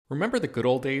Remember the good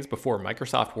old days before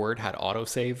Microsoft Word had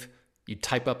autosave? You'd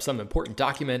type up some important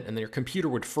document and then your computer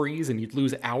would freeze and you'd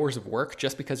lose hours of work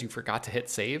just because you forgot to hit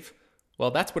save?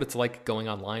 Well, that's what it's like going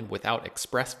online without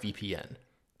ExpressVPN.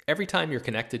 Every time you're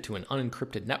connected to an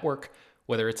unencrypted network,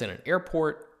 whether it's in an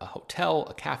airport, a hotel,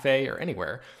 a cafe, or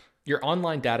anywhere, your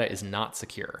online data is not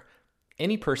secure.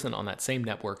 Any person on that same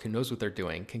network who knows what they're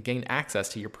doing can gain access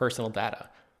to your personal data.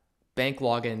 Bank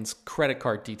logins, credit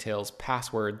card details,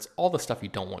 passwords, all the stuff you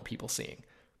don't want people seeing.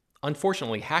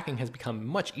 Unfortunately, hacking has become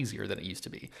much easier than it used to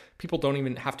be. People don't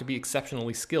even have to be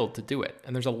exceptionally skilled to do it,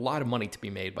 and there's a lot of money to be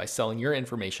made by selling your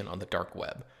information on the dark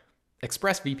web.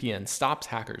 ExpressVPN stops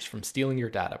hackers from stealing your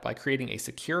data by creating a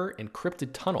secure, encrypted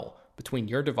tunnel between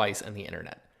your device and the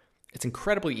internet. It's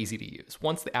incredibly easy to use.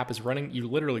 Once the app is running, you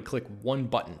literally click one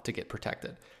button to get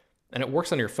protected. And it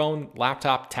works on your phone,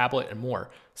 laptop, tablet, and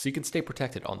more, so you can stay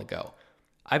protected on the go.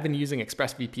 I've been using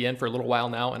ExpressVPN for a little while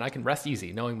now, and I can rest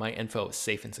easy knowing my info is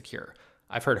safe and secure.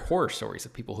 I've heard horror stories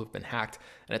of people who've been hacked,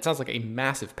 and it sounds like a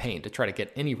massive pain to try to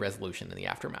get any resolution in the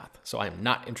aftermath, so I am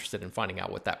not interested in finding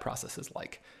out what that process is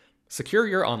like. Secure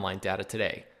your online data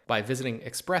today by visiting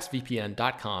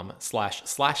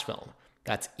expressvpn.com/film.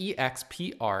 That's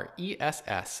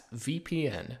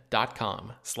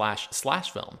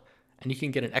expressvpn.com//film. And you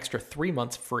can get an extra 3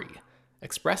 months free.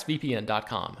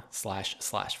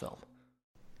 expressvpn.com//film.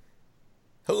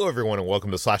 Hello, everyone, and welcome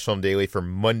to Slash Film Daily for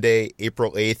Monday,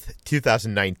 April 8th,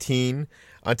 2019.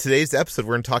 On today's episode,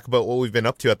 we're going to talk about what we've been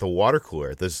up to at the water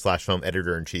cooler. This is Slash Film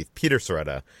Editor-in-Chief Peter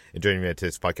Soretta, and joining me on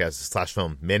today's podcast is Slash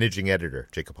Film Managing Editor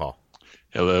Jacob Hall.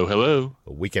 Hello, hello.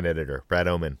 Weekend Editor Brad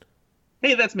Oman.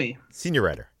 Hey, that's me. Senior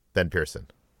Writer Ben Pearson.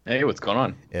 Hey, what's going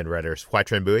on? And writers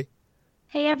Huaitran Bui.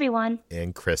 Hey, everyone.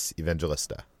 And Chris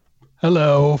Evangelista.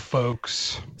 Hello,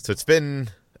 folks. So it's been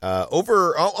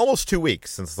over almost 2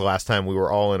 weeks since the last time we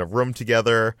were all in a room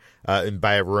together. And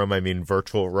by a room, I mean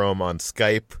virtual room on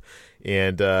Skype.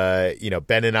 And,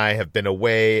 Ben and I have been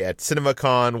away at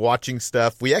CinemaCon watching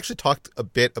stuff. We actually talked a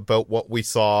bit about what we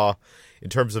saw in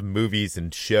terms of movies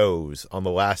and shows on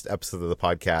the last episode of the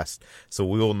podcast. So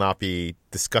we will not be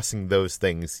discussing those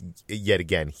things yet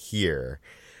again here.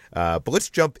 But let's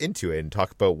jump into it and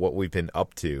talk about what we've been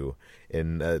up to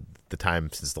in the time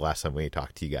since the last time we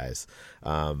talked to you guys.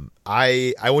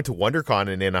 I went to WonderCon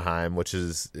in Anaheim, which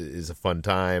is a fun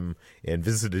time, and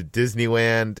visited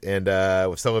Disneyland, and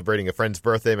was celebrating a friend's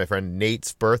birthday, my friend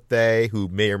Nate's birthday, who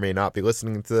may or may not be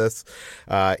listening to this.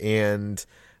 And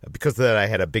because of that, I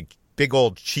had a big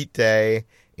old cheat day,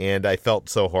 and I felt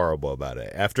so horrible about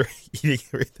it. After eating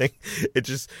everything, it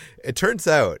turns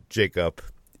out, Jacob,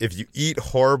 if you eat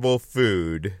horrible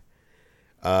food,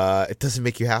 it doesn't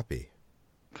make you happy.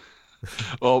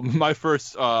 Well, my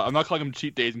first, I'm not calling them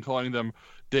cheat days, I'm calling them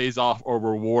days off or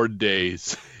reward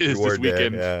days. Is Reward this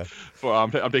weekend. Day, yeah.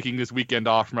 I'm taking this weekend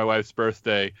off for my wife's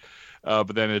birthday,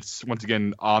 but then it's once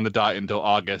again on the diet until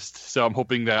August. So I'm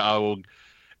hoping that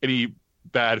any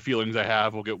bad feelings I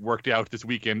have will get worked out this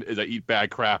weekend as I eat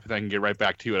bad crap, and I can get right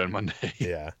back to it on Monday.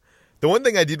 Yeah. The one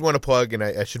thing I did want to plug, and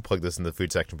I should plug this in the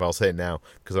food section, but I'll say it now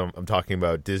because I'm talking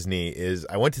about Disney, is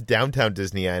I went to downtown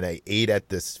Disney and I ate at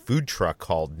this food truck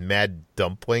called Mad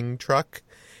Dumpling Truck,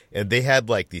 and they had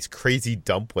like these crazy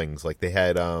dumplings, like they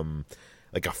had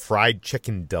like a fried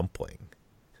chicken dumpling.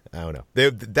 I don't know.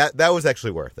 That was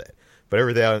actually worth it, but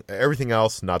everything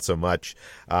else not so much.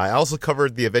 I also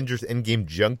covered the Avengers Endgame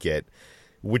junket,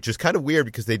 which is kind of weird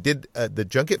because they did the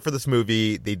junket for this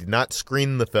movie. They did not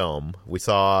screen the film. We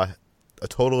saw a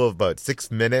total of about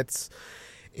 6 minutes,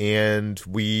 and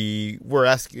we were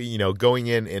asking, going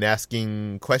in and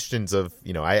asking questions of,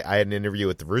 I had an interview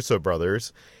with the Russo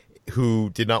brothers who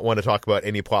did not want to talk about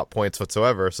any plot points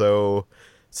whatsoever. So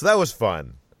that was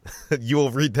fun. You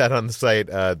will read that on the site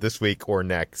this week or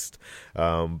next.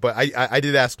 But I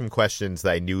did ask them questions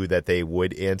that I knew that they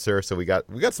would answer. So we got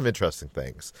some interesting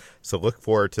things. So look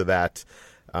forward to that.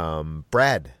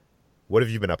 Brad, what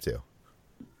have you been up to?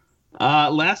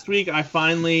 Last week, I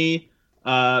finally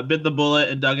bit the bullet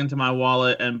and dug into my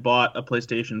wallet and bought a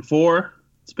PlayStation 4.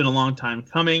 It's been a long time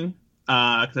coming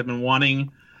because I've been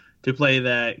wanting to play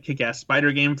that kick-ass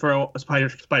Spider-Man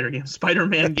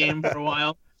game for a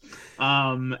while.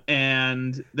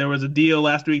 And there was a deal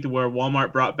last week where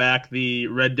Walmart brought back the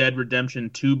Red Dead Redemption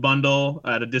 2 bundle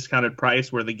at a discounted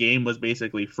price where the game was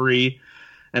basically free.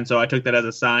 And so I took that as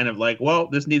a sign of like, well,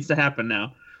 this needs to happen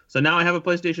now. So now I have a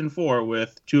PlayStation 4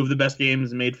 with 2 of the best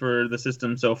games made for the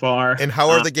system so far. And how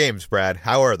are the games, Brad?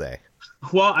 How are they?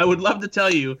 Well, I would love to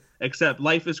tell you, except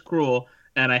life is cruel,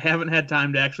 and I haven't had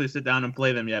time to actually sit down and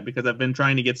play them yet because I've been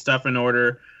trying to get stuff in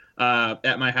order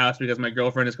at my house because my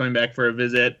girlfriend is coming back for a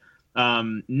visit.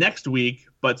 next week.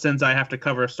 But since I have to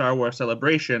cover Star Wars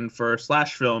Celebration for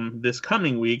Slash Film this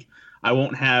coming week, I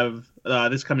won't have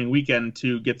this coming weekend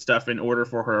to get stuff in order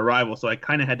for her arrival. So I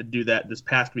kind of had to do that this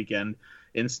past weekend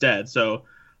instead. So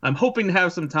I'm hoping to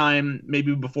have some time,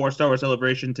 maybe before Star Wars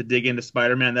Celebration, to dig into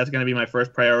Spider-Man. That's going to be my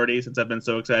first priority since I've been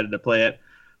so excited to play it.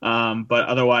 But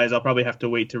otherwise, I'll probably have to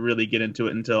wait to really get into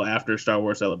it until after Star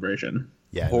Wars Celebration.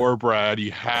 Yeah. Poor Brad,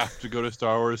 you have to go to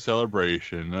Star Wars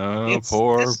Celebration. Oh, It's-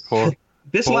 poor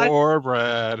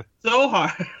Brad. So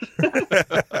hard.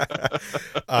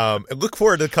 And look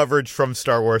forward to coverage from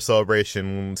Star Wars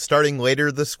Celebration starting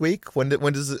later this week. When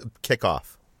does it kick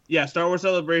off? Yeah, Star Wars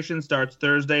Celebration starts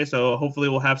Thursday, so hopefully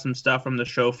we'll have some stuff from the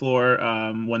show floor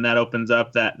when that opens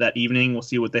up that evening. We'll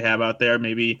see what they have out there.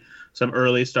 Maybe some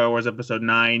early Star Wars Episode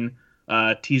 9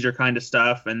 teaser kind of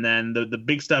stuff, and then the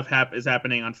big stuff is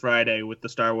happening on Friday with the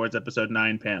Star Wars Episode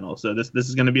 9 panel. So this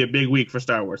is going to be a big week for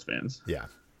Star Wars fans. Yeah.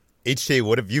 HJ,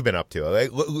 what have you been up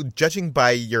to? Judging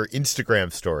by your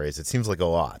Instagram stories, it seems like a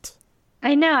lot.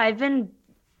 I know. I've been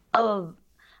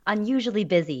unusually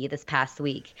busy this past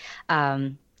week.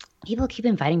 People keep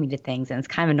inviting me to things, and it's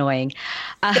kind of annoying.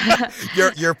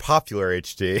 You're popular,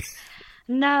 HJ.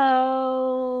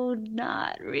 No,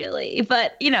 not really.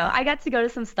 But, I got to go to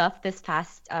some stuff this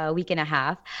past week and a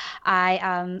half.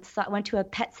 I went to a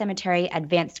Pet Sematary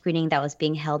advanced screening that was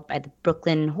being held by the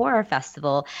Brooklyn Horror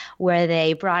Festival, where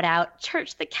they brought out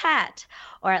Church the Cat,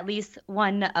 or at least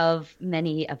one of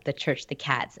many of the Church the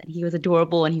Cats. And he was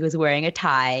adorable, and he was wearing a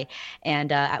tie.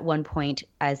 And at one point,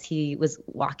 as he was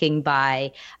walking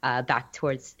by back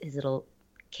towards his little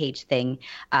cage thing,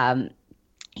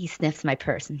 he sniffs my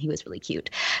purse, and he was really cute.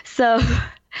 So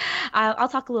I'll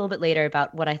talk a little bit later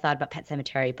about what I thought about Pet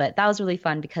Sematary, but that was really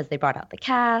fun because they brought out the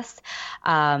cast,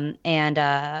 and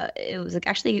it was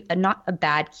actually not a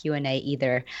bad Q&A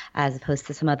either, as opposed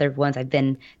to some other ones I've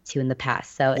been to in the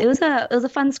past. So it was a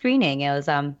fun screening. It was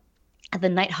at the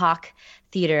Nighthawk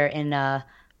Theater in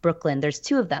Brooklyn. There's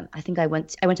two of them. I think I went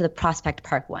to the Prospect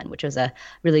Park one, which was a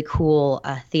really cool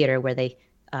theater where they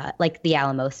like the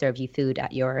Alamo, serve you food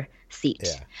at your seat.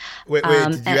 Yeah. Wait,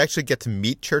 did you actually get to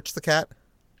meet Church the Cat?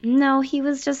 No, he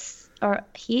was just,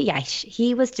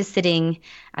 he was just sitting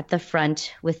at the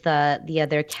front with the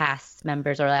other cast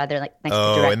members, or other next to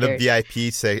directors. Oh, in the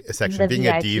VIP section, the being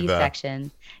VIP a diva.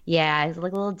 section. Yeah, he was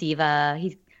like a little diva.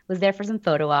 He was there for some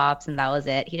photo ops, and that was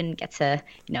it. He didn't get to,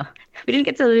 we didn't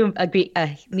get to do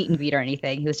a meet and greet or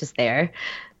anything. He was just there,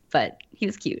 but he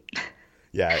was cute.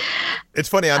 Yeah, it's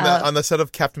funny on the set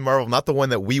of Captain Marvel, not the one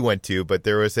that we went to, but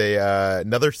there was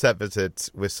another set visit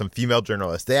with some female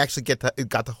journalists. They actually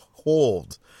got to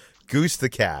hold Goose the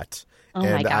cat,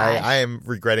 and I am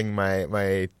regretting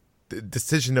my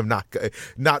decision of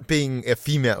not being a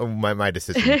female. My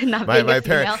decision, not my being a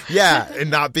parent, female. yeah, and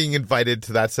not being invited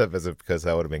to that set visit because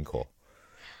that would have been cool.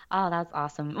 Oh, that's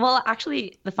awesome. Well,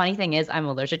 actually, the funny thing is I'm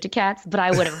allergic to cats, but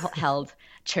I would have held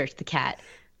Church the Cat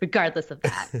regardless of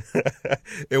that.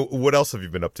 What else have you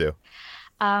been up to?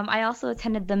 I also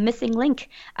attended the Missing Link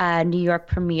New York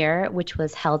premiere, which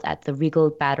was held at the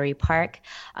Regal Battery Park.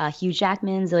 Hugh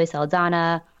Jackman, Zoe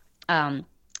Saldana,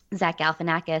 Zach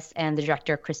Galifianakis, and the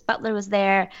director Chris Butler was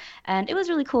there, and it was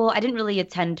really cool. I didn't really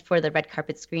attend for the red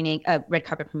carpet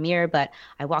premiere, but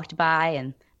I walked by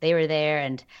and they were there,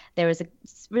 and there was a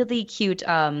really cute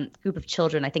group of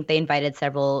children. I think they invited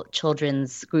several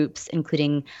children's groups,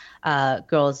 including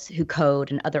Girls Who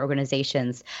Code and other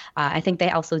organizations. I think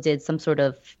they also did some sort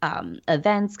of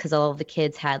events because all of the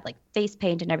kids had like face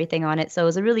paint and everything on it. So it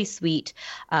was a really sweet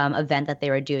event that they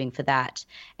were doing for that.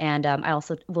 And I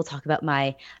also will talk about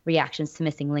my reactions to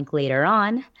Missing Link later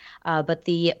on. But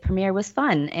the premiere was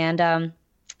fun, and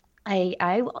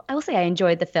I will say I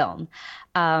enjoyed the film.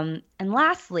 And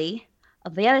lastly,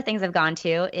 of the other things I've gone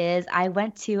to is I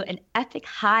went to an Epic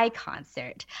High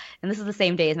concert. And this is the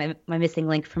same day as my Missing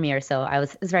Link premiere, so it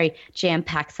was a very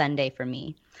jam-packed Sunday for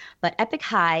me. But Epic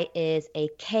High is a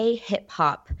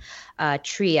K-hip-hop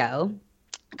trio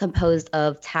composed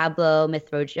of Tableau,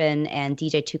 Mythrogen, and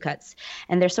DJ Two Cuts.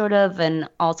 And they're sort of an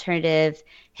alternative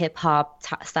hip-hop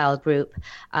style group.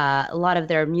 A lot of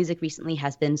their music recently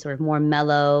has been sort of more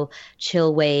mellow,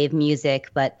 chill wave music,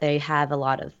 but they have a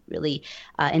lot of really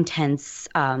intense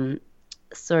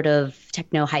sort of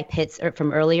techno hype hits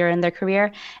from earlier in their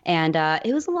career. And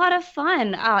it was a lot of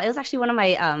fun. It was actually one of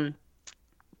my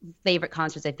favorite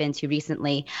concerts I've been to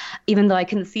recently, even though I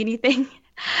couldn't see anything.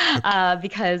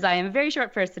 Because I am a very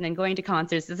short person, and going to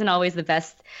concerts isn't always the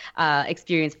best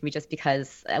experience for me, just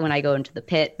because when I go into the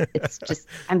pit,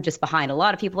 I'm just behind a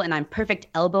lot of people, and I'm perfect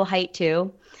elbow height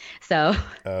too. So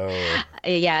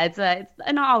yeah, it's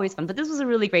not always fun, but this was a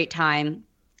really great time.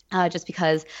 just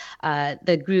because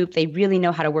the group, they really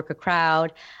know how to work a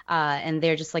crowd, and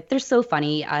they're just like, they're so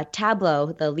funny.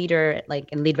 Tableau, the leader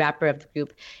and lead rapper of the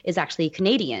group, is actually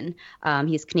Canadian.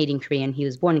 He's Canadian Korean. He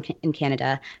was born in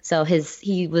Canada, so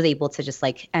he was able to just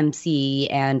like MC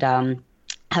and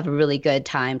have a really good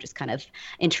time just kind of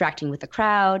interacting with the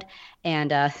crowd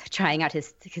and trying out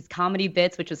his comedy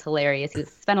bits, which was hilarious. He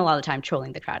spent a lot of time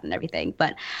trolling the crowd and everything,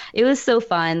 but it was so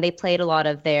fun. They played a lot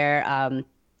of their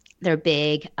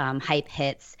big hype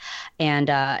hits, and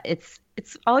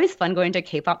it's always fun going to a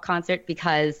K-pop concert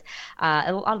because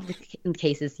a lot of the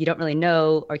cases you don't really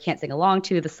know or can't sing along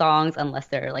to the songs unless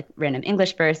they're like random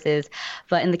English verses.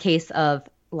 But in the case of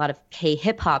a lot of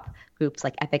K-hip-hop groups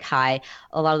like Epic High,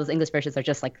 a lot of those English versions are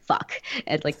just like fuck,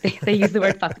 and like they use the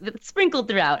word fuck sprinkled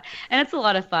throughout, and it's a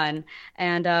lot of fun.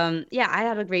 And I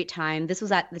had a great time. This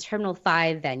was at the Terminal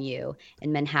 5 venue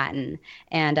in Manhattan,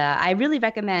 and I really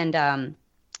recommend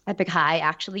Epic High,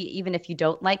 actually, even if you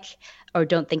don't like or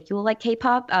don't think you will like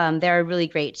K-pop. They're a really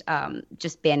great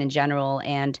just band in general,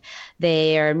 and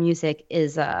their music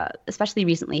is, especially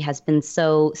recently, has been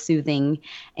so soothing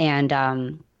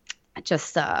and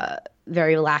just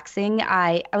very relaxing.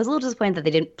 I was a little disappointed that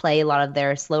they didn't play a lot of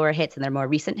their slower hits and their more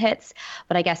recent hits,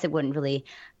 but I guess it wouldn't really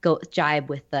jibe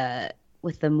with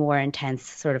the more intense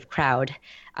sort of crowd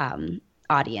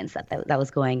audience that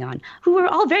was going on, who were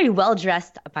all very well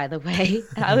dressed, by the way.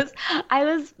 I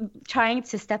was trying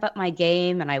to step up my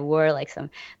game, and I wore like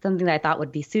something that I thought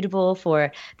would be suitable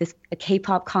for a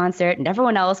K-pop concert, and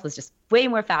everyone else was just way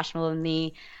more fashionable than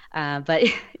me. But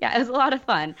yeah, it was a lot of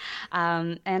fun,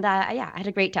 and I had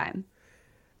a great time.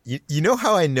 You know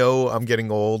how I know I'm getting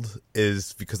old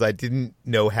is because I didn't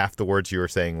know half the words you were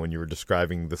saying when you were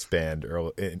describing this band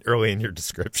early in your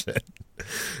description.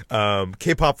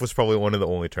 K-pop was probably one of the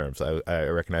only terms I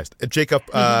recognized. Jacob,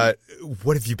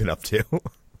 what have you been up to?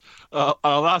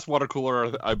 Last water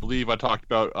cooler, I believe I talked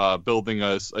about building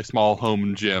a small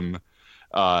home gym,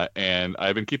 and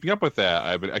I've been keeping up with that.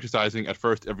 I've been exercising at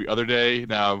first every other day.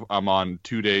 Now I'm on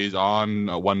 2 days on,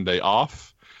 1 day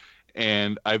off.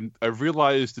 And I've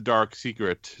realized the dark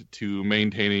secret to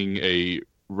maintaining a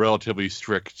relatively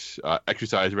strict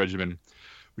exercise regimen,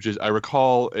 which is I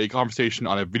recall a conversation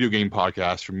on a video game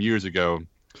podcast from years ago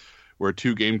where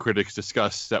two game critics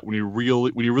discussed that when you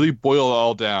really boil it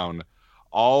all down,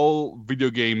 all video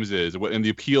games is, and the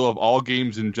appeal of all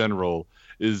games in general,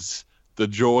 is the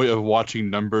joy of watching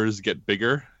numbers get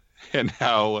bigger, and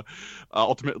how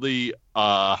ultimately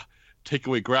take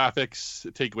away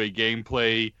graphics, take away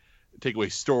gameplay, take away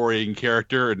story and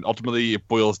character, and ultimately it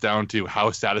boils down to how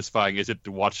satisfying is it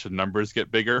to watch the numbers get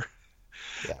bigger.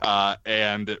 Yeah.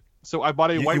 And so I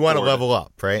bought a whiteboard. You want to level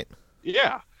up, right?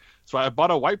 Yeah. So I bought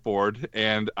a whiteboard,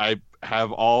 and I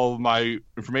have all my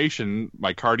information,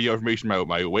 my cardio information, my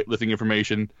weightlifting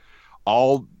information,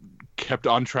 all kept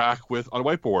on track on a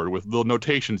whiteboard with little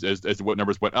notations as to what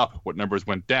numbers went up, what numbers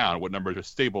went down, what numbers are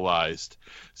stabilized.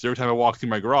 So every time I walk through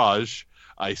my garage,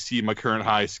 I see my current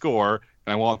high score,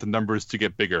 and I want the numbers to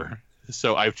get bigger.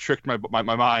 So I've tricked my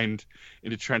mind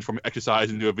into transforming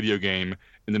exercise into a video game,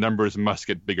 and the numbers must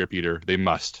get bigger, Peter. They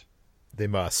must. They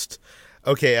must.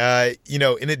 Okay,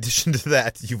 in addition to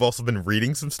that, you've also been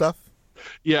reading some stuff?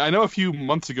 Yeah, I know a few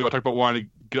months ago I talked about wanting to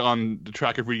get on the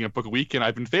track of reading a book a week, and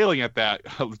I've been failing at that.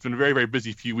 It's been a very, very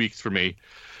busy few weeks for me.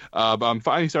 But I'm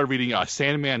finally started reading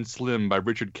Sandman Slim by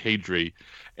Richard Kadrey.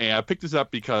 And I picked this up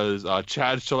because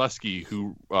Chad Stahelski,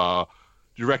 who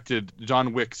directed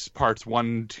John Wick's parts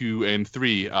 1, 2, and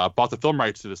 3, bought the film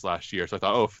rights to this last year. So I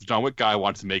thought, if the John Wick guy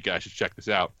wants to make it, I should check this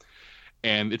out.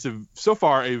 And it's so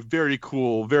far a very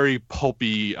cool, very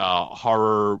pulpy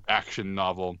horror action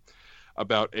novel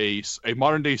about a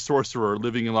modern-day sorcerer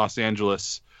living in Los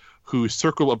Angeles whose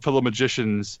circle of fellow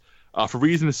magicians, for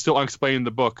reasons still unexplained in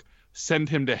the book, send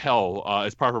him to hell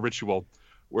as part of a ritual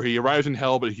where he arrives in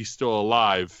hell, but he's still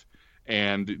alive.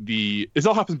 And this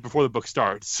all happens before the book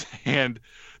starts. And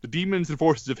the demons and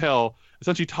forces of hell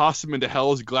essentially toss him into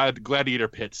hell's gladiator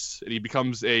pits. And he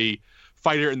becomes a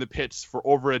fighter in the pits for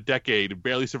over a decade,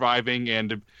 barely surviving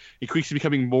and increasingly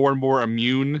becoming more and more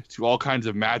immune to all kinds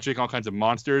of magic, all kinds of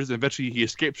monsters. And eventually he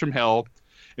escapes from hell,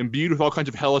 imbued with all kinds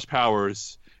of hellish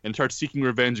powers, and starts seeking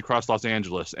revenge across Los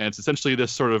Angeles. And it's essentially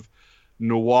this sort of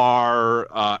noir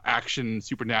action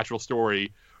supernatural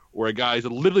story where a guy's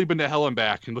literally been to hell and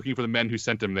back and looking for the men who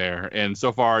sent him there. And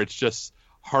so far it's just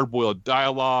hard-boiled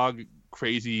dialogue,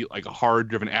 crazy, like a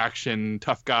hard-driven action,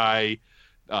 tough guy,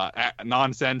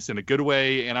 nonsense in a good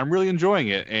way, and I'm really enjoying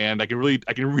it. And I can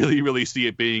really see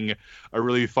it being a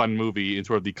really fun movie in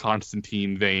sort of the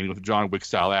Constantine vein with John Wick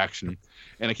style action.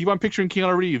 And I keep on picturing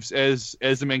Keanu Reeves as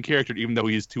the main character, even though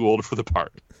he's too old for the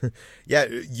part. Yeah,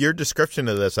 your description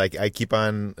of this, I keep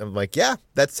on, I'm like, yeah,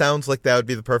 that sounds like that would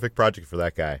be the perfect project for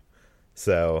that guy.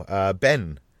 So,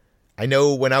 Ben, I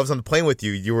know when I was on the plane with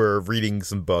you, you were reading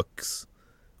some books.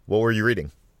 What were you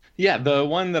reading? Yeah, the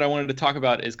one that I wanted to talk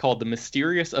about is called The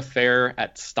Mysterious Affair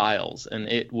at Styles, and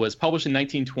it was published in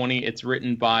 1920. It's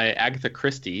written by Agatha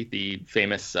Christie, the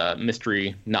famous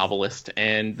mystery novelist,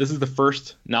 and this is the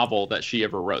first novel that she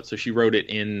ever wrote. So she wrote it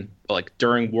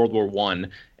during World War I,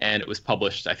 and it was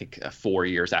published, I think, 4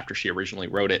 years after she originally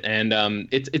wrote it. And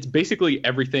it's basically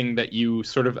everything that you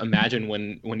sort of imagine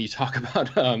when you talk about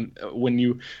when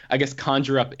you, I guess,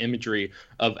 conjure up imagery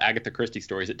of Agatha Christie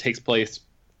stories. It takes place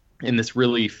in this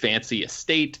really fancy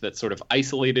estate that's sort of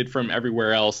isolated from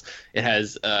everywhere else. It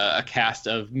has a cast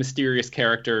of mysterious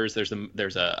characters.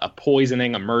 There's a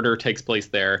poisoning, a murder takes place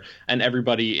there, and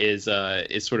everybody is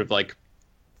sort of like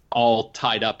all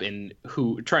tied up in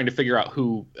trying to figure out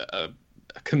who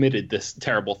committed this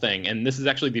terrible thing. And this is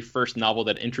actually the first novel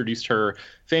that introduced her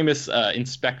famous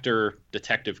inspector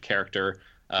detective character,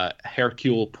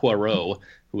 Hercule Poirot,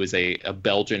 who is a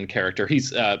Belgian character.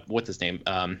 He's what's his name?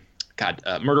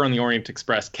 Murder on the Orient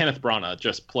Express. Kenneth Branagh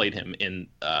just played him in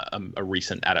a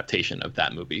recent adaptation of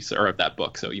that movie, or of that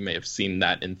book. So you may have seen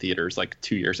that in theaters like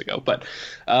 2 years ago. But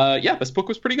this book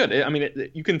was pretty good. I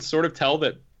mean, you can sort of tell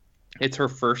that it's her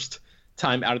first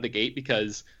time out of the gate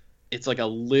because it's like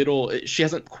she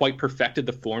hasn't quite perfected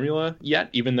the formula yet,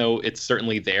 even though it's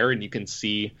certainly there and you can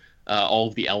see all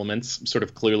of the elements sort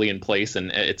of clearly in place.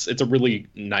 And it's a really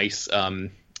nice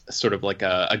sort of like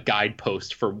a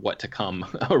guidepost for what to come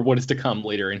or what is to come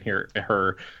later in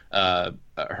her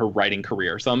writing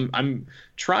career. So I'm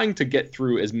trying to get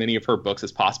through as many of her books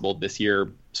as possible this year,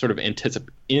 sort of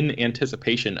in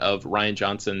anticipation of Rian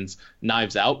Johnson's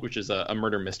Knives Out, which is a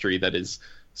murder mystery that is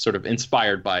sort of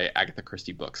inspired by Agatha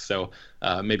Christie books. So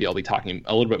maybe I'll be talking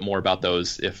a little bit more about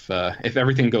those if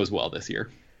everything goes well this year.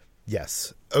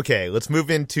 Yes. Okay, let's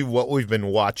move into what we've been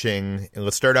watching, and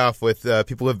let's start off with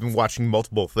people who have been watching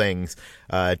multiple things.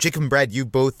 Jacob and Brad, you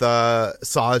both saw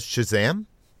Shazam?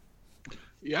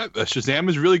 Yeah, Shazam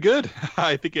is really good.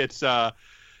 I think it's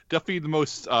definitely the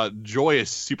most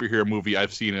joyous superhero movie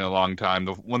I've seen in a long time.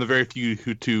 One of the very few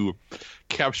to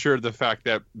capture the fact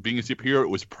that being a superhero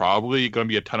was probably going to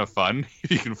be a ton of fun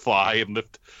if you can fly and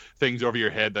lift things over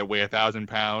your head that weigh 1,000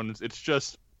 pounds. It's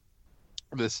just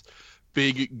this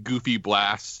big goofy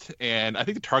blast, and I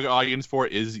think the target audience for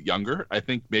it is younger. I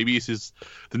think maybe this is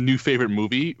the new favorite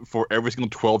movie for every single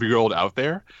 12-year-old out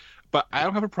there, but I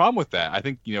don't have a problem with that. I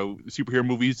think superhero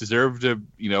movies deserve to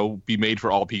be made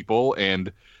for all people,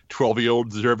 and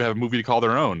 12-year-olds deserve to have a movie to call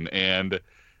their own. And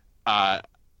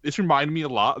this reminded me a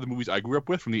lot of the movies I grew up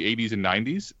with from the 80s and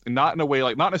 90s, and not in a way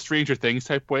not in a Stranger Things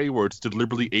type way where it's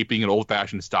deliberately aping an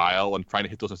old-fashioned style and trying to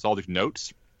hit those nostalgic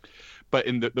notes, but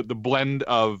in the blend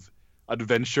of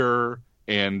adventure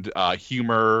and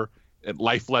humor and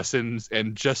life lessons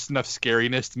and just enough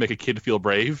scariness to make a kid feel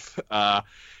brave.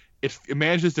 It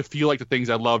manages to feel like the things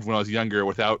I loved when I was younger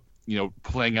without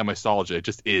playing on nostalgia. It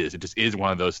just is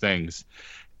one of those things.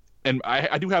 And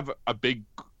I do have a big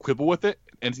quibble with it,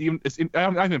 and it's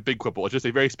not even a big quibble. It's just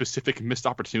a very specific missed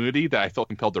opportunity that I felt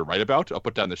compelled to write about. I'll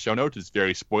put that in the show notes. It's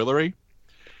very spoilery.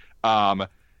 I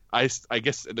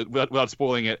guess without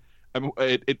spoiling it,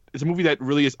 it's a movie that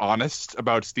really is honest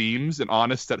about its themes and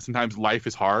honest that sometimes life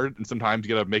is hard and sometimes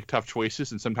you got to make tough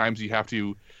choices and sometimes you have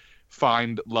to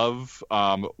find love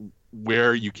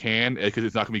where you can because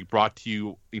it's not going to be brought to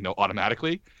you,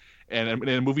 automatically. And in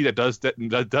a movie that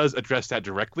does address that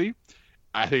directly,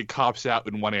 I think it cops out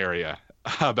in one area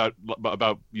about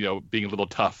being a little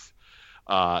tough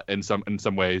in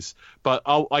some ways. But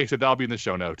like I said, that'll be in the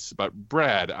show notes. But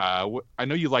Brad, I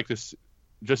know you like this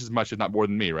just as much, if not more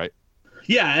than me, right?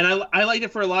 Yeah, and I liked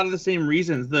it for a lot of the same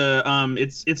reasons.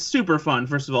 It's super fun.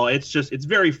 First of all, it's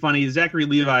very funny. Zachary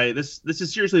Levi, this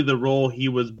is seriously the role he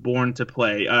was born to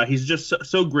play. He's just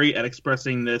so great at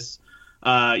expressing this,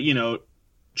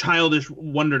 childish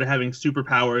wonder to having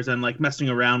superpowers and like messing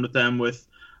around with them with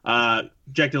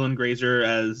Jack Dylan Grazer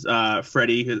as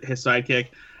Freddy, his sidekick.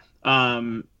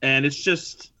 And it's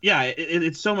just,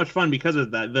 it's so much fun because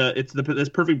of that. It's this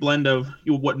perfect blend of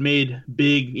what made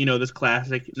Big, this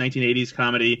classic 1980s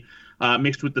comedy,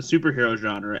 mixed with the superhero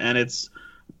genre. And it's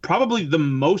probably the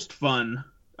most fun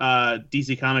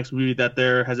DC Comics movie that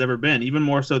there has ever been, even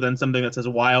more so than something that's as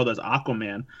wild as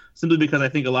Aquaman, simply because I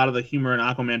think a lot of the humor in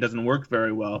Aquaman doesn't work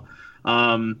very well.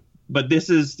 But this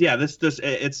is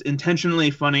it's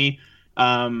intentionally funny,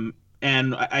 and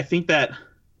I think that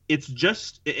it's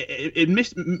just it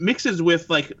mixes with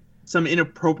like some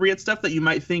inappropriate stuff that you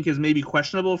might think is maybe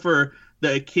questionable for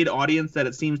the kid audience that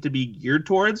it seems to be geared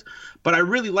towards. But I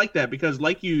really like that because,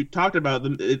 like you talked about,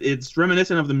 it's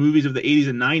reminiscent of the movies of the 80s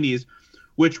and 90s,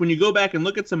 which when you go back and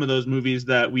look at some of those movies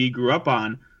that we grew up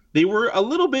on, they were a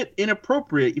little bit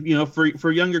inappropriate,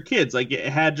 for younger kids. Like it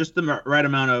had just the right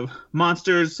amount of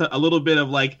monsters, a little bit of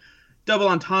like double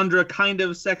entendre kind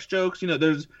of sex jokes.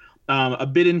 There's a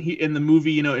bit in the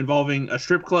movie, involving a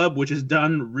strip club, which is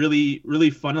done really, really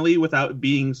funnily without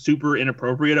being super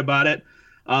inappropriate about it.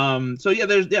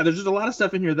 There's just a lot of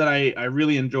stuff in here that I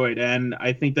really enjoyed, and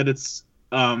I think that it's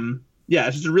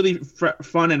it's just a really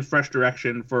fun and fresh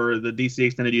direction for the DC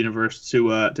Extended Universe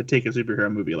to take a superhero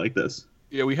movie like this.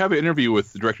 Yeah, we have an interview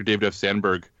with the director David F.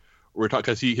 Sandberg. We're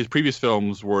talking because his previous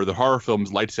films were the horror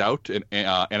films Lights Out and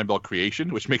Annabelle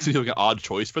Creation, which makes me feel like an odd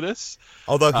choice for this.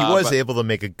 Although he was able to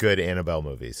make a good Annabelle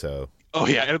movie, so. Oh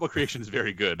yeah, Annabelle Creation is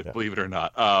very good, believe it or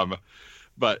not.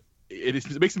 But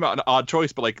it makes him an odd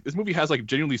choice. But like this movie has like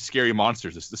genuinely scary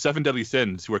monsters. It's the Seven Deadly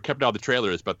Sins, who are kept out of the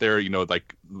trailers, but they're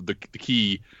like the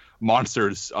key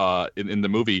monsters in the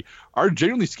movie are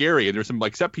genuinely scary. And there's some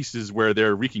like set pieces where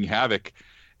they're wreaking havoc.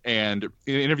 And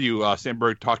in an interview,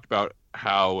 Sandberg talked about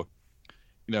how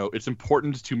it's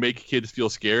important to make kids feel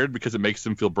scared because it makes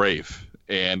them feel brave.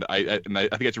 And I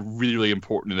think that's really, really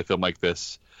important in a film like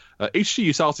this. HG,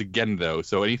 you saw this again, though.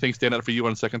 So anything stand out for you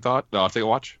on second thought? Second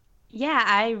watch? Yeah,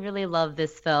 I really love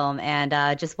this film, and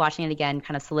just watching it again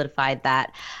kind of solidified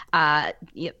that.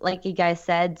 Like you guys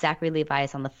said, Zachary Levi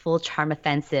is on the full charm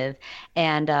offensive,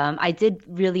 and I did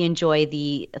really enjoy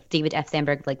the David F.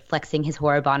 Sandberg like flexing his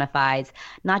horror bona fides,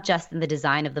 not just in the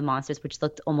design of the monsters, which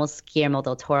looked almost Guillermo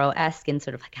del Toro-esque in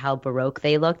sort of like how Baroque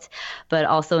they looked, but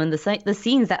also in the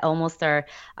scenes that almost are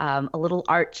a little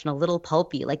arch and a little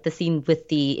pulpy, like the scene with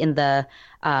the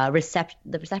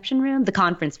reception room, the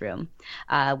conference room,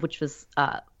 which was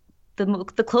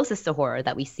the closest to horror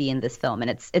that we see in this film,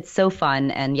 and it's so fun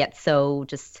and yet so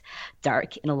just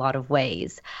dark in a lot of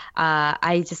ways. What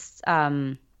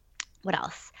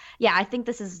else? Yeah, I think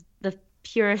this is the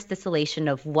purest distillation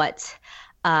of what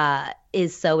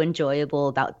is so enjoyable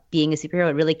about being a superhero.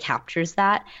 It really captures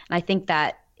that, and I think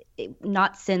that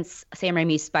not since Sam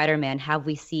Raimi's Spider-Man have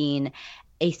we seen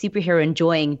a superhero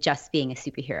enjoying just being a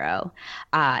superhero.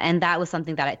 And that was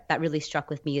something that really struck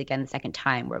with me again the second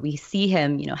time, where we see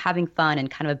him, having fun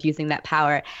and kind of abusing that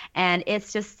power. And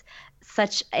it's just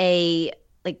such a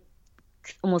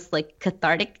almost like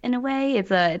cathartic in a way. It's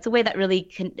a way that really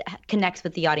connects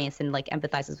with the audience and like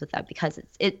empathizes with that, because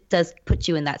it does put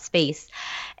you in that space.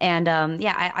 And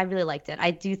I really liked it. I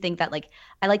do think that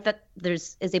I like that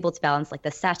is able to balance like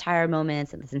the satire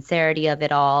moments and the sincerity of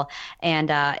it all. And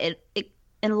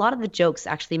and a lot of the jokes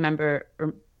actually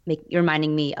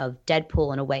reminding me of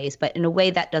Deadpool in a ways, but in a way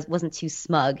that wasn't too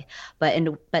smug, but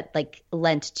like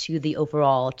lent to the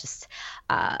overall just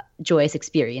joyous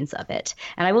experience of it.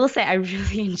 And I will say I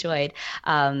really enjoyed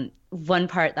one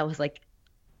part that was like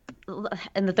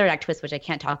in the third act twist, which I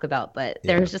can't talk about, but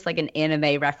there was just like an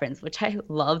anime reference, which I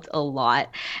loved a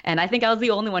lot. And I think I was the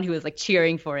only one who was like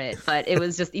cheering for it, but it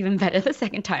was just even better the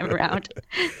second time around.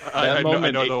 I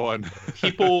know the one.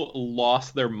 People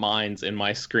lost their minds in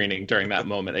my screening during that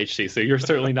moment, HT, so you're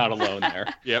certainly not alone there.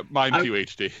 Yeah, mine too,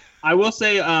 HT. I will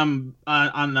say on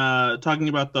talking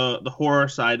about the horror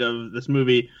side of this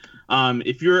movie,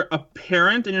 if you're a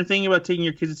parent and you're thinking about taking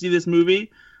your kids to see this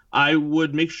movie, I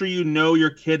would make sure you know your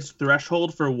kid's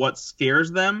threshold for what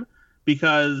scares them,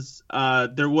 because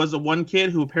there was one kid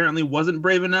who apparently wasn't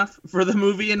brave enough for the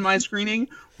movie in my screening,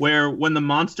 where when the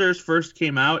monsters first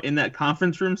came out in that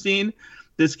conference room scene,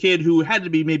 this kid who had to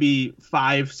be maybe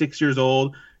 5-6 years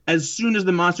old, as soon as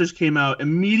the monsters came out,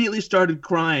 immediately started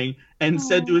crying and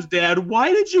said to his dad,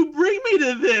 "Why did you bring me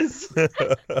to this?"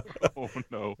 Oh,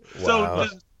 no. So Wow.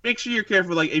 just make sure you're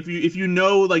careful. Like if you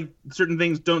know like certain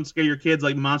things don't scare your kids,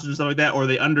 like monsters and stuff like that, or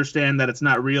they understand that it's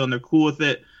not real and they're cool with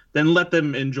it, then let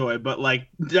them enjoy. But like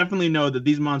definitely know that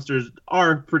these monsters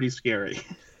are pretty scary.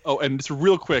 Oh, and just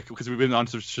real quick, because we've been on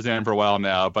Shazam for a while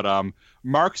now, but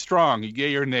Mark Strong,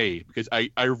 yay or nay? Because I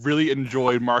really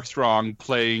enjoyed Mark Strong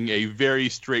playing a very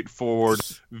straightforward,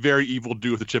 very evil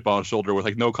dude with a chip on his shoulder with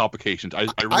like no complications. I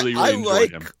really enjoyed like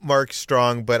him. Mark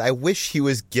Strong, but I wish he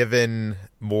was given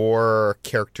more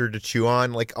character to chew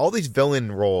on. Like all these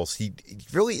villain roles, he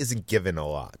really isn't given a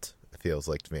lot, it feels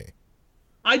like to me.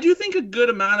 I do think a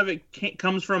good amount of it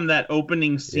comes from that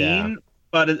opening scene,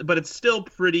 but it's still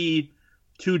pretty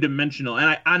two-dimensional.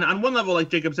 And on one level, like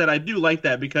Jacob said, I do like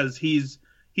that, because he's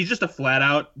he's just a flat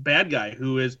out bad guy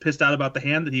who is pissed out about the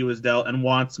hand that he was dealt and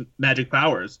wants magic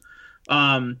powers.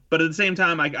 But at the same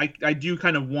time, I do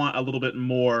kind of want a little bit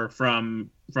more from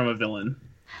a villain.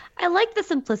 I like the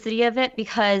simplicity of it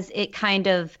because it kind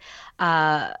of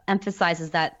emphasizes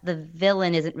that the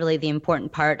villain isn't really the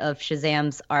important part of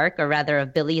Shazam's arc, or rather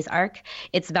of Billy's arc.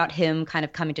 It's about him kind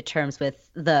of coming to terms with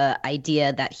the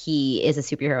idea that he is a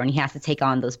superhero and he has to take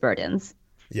on those burdens.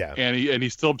 Yeah, and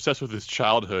he's still obsessed with his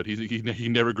childhood. He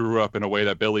never grew up in a way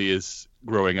that Billy is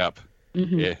growing up.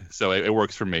 Mm-hmm. Yeah, so it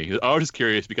works for me. I was just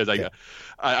curious because I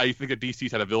think that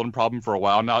DC's had a villain problem for a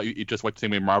while now. It just went the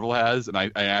same way Marvel has, and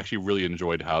I actually really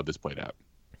enjoyed how this played out.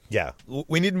 Yeah,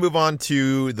 we need to move on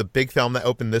to the big film that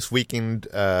opened this weekend,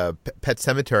 Pet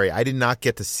Sematary. I did not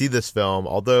get to see this film,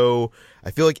 although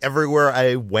I feel like everywhere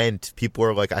I went, people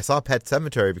were like, "I saw Pet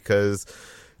Sematary," because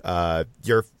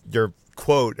your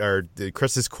quote, or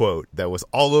Chris's quote, that was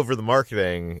all over the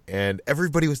marketing, and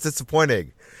everybody was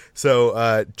disappointing.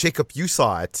 So, Jacob, you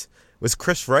saw it. Was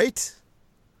Chris right?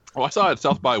 Oh, I saw it at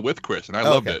South by with Chris, and I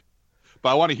loved it. But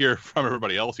I want to hear from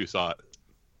everybody else who saw it.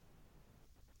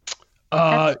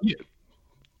 Do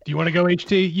you want to go,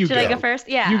 HT? Should I go first?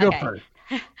 Yeah. You go first.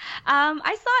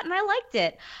 I saw it and I liked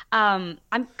it.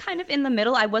 I'm kind of in the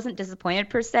middle. I wasn't disappointed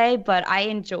per se, but I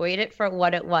enjoyed it for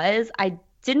what it was. I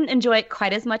didn't enjoy it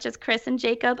quite as much as Chris and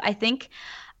Jacob. I think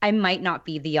I might not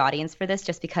be the audience for this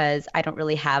just because I don't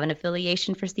really have an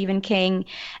affiliation for Stephen King.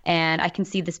 And I can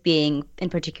see this being,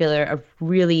 in particular, a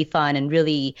really fun and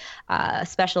really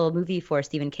special movie for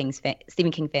Stephen King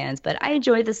fans. But I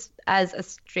enjoy this as a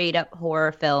straight up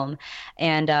horror film.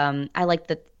 And I like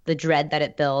the dread that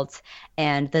it built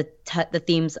and the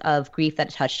themes of grief that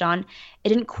it touched on. It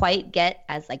didn't quite get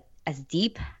as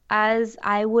deep as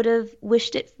I would have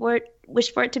wished for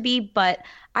it to be, but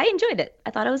I enjoyed it.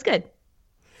 I thought it was good.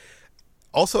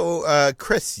 Also,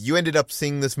 Chris, you ended up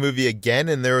seeing this movie again,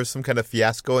 and there was some kind of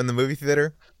fiasco in the movie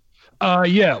theater.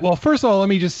 Yeah. Well, first of all, let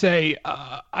me just say,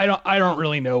 I don't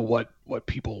really know what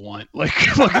people want.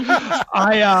 Like, look,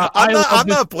 I'm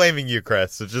not blaming you,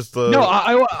 Chris. It's just no.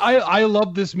 I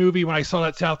love this movie when I saw it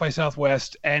at South by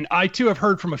Southwest, and I too have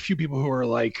heard from a few people who are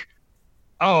like,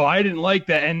 "Oh, I didn't like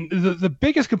that." And the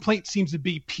biggest complaint seems to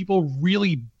be people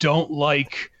really don't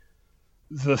like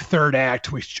the third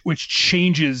act, which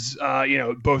changes,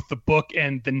 both the book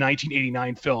and the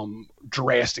 1989 film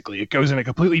drastically. It goes in a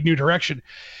completely new direction.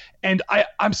 And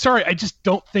I'm sorry, I just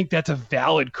don't think that's a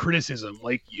valid criticism.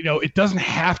 Like, it doesn't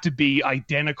have to be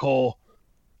identical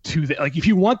to the, like, if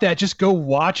you want that, just go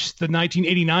watch the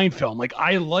 1989 film. Like,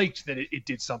 I liked that it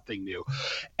did something new.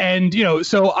 And,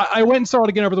 so I went and saw it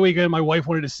again over the weekend. My wife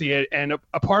wanted to see it. And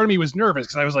a part of me was nervous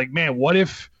because I was like, man, what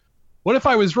if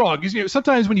I was wrong? Because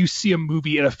sometimes when you see a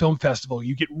movie at a film festival,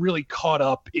 you get really caught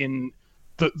up in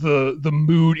the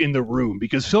mood in the room,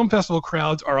 because film festival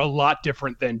crowds are a lot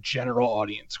different than general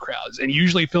audience crowds. And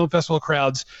usually film festival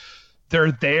crowds,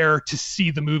 they're there to see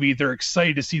the movie. They're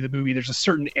excited to see the movie. There's a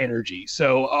certain energy.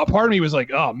 So a part of me was like,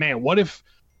 oh man, what if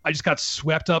I just got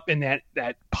swept up in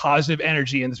that positive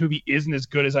energy and this movie isn't as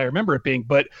good as I remember it being?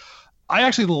 But I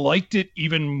actually liked it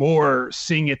even more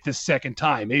seeing it this second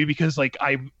time. Maybe because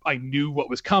I knew what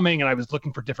was coming and I was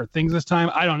looking for different things this time.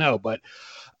 I don't know, but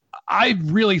I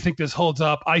really think this holds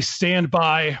up. I stand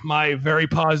by my very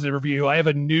positive review. I have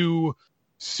a new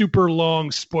super long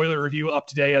spoiler review up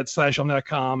today at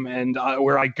 /film.com, and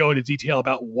where I go into detail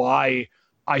about why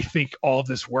I think all of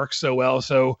this works so well.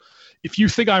 So if you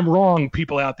think I'm wrong,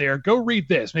 people out there, go read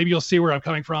this. Maybe you'll see where I'm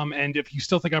coming from. And if you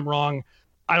still think I'm wrong,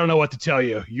 I don't know what to tell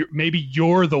you. Maybe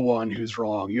you're the one who's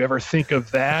wrong. You ever think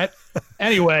of that?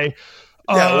 Anyway.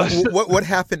 What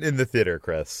happened in the theater,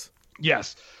 Chris?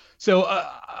 Yes. So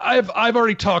I've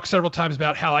already talked several times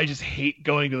about how I just hate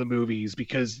going to the movies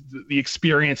because the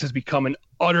experience has become an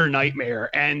utter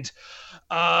nightmare. And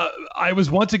I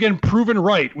was once again proven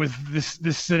right with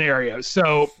this scenario.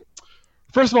 So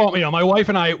first of all, my wife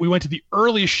and I, we went to the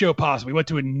earliest show possible. We went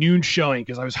to a noon showing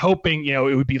because I was hoping, it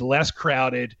would be less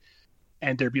crowded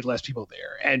and there'd be less people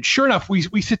there. And sure enough, we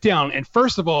sit down, and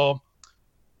first of all,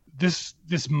 this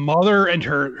mother and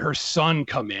her son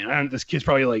come in. I don't know, this kid's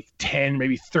probably like 10,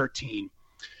 maybe 13.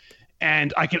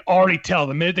 And I can already tell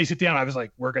the minute they sit down, I was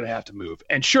like, we're going to have to move.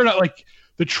 And sure enough, like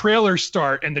the trailers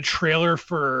start, and the trailer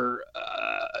for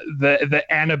the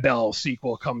Annabelle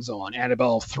sequel comes on,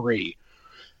 Annabelle 3.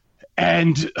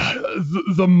 And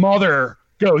the mother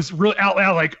goes really out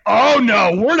loud like, oh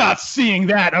no, we're not seeing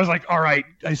that. I was like, all right.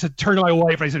 I said, turn to my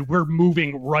wife, and I said, we're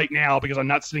moving right now because I'm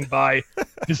not sitting by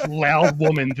this loud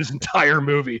woman this entire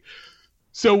movie.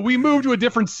 So we moved to a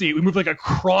different seat. We moved like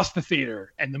across the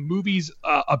theater, and the movie's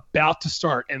about to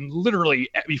start. And literally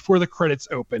before the credits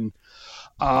open,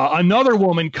 Another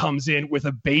woman comes in with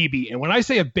a baby. And when I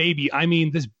say a baby, I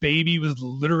mean this baby was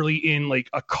literally in like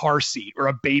a car seat or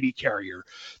a baby carrier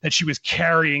that she was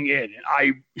carrying in.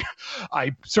 And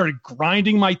I started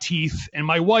grinding my teeth. And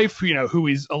my wife, who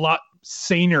is a lot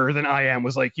saner than I am,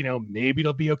 was like, maybe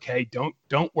it'll be okay.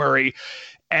 Don't worry.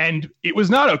 And it was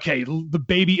not okay. The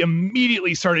baby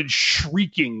immediately started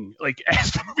shrieking, like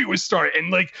as the movie was starting, and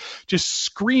like just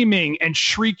screaming and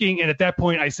shrieking. And at that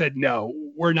point, I said, "No,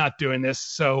 we're not doing this."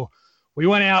 So we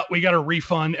went out, we got a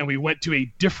refund, and we went to a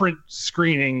different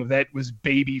screening that was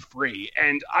baby free.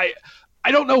 And I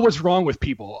don't know what's wrong with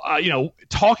people.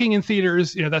 Talking in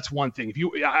theaters, that's one thing.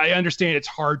 I understand it's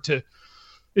hard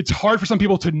for some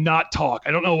people to not talk.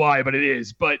 I don't know why, but it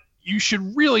is. But you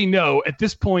should really know at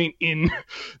this point in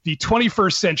the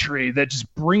 21st century that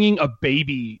just bringing a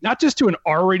baby, not just to an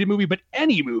R-rated movie, but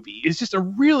any movie, is just a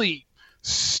really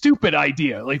stupid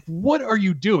idea. Like, what are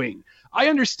you doing? I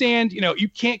understand, you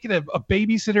can't get a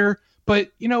babysitter,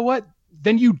 but you know what?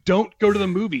 Then you don't go to the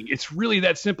movie. It's really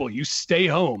that simple. You stay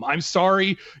home. I'm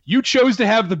sorry. You chose to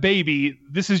have the baby.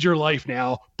 This is your life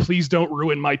now. Please don't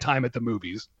ruin my time at the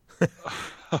movies.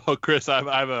 Oh, Chris, I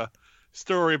have a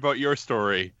story about your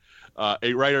story.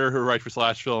 A writer who writes for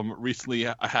Slash Film recently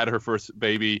had her first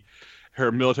baby.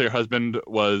 Her military husband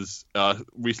was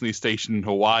recently stationed in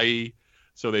Hawaii,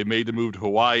 so they made the move to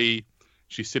Hawaii.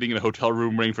 She's sitting in a hotel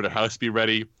room waiting for the house to be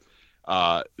ready.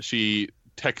 She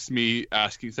texts me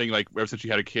saying, like, ever since she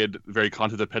had a kid, the very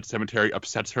concept of Pet Sematary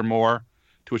upsets her more.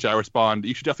 To which I respond,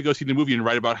 you should definitely go see the movie and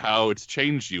write about how it's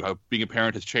changed you, how being a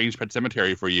parent has changed Pet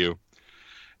Sematary for you.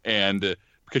 And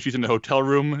because she's in a hotel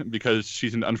room, because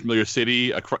she's in an unfamiliar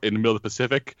city in the middle of the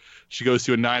Pacific, she goes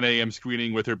to a 9 a.m.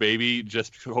 screening with her baby,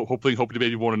 just hoping the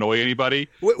baby won't annoy anybody.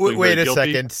 Wait a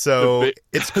second. So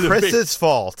it's Chris's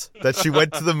fault that she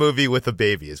went to the movie with a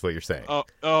baby, is what you're saying?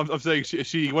 I'm saying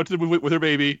she went to the movie with her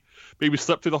baby. Baby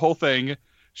slept through the whole thing.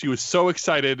 She was so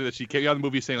excited that she came out of the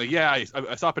movie saying, like, yeah,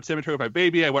 I saw Pet Sematary with my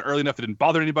baby. I went early enough it didn't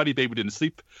bother anybody. Baby didn't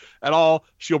sleep at all.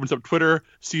 She opens up Twitter,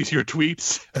 sees your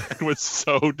tweets, and was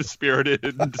so dispirited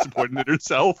and disappointed in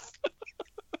herself.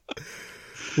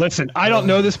 Listen, I don't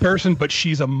know this person, but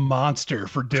she's a monster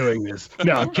for doing this.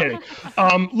 No, I'm kidding.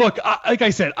 Look, like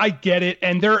I said, I get it.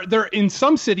 And they're in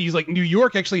some cities, like New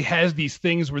York actually has these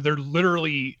things where they're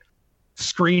literally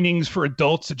screenings for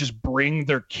adults to just bring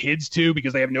their kids to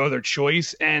because they have no other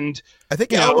choice. And I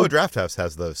think Alamo Drafthouse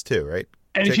has those too, right?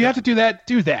 And if you have to do that,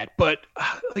 do that. But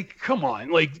like, come on,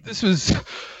 like this was,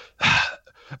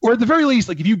 or at the very least,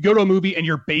 like if you go to a movie and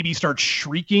your baby starts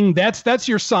shrieking, that's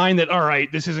your sign that, all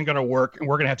right, this isn't going to work and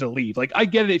we're going to have to leave. Like, I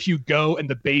get it. If you go and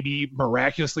the baby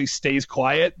miraculously stays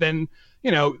quiet, then,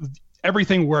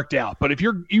 everything worked out. But if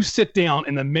you sit down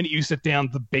and the minute you sit down,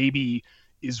 the baby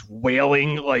is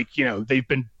wailing like, they've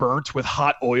been burnt with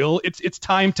hot oil, it's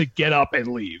time to get up and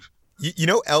leave.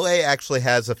 LA actually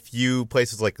has a few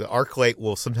places, like the ArcLight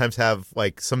will sometimes have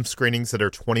like some screenings that are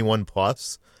 21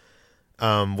 plus,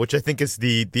 which I think is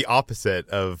the opposite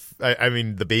of,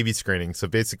 the baby screening. So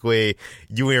basically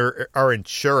you are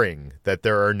ensuring that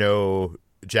there are no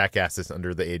jackasses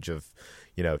under the age of,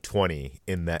 20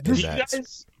 in that. Do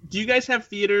you guys have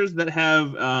theaters that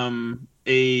have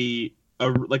a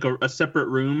separate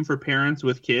room for parents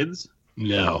with kids?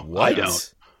 No, what? I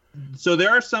don't. So there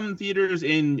are some theaters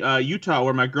in Utah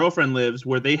where my girlfriend lives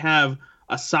where they have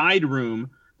a side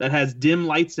room that has dim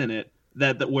lights in it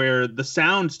that where the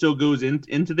sound still goes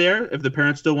into there if the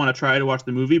parents still want to try to watch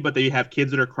the movie, but they have kids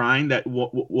that are crying that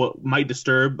might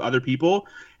disturb other people,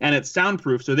 and it's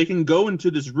soundproof, so they can go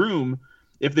into this room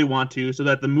if they want to, so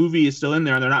that the movie is still in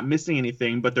there and they're not missing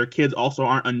anything, but their kids also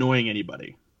aren't annoying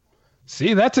anybody.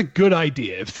 See, that's a good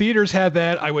idea. If theaters had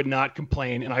that, I would not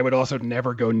complain, and I would also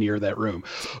never go near that room.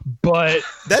 But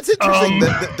that's interesting.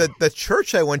 The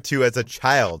church I went to as a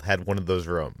child had one of those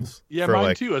rooms. Yeah,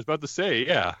 mine too. I was about to say,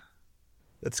 yeah.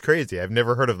 That's crazy. I've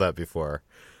never heard of that before.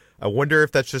 I wonder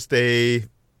if that's just a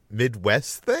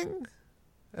Midwest thing?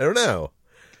 I don't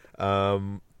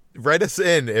know. Write us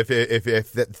in if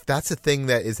that's a thing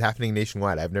that is happening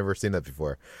nationwide. I've never seen that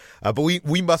before. But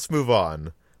we must move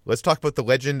on. Let's talk about The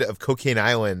Legend of Cocaine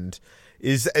Island.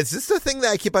 Is this the thing that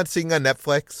I keep on seeing on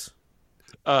Netflix?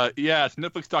 Yeah, it's a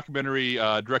Netflix documentary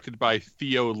directed by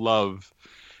Theo Love,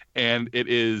 and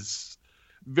it's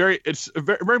very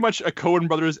much a Coen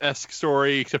Brothers-esque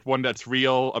story, except one that's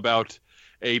real, about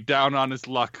a down on his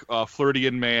luck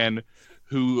Floridian man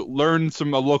who learns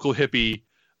from a local hippie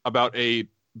about a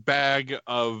bag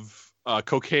of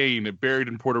cocaine buried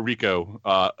in Puerto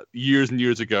Rico years and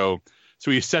years ago. So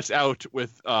he sets out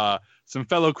with some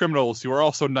fellow criminals who are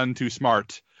also none too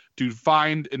smart to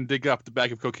find and dig up the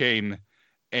bag of cocaine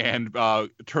and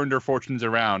turn their fortunes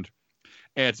around.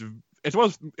 And it's one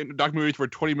of those documentaries where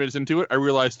 20 minutes into it, I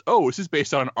realized, oh, this is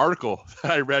based on an article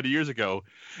that I read years ago.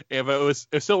 And it was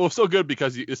so good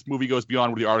because this movie goes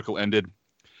beyond where the article ended.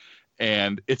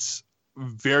 And it's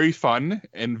very fun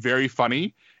and very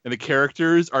funny. And the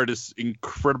characters are just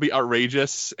incredibly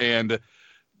outrageous. And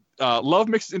Love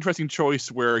makes an interesting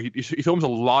choice where he films a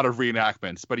lot of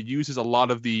reenactments, but he uses a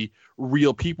lot of the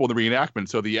real people in the reenactment.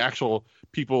 So the actual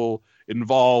people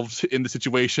involved in the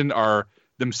situation are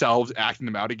themselves acting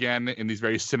them out again in these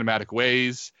very cinematic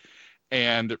ways,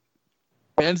 and it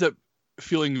ends up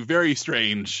feeling very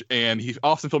strange. And he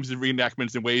often films his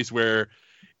reenactments in ways where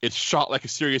it's shot like a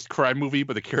serious crime movie,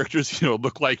 but the characters,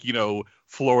 look like,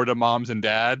 Florida moms and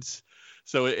dads.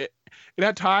 So and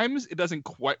at times it doesn't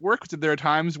quite work. So there are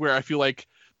times where I feel like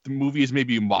the movie is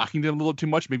maybe mocking them a little too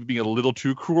much, maybe being a little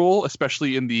too cruel,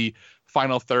 especially in the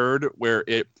final third where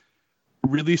it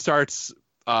really starts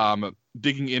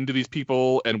digging into these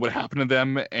people and what happened to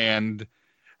them and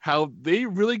how they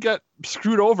really got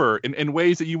screwed over in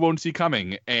ways that you won't see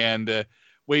coming, and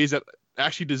ways that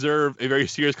actually deserve a very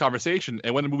serious conversation.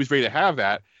 And when the movie's ready to have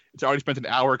that, it's already spent an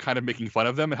hour kind of making fun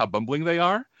of them and how bumbling they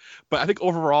are. But I think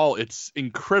overall it's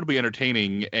incredibly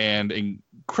entertaining and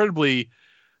incredibly,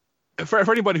 for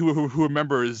anybody who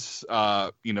remembers,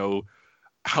 how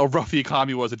rough the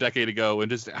economy was a decade ago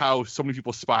and just how so many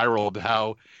people spiraled,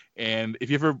 and if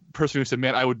you ever a person who said,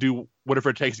 man, I would do whatever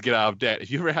it takes to get out of debt,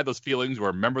 if you ever had those feelings or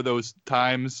remember those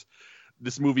times,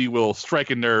 this movie will strike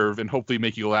a nerve and hopefully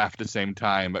make you laugh at the same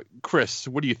time. Chris,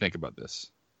 what do you think about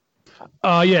this?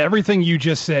 Yeah, everything you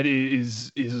just said is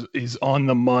on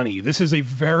the money. This is a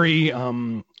very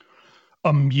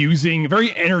amusing,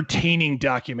 very entertaining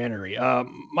documentary.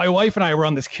 My wife and I are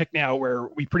on this kick now where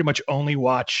we pretty much only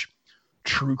watch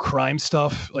true crime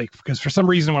stuff, because for some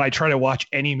reason when I try to watch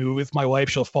any movie with my wife,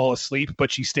 she'll fall asleep,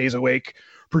 but she stays awake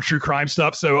for true crime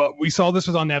stuff. So we saw this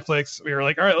was on Netflix. We were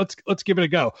like, all right, let's give it a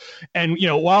go. And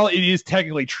while it is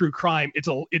technically true crime,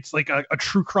 it's like a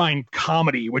true crime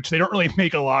comedy, which they don't really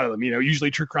make a lot of them.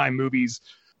 Usually true crime movies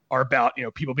are about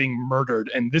people being murdered,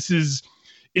 and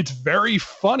it's very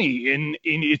funny in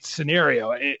its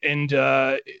scenario, and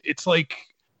it's like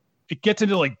it gets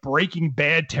into like Breaking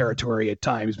Bad territory at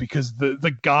times because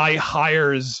the guy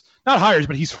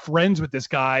but he's friends with this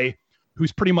guy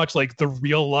who's pretty much like the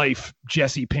real life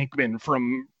Jesse Pinkman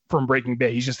from Breaking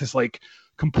Bad. He's just this like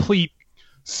complete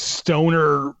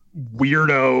stoner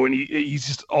weirdo, and he's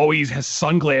just always has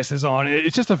sunglasses on.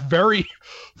 It's just a very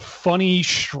funny,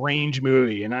 strange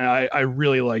movie, and I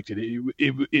really liked it.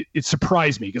 It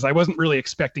surprised me because I wasn't really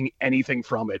expecting anything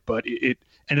from it, but it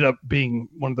ended up being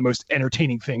one of the most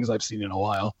entertaining things I've seen in a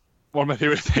while. One of my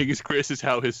favorite things, Chris, is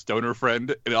how his stoner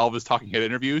friend in all of his talking head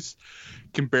interviews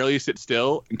can barely sit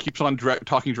still and keeps on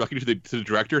talking directly to the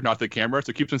director, not the camera.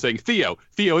 So keeps on saying, Theo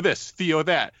this, Theo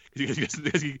that,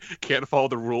 because he can't follow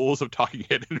the rules of talking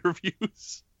head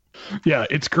interviews. Yeah,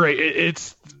 it's great.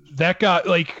 It's that guy.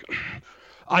 Like,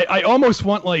 I almost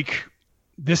want like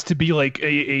this to be like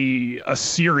a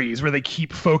series where they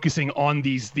keep focusing on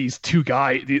these two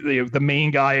guys, the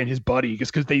main guy and his buddy,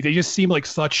 because they just seem like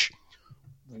such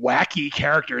wacky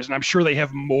characters, and I'm sure they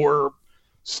have more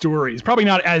stories, probably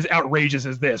not as outrageous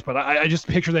as this, but I just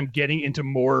picture them getting into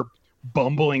more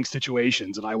bumbling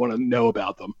situations, and I want to know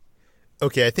about them.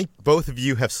 Okay, I think both of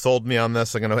you have sold me on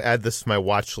this. I'm going to add this to my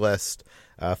watch list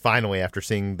finally after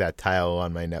seeing that title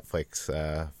on my Netflix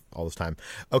all this time.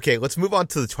 Okay, let's move on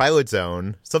to The Twilight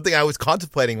Zone, something I was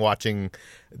contemplating watching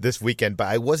this weekend, but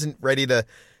I wasn't ready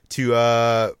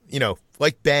to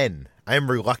like Ben, I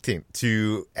am reluctant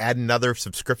to add another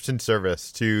subscription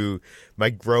service to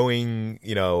my growing,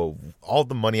 all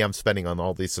the money I'm spending on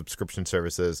all these subscription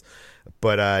services.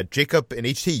 But Jacob and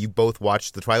HT, you both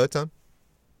watched The Twilight Zone?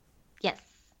 Yes.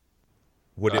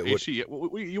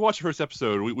 HT, you watched the first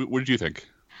episode. What did you think?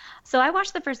 So I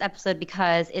watched the first episode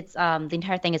because it's the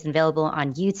entire thing is available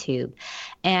on YouTube,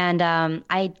 and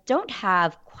I don't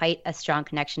have quite a strong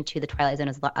connection to the Twilight Zone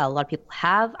as a lot of people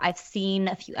have. I've seen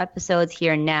a few episodes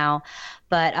here and now,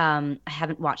 but I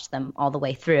haven't watched them all the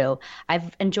way through.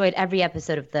 I've enjoyed every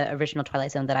episode of the original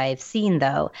Twilight Zone that I've seen,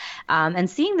 though, and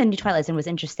seeing the new Twilight Zone was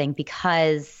interesting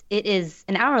because it is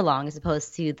an hour long as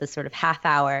opposed to the sort of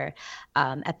half-hour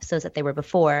episodes that they were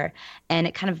before, and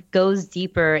it kind of goes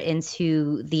deeper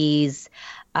into these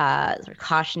sort of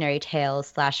cautionary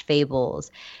tales /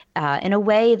 fables in a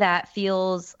way that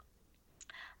feels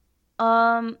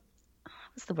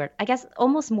what's the word? I guess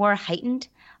almost more heightened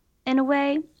in a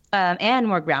way, and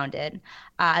more grounded.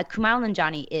 Kumail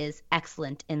Nanjiani is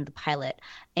excellent in the pilot,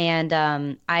 and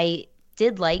I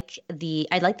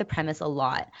I liked the premise a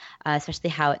lot, especially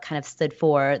how it kind of stood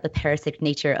for the parasitic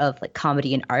nature of like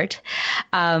comedy and art.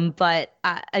 But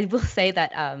I will say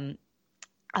that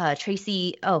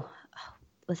Tracy,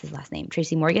 what's his last name?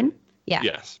 Tracy Morgan? Yeah.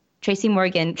 Yes. Tracy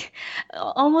Morgan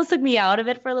almost took me out of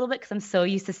it for a little bit because I'm so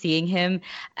used to seeing him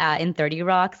in 30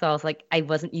 Rock. So I was like, I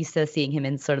wasn't used to seeing him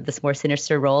in sort of this more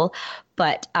sinister role.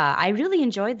 But I really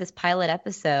enjoyed this pilot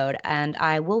episode, and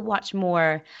I will watch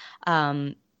more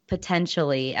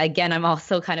potentially. Again, I'm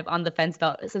also kind of on the fence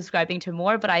about subscribing to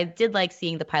more, but I did like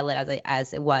seeing the pilot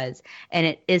as it was. And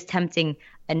it is tempting,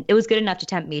 and it was good enough to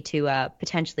tempt me to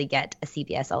potentially get a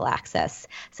CBS All Access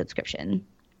subscription.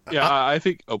 Yeah, I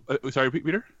think. Oh, sorry,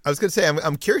 Peter. I was going to say,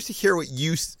 I'm curious to hear what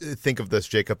you think of this,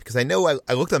 Jacob, because I know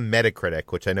I looked on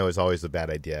Metacritic, which I know is always a bad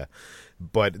idea,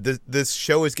 but this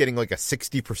show is getting like a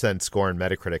 60% score on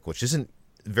Metacritic, which isn't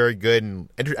very good. And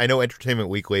I know Entertainment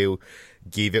Weekly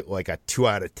gave it like a 2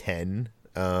 out of 10.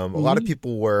 A lot of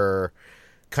people were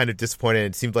kind of disappointed.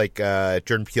 It seemed like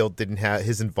Jordan Peele didn't have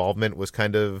his involvement was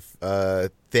kind of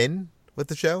thin with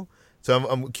the show. So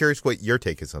I'm curious what your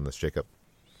take is on this, Jacob.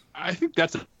 I think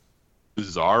that's a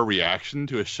bizarre reaction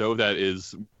to a show that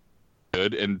is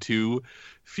good and to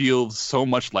feels so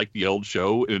much like the old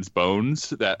show in its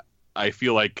bones that I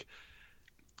feel like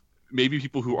maybe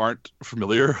people who aren't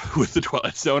familiar with the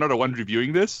Twilight Zone are the ones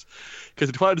reviewing this, because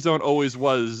the Twilight Zone always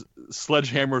was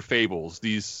sledgehammer fables,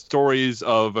 these stories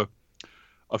of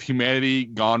humanity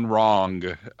gone wrong,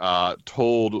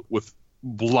 told with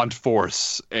blunt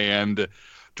force, and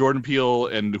Jordan Peele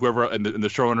and whoever and the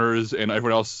showrunners and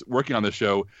everyone else working on the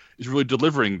show is really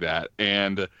delivering that.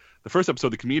 And the first episode,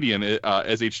 The Comedian,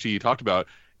 as HT talked about,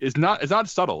 is not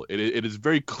subtle. It is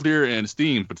very clear in its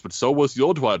themes, but so was the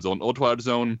old Twilight Zone. Old Twilight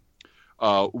Zone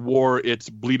wore its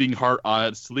bleeding heart on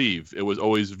its sleeve. It was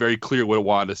always very clear what it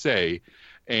wanted to say.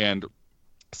 And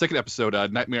second episode,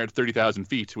 Nightmare at 30,000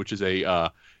 Feet, which is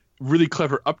a really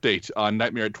clever update on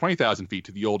Nightmare at 20,000 Feet,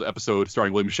 to the old episode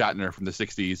starring William Shatner from the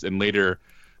 60s and later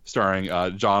starring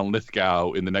John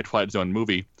Lithgow in the Twilight Zone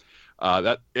movie.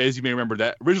 That, as you may remember,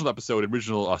 that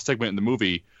original segment in the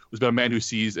movie was about a man who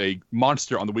sees a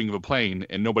monster on the wing of a plane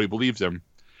and nobody believes him.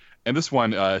 And this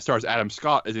one stars Adam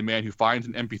Scott as a man who finds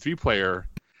an MP3 player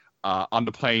on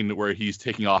the plane where he's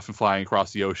taking off and flying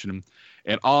across the ocean.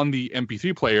 And on the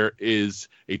MP3 player is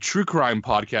a true crime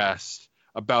podcast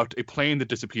about a plane that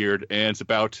disappeared, and it's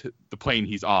about the plane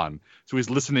he's on. So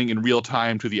he's listening in real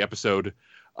time to the episode,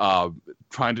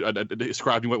 trying to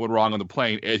describing what went wrong on the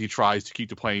plane as he tries to keep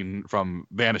the plane from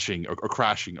vanishing or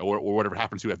crashing or whatever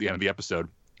happens to at the end of the episode.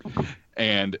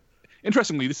 And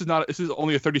interestingly, this is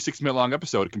only a 36-minute long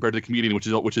episode compared to The Comedian,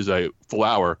 which is a full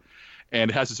hour,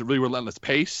 and it has this really relentless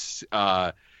pace.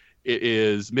 It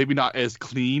is maybe not as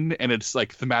clean and it's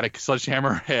like thematic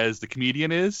sledgehammer as The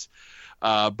Comedian is,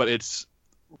 but it's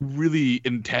really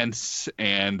intense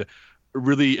and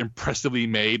really impressively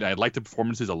made. I like the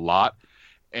performances a lot.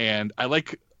 And I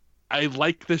like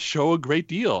this show a great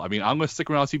deal. I mean, I'm going to stick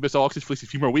around CBS All Access for at least a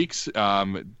few more weeks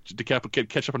to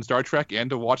catch up on Star Trek and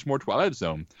to watch more Twilight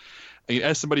Zone. I mean,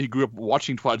 as somebody who grew up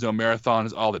watching Twilight Zone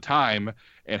marathons all the time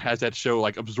and has that show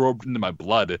like absorbed into my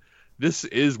blood, this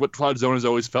is what Twilight Zone has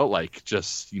always felt like,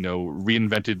 just,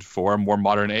 reinvented for a more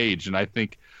modern age. And I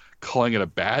think calling it a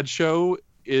bad show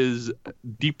is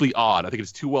deeply odd. I think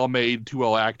it's too well made, too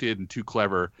well acted, and too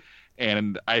clever.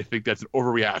 And I think that's an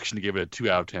overreaction to give it a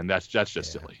 2 out of 10. That's just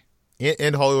silly.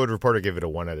 And Hollywood Reporter gave it a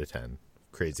 1 out of 10.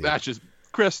 Crazy. That's just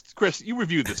Chris. You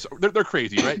reviewed this. They're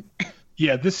crazy, right?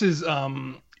 Yeah, this is.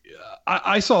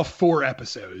 I saw 4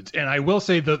 episodes, and I will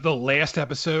say the last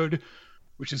episode,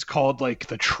 which is called like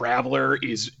The Traveler,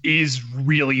 is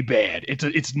really bad.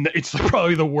 It's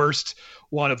probably the worst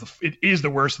one of the. It is the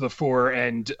worst of the 4,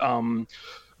 and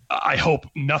I hope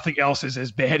nothing else is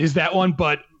as bad as that one,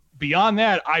 but. Beyond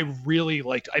that, I really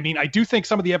liked. I mean, I do think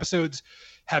some of the episodes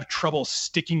have trouble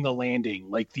sticking the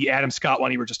landing. Like the Adam Scott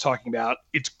one you were just talking about,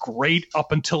 it's great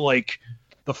up until like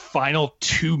the final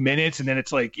 2 minutes, and then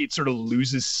it's like it sort of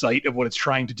loses sight of what it's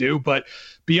trying to do. But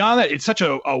beyond that, it's such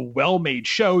a well-made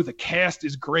show. The cast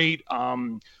is great.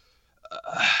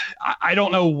 I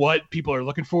don't know what people are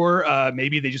looking for.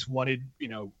 Maybe they just wanted,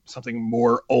 something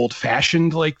more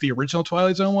old-fashioned like the original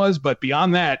Twilight Zone was. But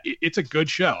beyond that, it's a good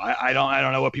show. I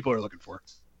don't know what people are looking for.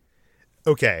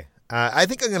 Okay, I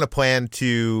think I'm going to plan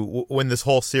to, when this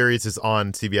whole series is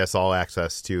on CBS All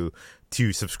Access, to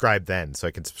subscribe then, so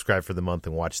I can subscribe for the month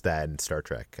and watch that and Star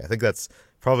Trek. I think that's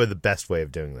probably the best way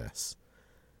of doing this.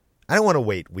 I don't want to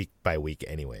wait week by week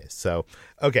anyways. So,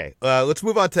 okay, let's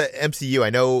move on to MCU. I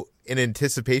know in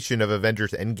anticipation of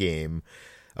Avengers Endgame,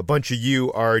 a bunch of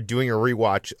you are doing a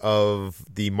rewatch of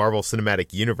the Marvel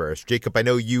Cinematic Universe. Jacob, I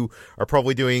know you are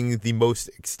probably doing the most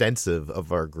extensive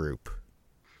of our group.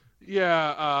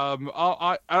 Yeah,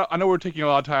 I know we're taking a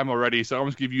lot of time already, so I'm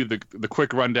just give you the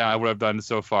quick rundown of what I've done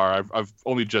so far. I've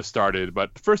only just started,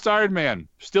 but first Iron Man,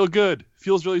 still good.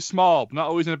 Feels really small, but not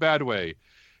always in a bad way.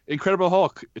 Incredible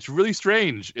Hulk, it's really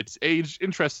strange. It's aged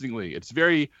interestingly. It's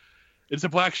a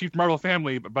black sheep Marvel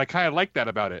family, but I kind of like that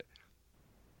about it.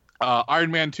 Iron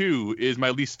Man 2 is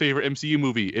my least favorite MCU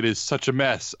movie. It is such a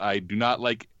mess. I do not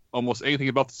like almost anything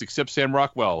about this except Sam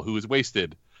Rockwell, who is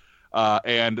wasted.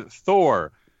 And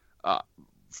Thor,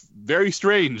 very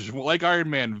strange, like Iron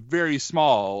Man, very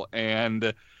small,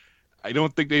 and I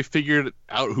don't think they've figured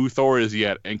out who Thor is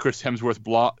yet. And Chris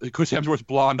Hemsworth's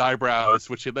blonde eyebrows,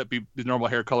 which they let be his normal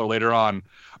hair color later on,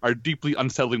 are deeply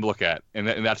unsettling to look at, and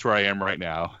that's where I am right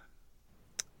now.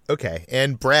 Okay,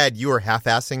 and Brad, you are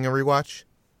half-assing a rewatch?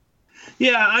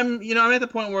 Yeah, I'm at the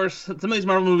point where some of these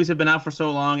Marvel movies have been out for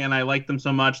so long, and I like them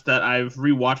so much that I've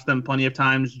rewatched them plenty of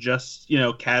times, just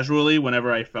casually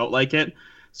whenever I felt like it.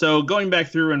 So going back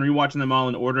through and rewatching them all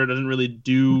in order doesn't really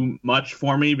do much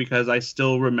for me because I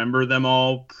still remember them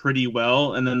all pretty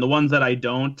well, and then the ones that I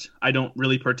don't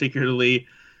really particularly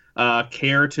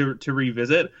care to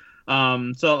revisit.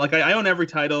 So like I own every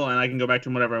title and I can go back to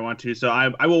them whenever I want to. So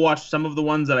I will watch some of the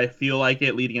ones that I feel like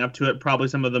it leading up to it, probably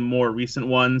some of the more recent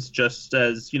ones, just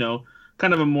as,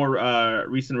 kind of a more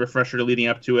recent refresher leading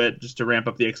up to it, just to ramp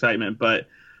up the excitement. But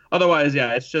otherwise,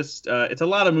 yeah, it's just it's a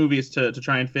lot of movies to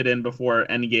try and fit in before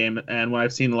Endgame. And when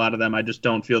I've seen a lot of them, I just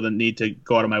don't feel the need to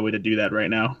go out of my way to do that right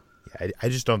now. I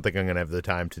just don't think I'm going to have the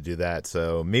time to do that.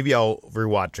 So maybe I'll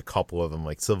rewatch a couple of them,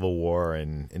 like Civil War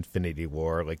and Infinity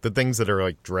War, like the things that are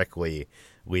like directly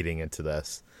leading into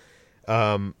this.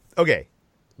 Okay,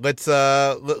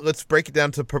 let's break it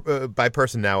down to by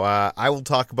person now. I will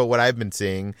talk about what I've been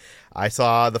seeing. I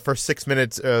saw the first 6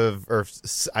 minutes I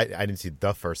didn't see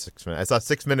the first 6 minutes. I saw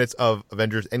 6 minutes of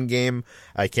Avengers Endgame.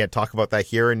 I can't talk about that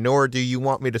here, nor do you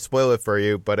want me to spoil it for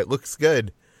you, but it looks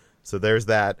good. So there's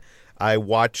that. I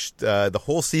watched the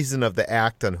whole season of The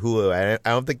Act on Hulu. I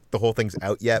don't think the whole thing's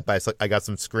out yet, but I got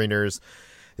some screeners.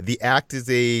 The Act is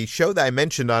a show that I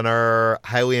mentioned on our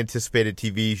highly anticipated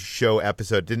TV show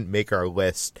episode. Didn't make our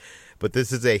list, but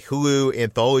this is a Hulu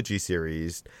anthology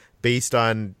series based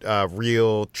on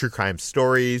real true crime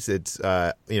stories. It's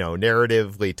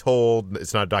narratively told.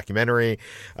 It's not a documentary.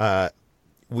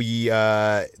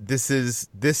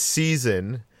 This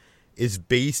season is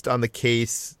based on the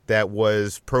case that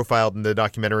was profiled in the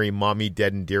documentary Mommy,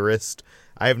 Dead and Dearest.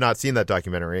 I have not seen that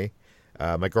documentary.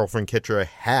 My girlfriend Kitra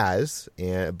has,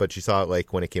 but she saw it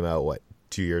when it came out,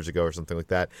 2 years ago or something like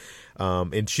that.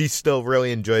 And she still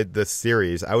really enjoyed this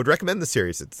series. I would recommend the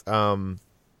series. It's it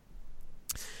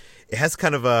has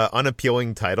kind of a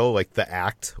unappealing title, like The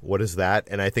Act. What is that?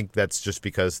 And I think that's just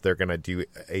because they're going to do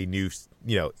a new,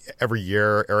 every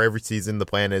year or every season, the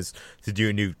plan is to do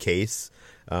a new case.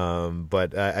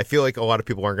 But I feel like a lot of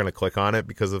people aren't going to click on it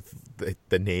because of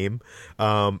the name.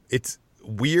 It's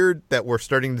weird that we're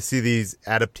starting to see these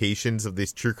adaptations of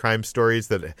these true crime stories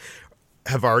that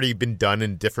have already been done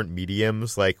in different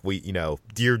mediums. Like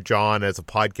Dear John as a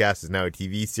podcast is now a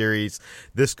TV series.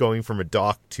 This going from a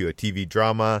doc to a TV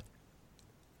drama.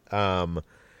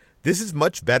 This is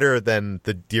much better than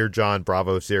the Dear John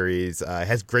Bravo series. It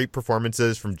has great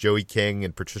performances from Joey King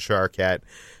and Patricia Arquette,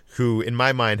 who, in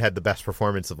my mind, had the best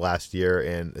performance of last year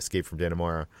in Escape from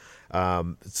Dannemora.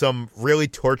 Some really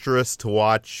torturous to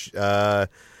watch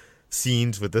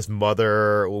scenes with this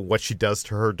mother, what she does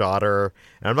to her daughter.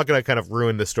 And I'm not going to kind of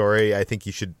ruin the story. I think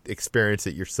you should experience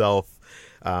it yourself.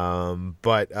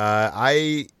 But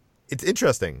it's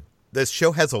interesting. This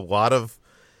show has a lot of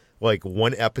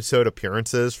one episode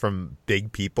appearances from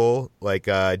big people.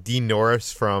 Dean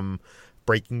Norris from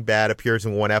Breaking Bad appears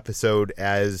in one episode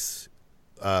as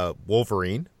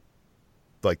Wolverine,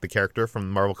 the character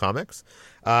from Marvel Comics.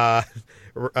 Rhea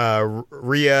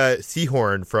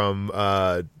Seehorn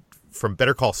from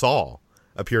Better Call Saul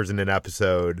appears in an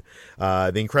episode.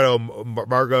 The incredible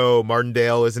Margot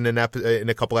Martindale is in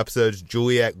a couple episodes.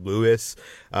 Juliette Lewis.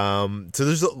 So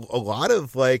there's a lot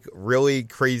of really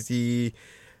crazy,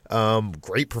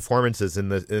 great performances in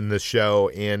the show,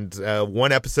 and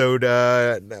one episode,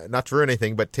 not to ruin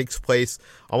anything, but takes place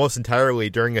almost entirely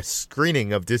during a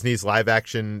screening of Disney's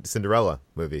live-action Cinderella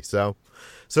movie. So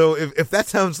if that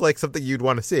sounds like something you'd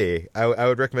want to see, I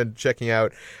would recommend checking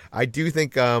out. I do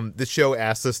think this show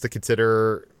asks us to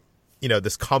consider,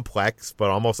 this complex but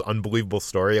almost unbelievable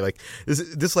story.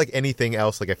 This like anything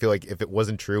else. I feel like if it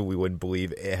wasn't true, we wouldn't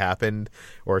believe it happened,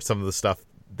 or some of the stuff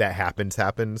that happens.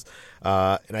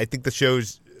 And I think the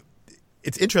show's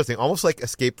it's interesting, almost like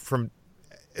Escape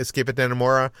at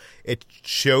Dannemora. It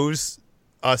shows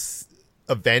us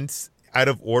events out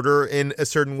of order in a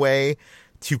certain way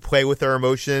to play with our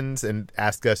emotions and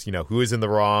ask us, who is in the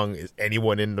wrong? Is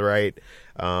anyone in the right?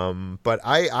 But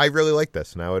I really like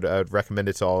this, and I would recommend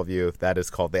it to all of you. That is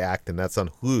called The Act, and that's on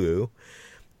Hulu.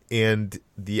 And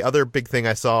the other big thing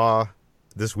I saw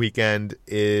this weekend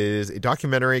is a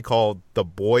documentary called The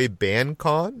Boy Band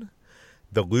Con,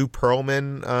 the Lou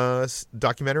Pearlman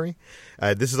documentary.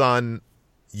 This is on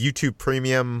YouTube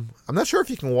Premium. I'm not sure if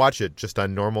you can watch it just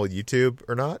on normal YouTube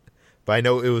or not, but I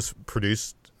know it was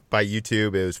produced by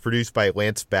YouTube. It was produced by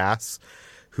Lance Bass,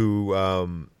 who,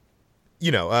 Lou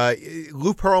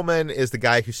Pearlman is the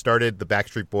guy who started the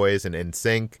Backstreet Boys and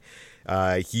NSYNC.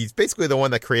 He's basically the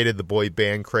one that created the boy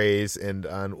band craze. And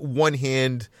on one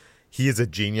hand, he is a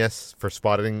genius for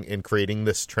spotting and creating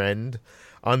this trend.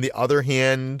 On the other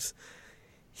hand,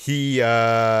 he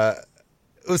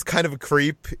was kind of a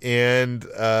creep and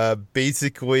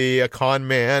basically a con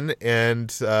man. And,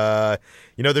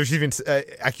 there's even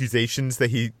accusations that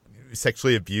he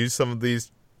sexually abused some of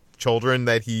these children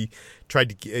that he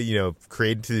tried to,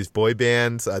 create into these boy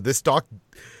bands. This doc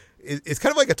it's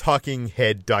kind of like a talking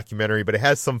head documentary, but it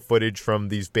has some footage from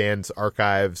these bands'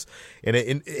 archives, and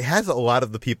it has a lot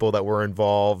of the people that were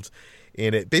involved,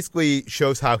 and it basically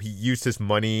shows how he used his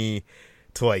money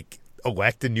to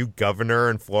elect a new governor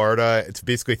in Florida to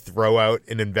basically throw out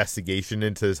an investigation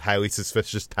into his highly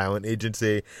suspicious talent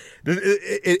agency.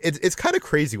 It's kind of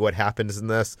crazy what happens in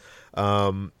this.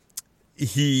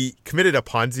 He committed a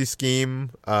Ponzi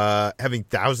scheme, having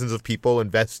thousands of people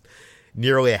invest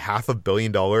nearly $500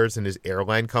 million in his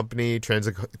airline company,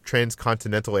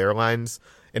 Transcontinental Airlines,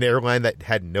 an airline that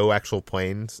had no actual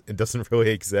planes and doesn't really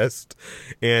exist.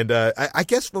 And I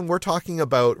guess when we're talking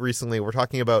about recently, we're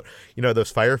talking about,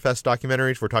 those Fyre Fest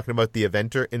documentaries. We're talking about the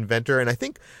inventor. And I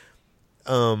think,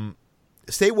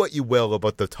 say what you will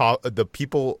about the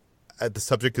people at the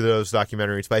subject of those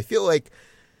documentaries, but I feel like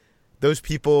those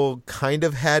people kind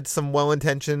of had some well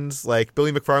intentions. Like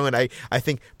Billy McFarland, I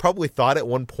think probably thought at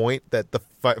one point that the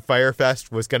Fyre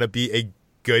Fest was going to be a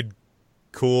good,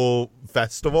 cool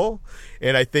festival.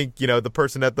 And I think, the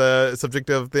person at the subject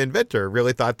of the inventor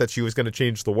really thought that she was going to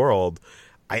change the world.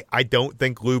 I don't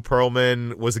think Lou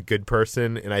Pearlman was a good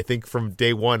person. And I think from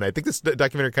day one, I think this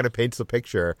documentary kind of paints the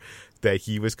picture that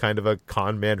he was kind of a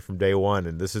con man from day one.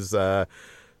 And this is a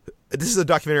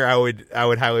documentary I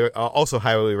would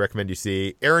highly recommend you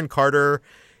see. Aaron Carter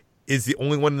is the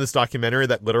only one in this documentary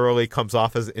that literally comes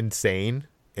off as insane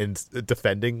in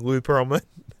defending Lou Pearlman.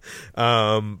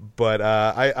 But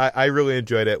I really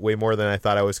enjoyed it way more than I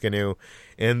thought I was going to.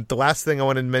 And the last thing I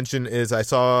wanted to mention is I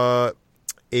saw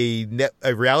a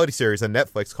reality series on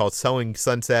Netflix called Selling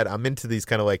Sunset. I'm into these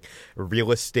kind of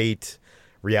real estate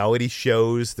reality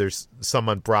shows. There's some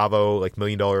on Bravo, $1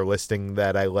 Million Listing,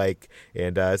 that I like,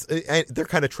 and they're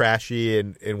kind of trashy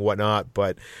and whatnot,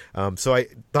 but so I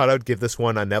thought I would give this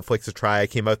one on Netflix a try. It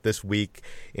came out this week,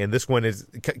 and this one is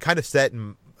kind of set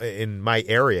in my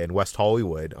area in West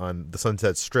Hollywood on the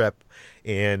Sunset Strip,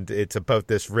 and it's about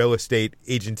this real estate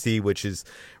agency which is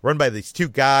run by these two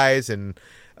guys, and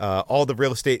all the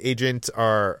real estate agents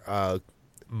are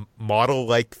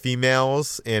model-like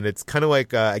females, and it's kind of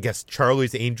like I guess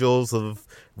Charlie's Angels of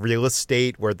real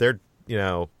estate, where they're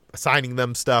assigning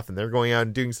them stuff and they're going out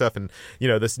and doing stuff, and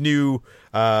this new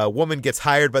woman gets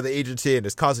hired by the agency and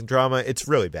is causing drama. It's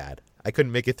really bad. I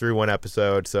couldn't make it through one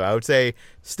episode, so I would say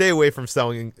stay away from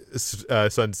Selling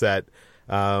Sunset.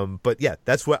 But yeah,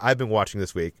 that's what I've been watching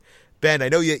this week. Ben, I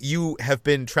know you have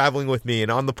been traveling with me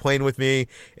and on the plane with me,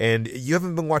 and you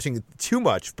haven't been watching too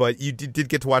much, but you did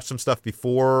get to watch some stuff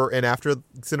before and after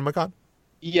CinemaCon?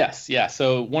 Yes, yeah.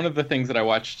 So one of the things that I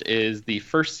watched is the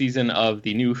first season of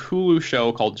the new Hulu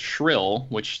show called Shrill,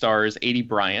 which stars Aidy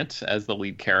Bryant as the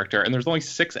lead character. And there's only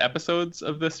 6 episodes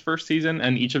of this first season,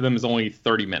 and each of them is only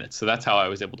 30 minutes. So that's how I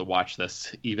was able to watch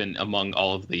this, even among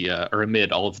all of the, or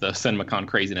amid all of the CinemaCon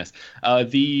craziness.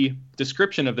 The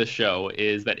description of this show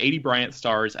is that Aidy Bryant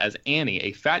stars as Annie,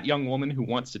 a fat young woman who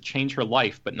wants to change her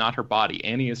life, but not her body.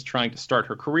 Annie is trying to start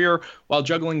her career while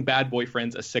juggling bad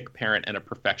boyfriends, a sick parent, and a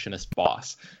perfectionist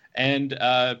boss. And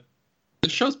the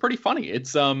show's pretty funny.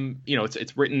 It's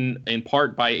it's written in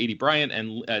part by Aidy Bryant,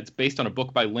 and it's based on a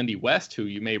book by Lindy West, who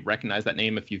you may recognize that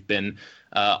name if you've been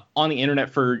on the internet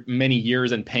for many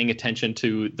years and paying attention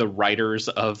to the writers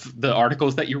of the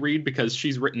articles that you read, because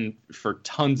she's written for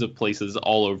tons of places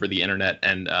all over the internet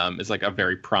and is a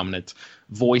very prominent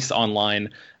voice online.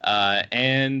 The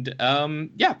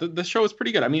show is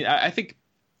pretty good. I mean, I think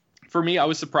for me, I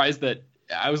was surprised that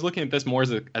I was looking at this more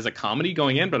as a comedy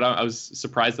going in, but I was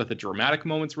surprised that the dramatic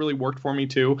moments really worked for me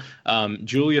too.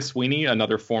 Julia Sweeney,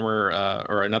 another former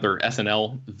or another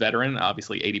SNL veteran,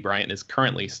 obviously Aidy Bryant is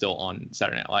currently still on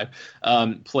Saturday Night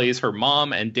Live, plays her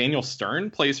mom, and Daniel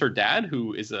Stern plays her dad,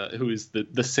 who is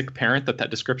the sick parent that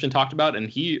description talked about, and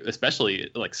he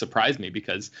especially like surprised me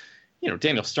because, you know,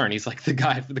 Daniel Stern, he's like the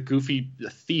guy, the goofy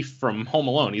thief from Home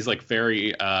Alone. He's like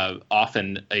very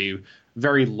often a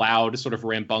very loud, sort of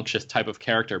rambunctious type of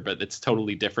character, but it's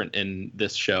totally different in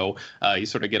this show. You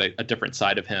sort of get a different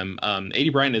side of him.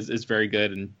 Aidy Bryant is very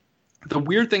good. And the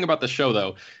weird thing about the show,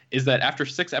 though, is that after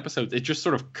 6 episodes, it just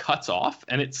sort of cuts off.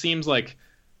 And it seems like,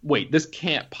 wait, this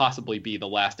can't possibly be the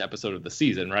last episode of the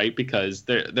season, right? Because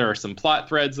there are some plot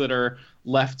threads that are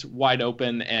left wide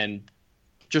open, and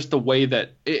just the way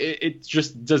that it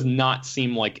just does not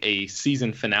seem like a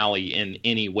season finale in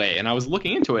any way. And I was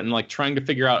looking into it and like trying to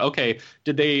figure out, okay,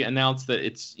 did they announce that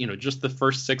it's, you know, just the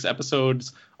first 6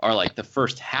 episodes are like the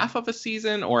first half of a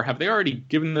season, or have they already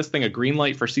given this thing a green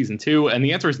light for season 2? And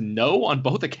the answer is no on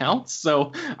both accounts.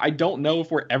 So I don't know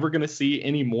if we're ever going to see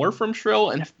any more from Shrill.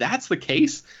 And if that's the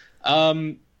case, I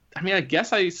mean, I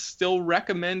guess I still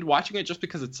recommend watching it just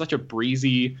because it's such a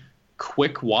breezy,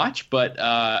 quick watch. But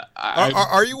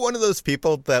are you one of those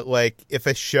people that, like, if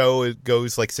a show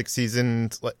goes like 6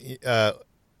 seasons, I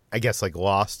guess like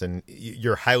Lost, and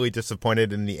you're highly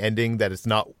disappointed in the ending, that it's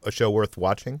not a show worth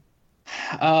watching?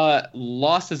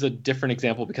 Lost is a different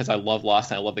example because I love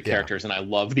Lost and I love the characters and I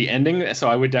love the ending, so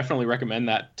I would definitely recommend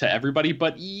that to everybody.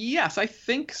 But yes, I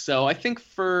think so. I think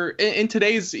in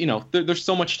today's, you know, there's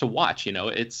so much to watch. You know,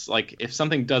 it's like if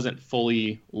something doesn't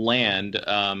fully land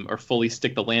or fully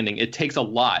stick the landing, it takes a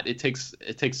lot. It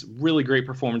takes really great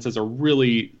performances or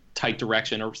really tight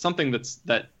direction or something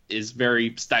that is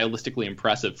very stylistically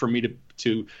impressive for me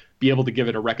to be able to give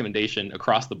it a recommendation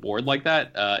across the board like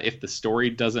that. If the story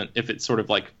doesn't, if it sort of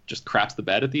like just craps the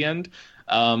bed at the end.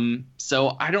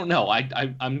 So I don't know.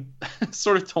 I'm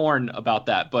sort of torn about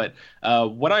that. But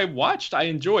what I watched, I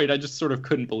enjoyed. I just sort of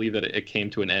couldn't believe that it came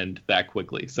to an end that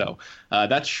quickly. So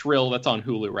that's Shrill. That's on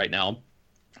Hulu right now.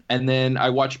 And then I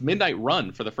watched Midnight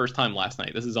Run for the first time last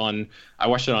night. I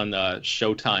watched it on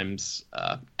Showtime's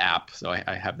app, so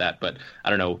I have that. But I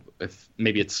don't know if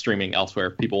maybe it's streaming elsewhere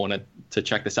if people want to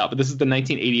check this out. But this is the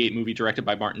 1988 movie directed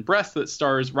by Martin Brest that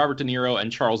stars Robert De Niro and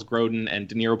Charles Grodin. And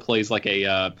De Niro plays like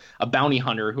a bounty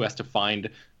hunter who has to find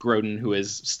Grodin, who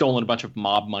has stolen a bunch of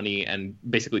mob money, and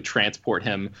basically transport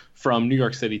him from New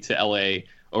York City to L.A.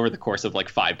 over the course of like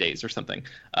 5 days or something.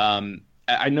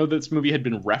 I know this movie had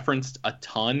been referenced a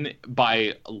ton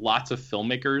by lots of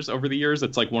filmmakers over the years.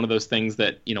 It's like one of those things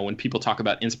that, you know, when people talk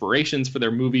about inspirations for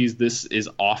their movies, this is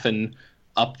often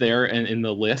up there in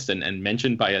the list and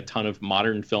mentioned by a ton of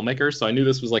modern filmmakers. So I knew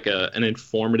this was like an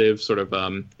informative sort of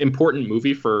important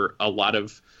movie for a lot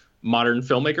of modern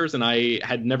filmmakers, and I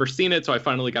had never seen it, so I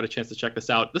finally got a chance to check this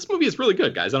out. This movie is really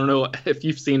good, guys. I don't know if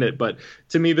you've seen it, but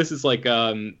to me, this is like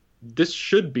this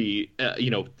should be,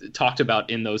 talked about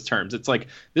in those terms. It's like,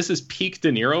 this is peak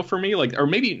De Niro for me, like, or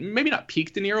maybe not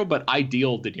peak De Niro, but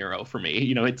ideal De Niro for me.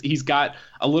 You know, he's got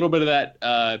a little bit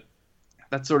of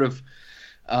that sort of,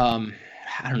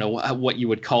 I don't know what you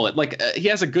would call it. Like, he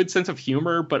has a good sense of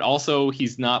humor, but also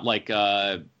he's not like,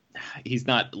 he's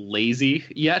not lazy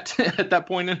yet at that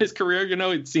point in his career. You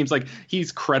know, it seems like he's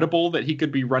credible that he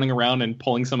could be running around and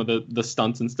pulling some of the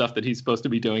stunts and stuff that he's supposed to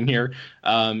be doing here.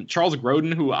 Charles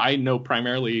Grodin, who I know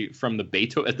primarily from the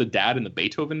dad in the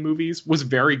Beethoven movies, was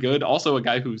very good. Also a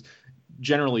guy who's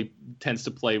generally tends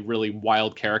to play really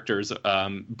wild characters,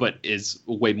 but is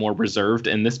way more reserved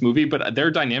in this movie. But their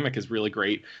dynamic is really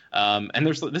great. And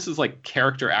this is like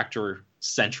character actor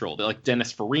central. They're like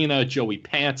Dennis Farina, Joey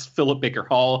Pants, Philip Baker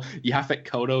Hall, Yaphet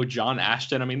Kotto, John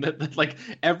Ashton. I mean, like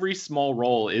every small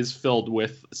role is filled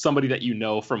with somebody that you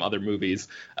know from other movies.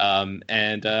 I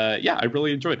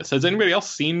really enjoyed this. Has anybody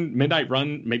else seen Midnight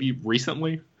Run maybe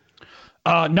recently?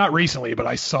 Not recently, but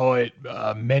I saw it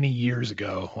many years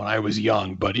ago when I was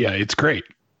young. But yeah, it's great.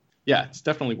 Yeah, it's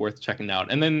definitely worth checking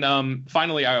out. And then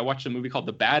finally, I watched a movie called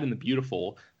The Bad and the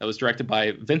Beautiful that was directed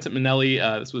by Vincent Minnelli.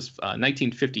 This was a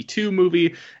 1952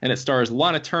 movie, and it stars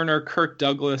Lana Turner, Kirk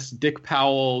Douglas, Dick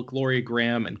Powell, Gloria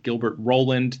Graham, and Gilbert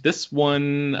Roland. This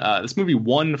movie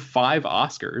won 5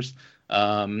 Oscars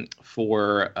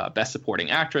for Best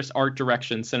Supporting Actress, Art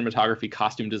Direction, Cinematography,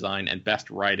 Costume Design, and Best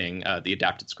Writing, the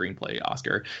Adapted Screenplay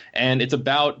Oscar. And it's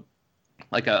about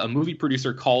like a movie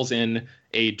producer calls in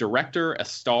a director, a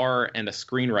star, and a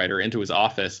screenwriter into his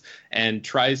office and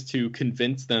tries to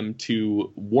convince them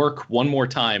to work one more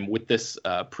time with this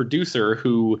producer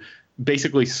who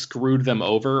basically screwed them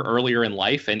over earlier in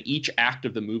life, and each act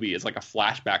of the movie is like a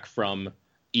flashback from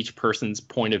each person's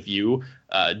point of view,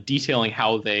 detailing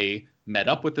how they met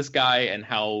up with this guy and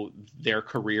how their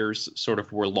careers sort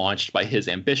of were launched by his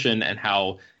ambition and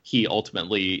how he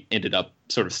ultimately ended up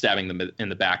sort of stabbing them in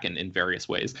the back in various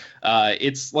ways.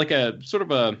 It's like a sort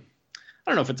of a,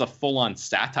 I don't know if it's a full-on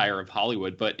satire of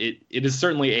Hollywood, but it is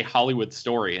certainly a Hollywood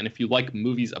story. And if you like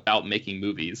movies about making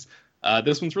movies,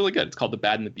 this one's really good. It's called The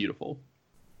Bad and the Beautiful.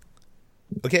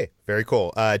 Okay, very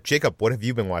cool. Jacob, what have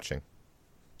you been watching?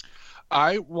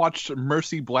 I watched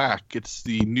Mercy Black. It's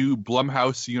the new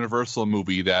Blumhouse Universal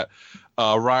movie that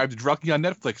arrived directly on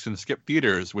Netflix and skipped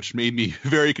theaters, which made me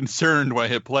very concerned when I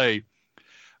hit play,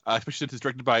 especially since it's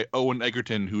directed by Owen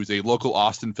Egerton, who's a local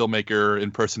Austin filmmaker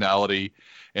and personality.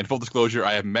 And full disclosure,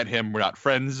 I have met him. We're not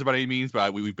friends by any means,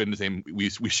 but we've been the same. We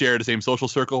share the same social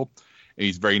circle, and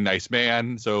he's a very nice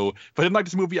man. So if I didn't like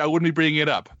this movie, I wouldn't be bringing it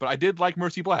up. But I did like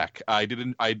Mercy Black. I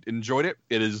enjoyed it.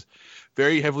 It is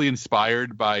very heavily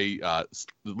inspired by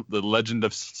the legend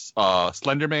of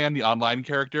Slender Man, the online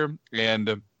character,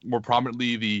 and more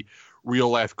prominently the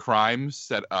real-life crimes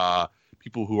that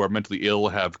people who are mentally ill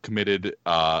have committed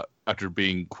after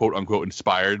being quote-unquote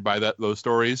inspired by those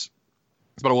stories.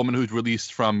 It's about a woman who's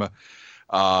released from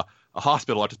a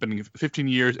hospital after spending 15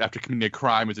 years after committing a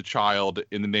crime as a child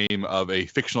in the name of a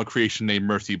fictional creation named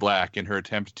Mercy Black, in her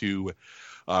attempt to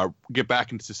get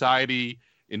back into society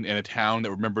in a town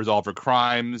that remembers all of her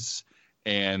crimes.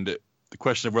 And the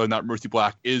question of whether or not Mercy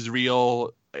Black is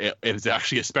real, it is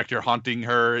actually a specter haunting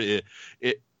her.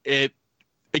 It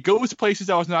goes places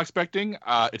I was not expecting.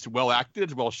 It's well acted.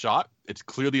 It's well shot. It's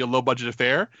clearly a low budget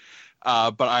affair.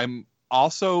 But I'm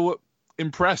also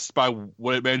impressed by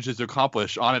what it manages to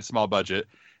accomplish on its small budget,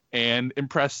 and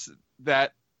impressed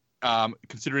that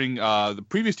considering the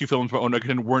previous two films by Owen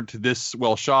Egerton weren't this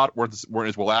well shot, weren't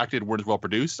as well acted, weren't as well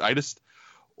produced. I just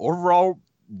overall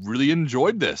really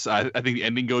enjoyed this. I think the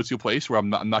ending goes to a place where I'm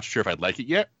not sure if I'd like it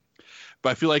yet, but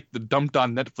I feel like the dumped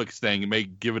on Netflix thing may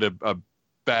give it a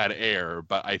bad air.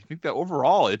 But I think that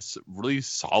overall it's really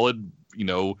solid,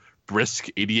 brisk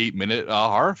 88-minute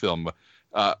horror film.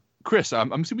 Chris,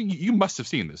 I'm assuming you must have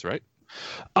seen this, right?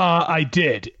 I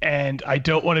did, and I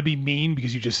don't want to be mean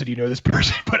because you just said you know this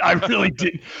person, but I really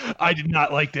did. I did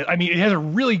not like it. I mean, it has a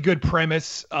really good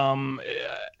premise, and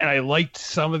I liked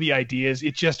some of the ideas.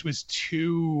 It just was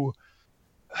too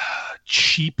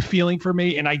cheap feeling for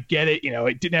me, and I get it.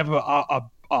 It didn't have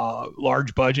a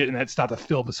large budget, and that's not the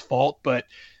film's fault, but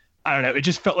I don't know. It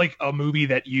just felt like a movie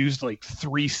that used like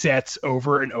 3 sets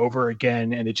over and over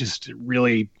again, and it just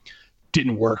really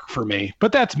didn't work for me.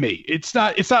 But that's me. It's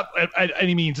not at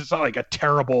any means, it's not like a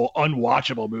terrible,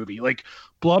 unwatchable movie. Like,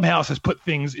 Blumhouse has put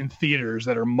things in theaters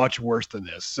that are much worse than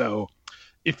this. So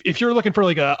if you're looking for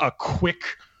like a quick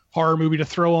horror movie to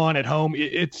throw on at home,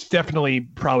 it's definitely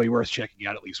probably worth checking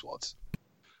out at least once.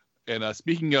 And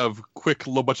speaking of quick,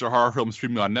 low-budget horror films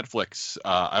streaming on Netflix,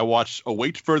 I watched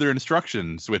Await Further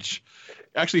Instructions, which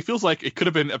actually feels like it could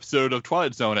have been an episode of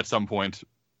Twilight Zone at some point.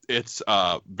 It's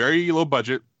very low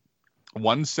budget,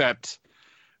 one set,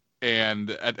 and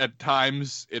at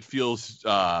times it feels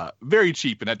very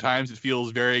cheap, and at times it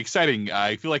feels very exciting.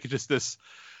 I feel like it's just this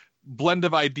blend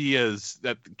of ideas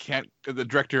that the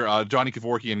director Johnny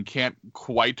Kevorkian can't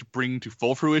quite bring to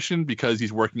full fruition because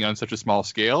he's working on such a small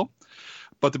scale.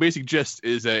 But the basic gist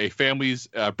is a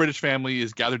British family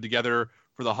is gathered together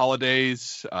for the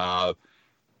holidays.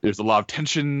 There's a lot of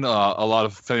tension. A lot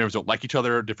of family members don't like each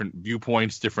other, different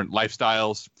viewpoints, different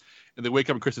lifestyles. And they wake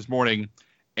up on Christmas morning,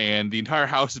 and the entire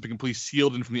house has been completely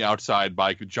sealed in from the outside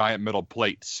by giant metal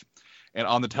plates. And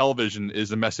on the television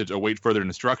is a message, await further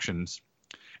instructions.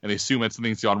 And they assume that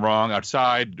something's gone wrong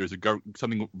outside. There's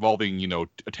something involving,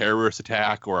 a terrorist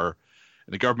attack, and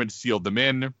the government sealed them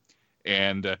in.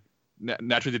 And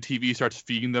naturally the TV starts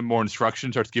feeding them more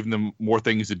instructions, starts giving them more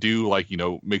things to do, like,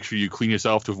 make sure you clean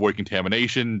yourself to avoid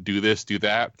contamination, do this, do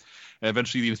that. And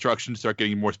eventually the instructions start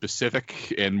getting more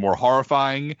specific and more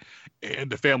horrifying,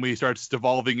 and the family starts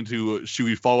devolving into, should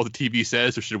we follow what the TV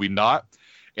says or should we not?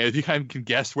 And if you kind of can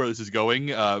guess where this is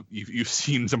going, you've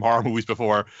seen some horror movies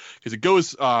before, because it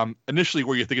goes initially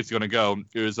where you think it's going to go.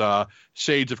 There's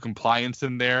shades of Compliance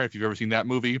in there, if you've ever seen that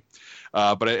movie.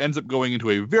 But it ends up going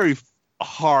into a very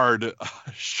hard,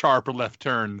 sharp left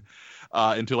turn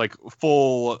into like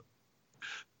full...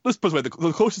 Let's put it this way.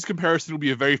 The closest comparison would be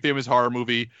a very famous horror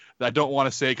movie that I don't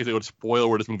want to say because it would spoil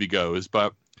where this movie goes.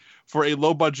 But for a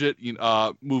low-budget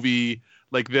movie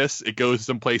like this, it goes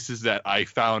some places that I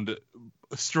found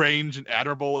strange and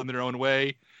admirable in their own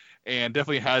way. and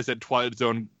definitely has that Twilight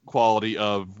Zone quality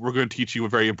of we're going to teach you a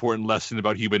very important lesson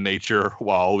about human nature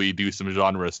while we do some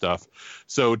genre stuff.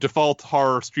 So default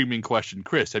horror streaming question.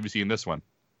 Chris, have you seen this one?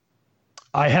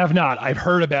 I have not. I've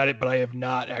heard about it, but I have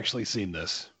not actually seen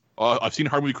this. I've seen a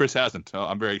horror movie Chris hasn't.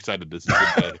 I'm very excited. This is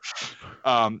a good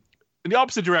day. In the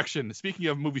opposite direction, speaking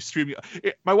of movie streaming,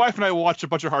 my wife and I watched a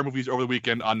bunch of horror movies over the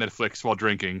weekend on Netflix while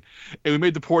drinking, and we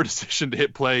made the poor decision to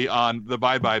hit play on The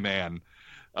Bye-Bye Man.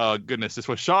 Goodness, this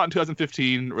was shot in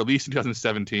 2015, released in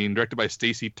 2017, directed by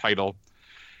Stacy Title,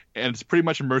 and it's pretty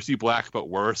much Mercy Black but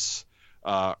worse.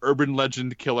 Urban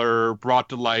legend killer brought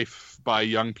to life by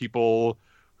young people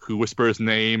who whisper his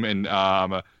name and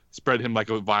spread him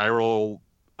like a viral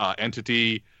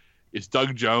entity. It's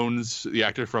Doug Jones, the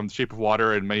actor from The Shape of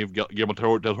Water and many of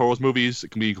Guillermo del Toro's movies.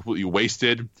 It can be completely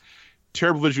wasted.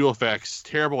 Terrible visual effects,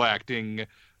 terrible acting.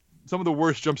 Some of the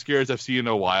worst jump scares I've seen in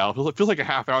a while. It feels like a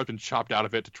half hour has been chopped out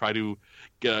of it to try to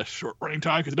get a short running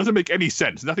time because it doesn't make any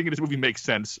sense. Nothing in this movie makes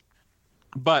sense.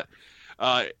 But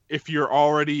if you're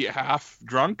already half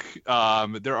drunk,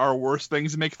 there are worse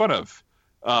things to make fun of.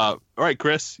 All right,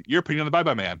 Chris, your opinion on The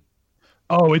Bye-Bye Man.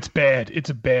 Oh, it's bad. It's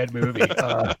a bad movie.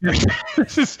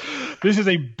 This is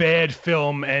a bad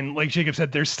film, and like Jacob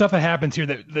said, there's stuff that happens here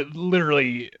that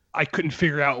literally I couldn't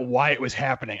figure out why it was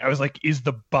happening. I was like, is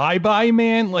the Bye-Bye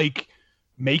Man like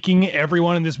making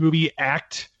everyone in this movie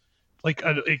act like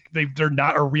they're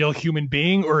not a real human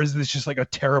being, or is this just like a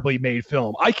terribly made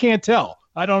film? I can't tell.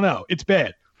 I don't know. It's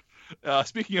bad.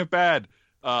 Speaking of bad,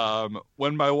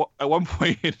 when at one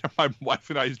point in my wife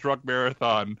and I's drunk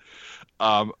marathon,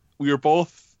 we were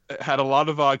both had a lot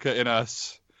of vodka in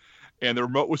us, and the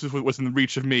remote was in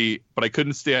reach of me, but I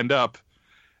couldn't stand up.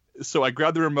 So I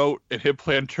grabbed the remote and hit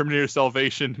play on Terminator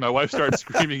Salvation. My wife started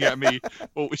screaming at me.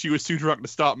 Well, she was too drunk to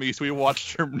stop me, so we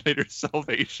watched Terminator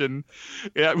Salvation.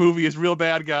 That movie is real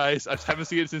bad, guys. I haven't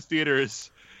seen it since theaters.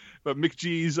 But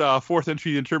McGee's fourth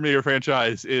entry in the Terminator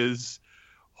franchise is...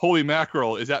 Holy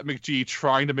mackerel, is that McGee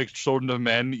trying to make Children of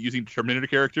Men using Terminator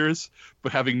characters,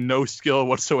 but having no skill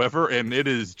whatsoever, and it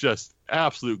is just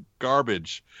absolute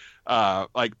garbage. At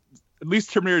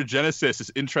least Terminator Genesis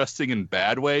is interesting in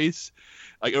bad ways.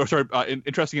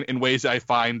 Interesting in ways that I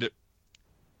find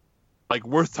like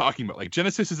worth talking about. Like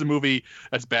Genesis is a movie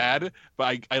that's bad,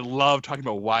 but I love talking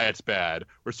about why it's bad.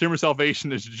 Where Terminator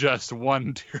Salvation is just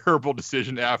one terrible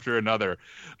decision after another.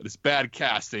 This bad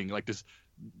casting, like this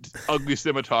ugly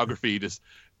cinematography, just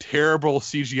terrible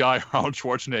CGI Arnold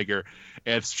Schwarzenegger,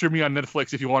 and it's streaming on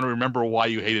Netflix if you want to remember why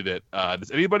you hated it.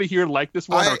 Does anybody here like this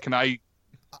one, or can I?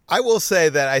 I will say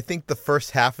that I think the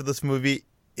first half of this movie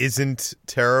isn't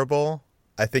terrible.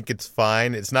 I think it's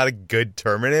fine. It's not a good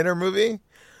Terminator movie,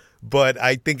 but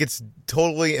I think it's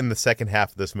totally in the second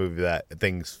half of this movie that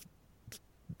things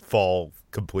fall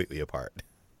completely apart.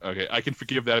 Okay, I can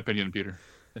forgive that opinion, Peter.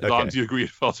 As long as you agree it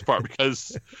falls apart,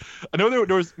 because I know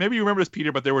there was, maybe you remember this,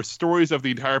 Peter, but there were stories of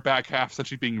the entire back half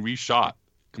essentially being reshot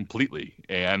completely,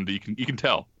 and you can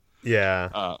tell.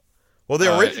 Yeah. Well,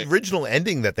 the original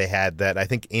ending that they had, that I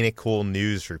think Ain't It Cool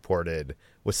News reported,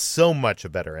 was so much a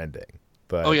better ending.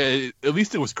 But oh yeah, at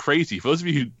least it was crazy. For those of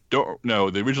you who don't know,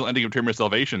 the original ending of Terminator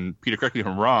Salvation, Peter, correct me if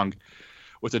I'm wrong,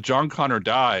 was that John Connor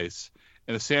dies,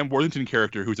 and the Sam Worthington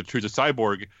character, who's a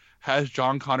cyborg, has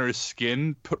John Connor's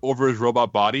skin put over his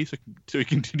robot body so he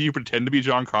continue to pretend to be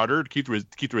John Connor to keep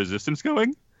the resistance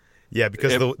going. Yeah,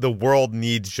 because the world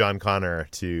needs John Connor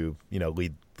to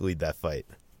lead that fight.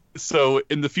 So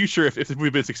in the future, if the movie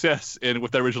had been a success and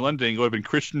with that original ending, it would have been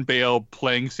Christian Bale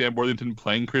playing Sam Worthington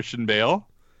playing Christian Bale,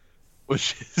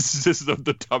 which is just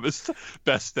the dumbest,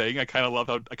 best thing. I kind of love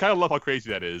how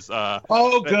crazy that is.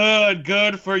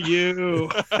 Good for you.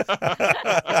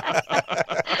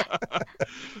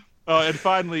 And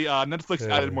finally, Netflix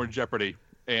added more Jeopardy,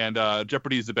 and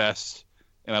Jeopardy is the best,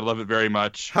 and I love it very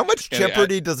much. How much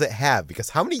Jeopardy does it have? Because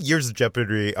how many years of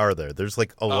Jeopardy are there? There's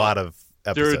like a lot of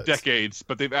episodes. There are decades,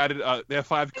 but they've added. They have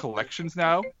 5 collections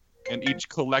now, and each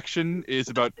collection is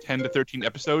about 10 to 13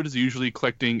 episodes, usually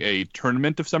collecting a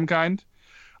tournament of some kind.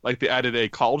 Like they added a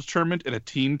college tournament and a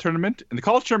teen tournament, and the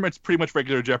college tournament's pretty much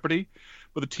regular Jeopardy,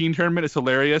 but the teen tournament is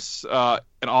hilarious and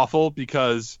awful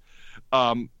because.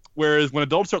 Whereas when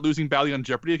adults start losing badly on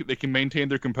Jeopardy, they can maintain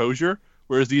their composure,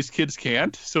 whereas these kids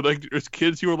can't. So like, there's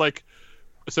kids who are like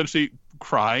essentially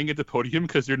crying at the podium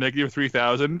because they're negative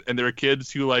 3,000, and there are kids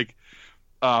who like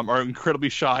are incredibly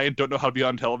shy and don't know how to be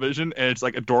on television, and it's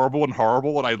like adorable and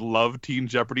horrible. And I love Teen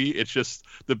Jeopardy. It's just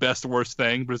the best worst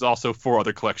thing, but there's also 4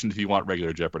 other collections if you want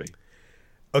regular Jeopardy.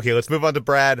 Okay, let's move on to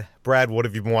Brad. Brad, what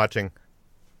have you been watching?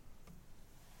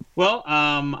 Well,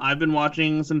 I've been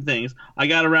watching some things. I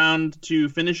got around to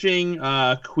finishing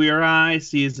Queer Eye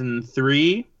Season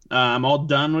 3. I'm all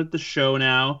done with the show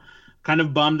now. Kind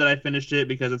of bummed that I finished it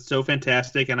because it's so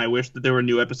fantastic, and I wish that there were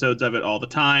new episodes of it all the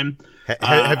time.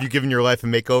 Have you given your life a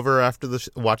makeover after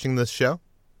watching this show?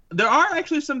 There are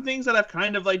actually some things that I've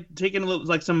kind of like taken a little,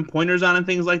 like some pointers on and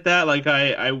things like that. Like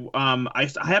I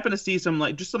happen to see some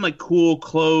like cool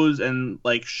clothes and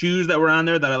like shoes that were on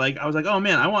there that I was like, oh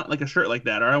man, I want like a shirt like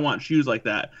that, or I want shoes like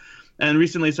that. And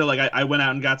recently, so like I went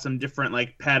out and got some different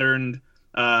like patterned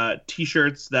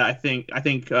t-shirts that I think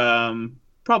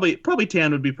probably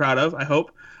Tan would be proud of, I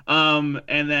hope. And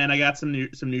then I got some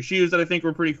new shoes that I think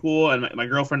were pretty cool, and my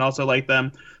girlfriend also liked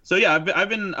them. So yeah, I've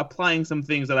been applying some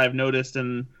things that I've noticed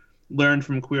and learned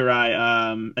from Queer Eye,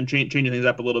 and changing things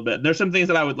up a little bit. There's some things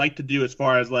that I would like to do as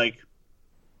far as like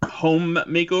home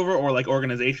makeover or like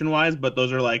organization wise, but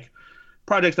those are like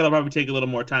projects that'll probably take a little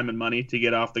more time and money to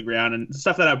get off the ground, and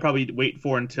stuff that I'd probably wait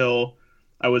for until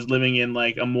I was living in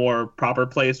like a more proper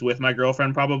place with my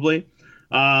girlfriend probably.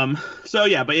 So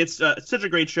yeah, but it's such a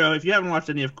great show. If you haven't watched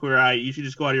any of Queer Eye, you should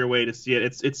just go out of your way to see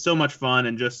it. It's so much fun,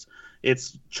 and just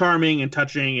it's charming and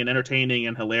touching and entertaining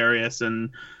and hilarious, and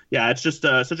yeah, it's just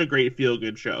such a great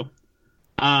feel-good show.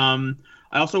 I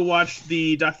also watched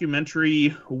the documentary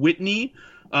Whitney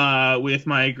with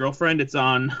my girlfriend. It's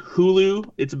on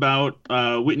Hulu. It's about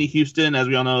Whitney Houston, as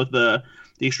we all know, the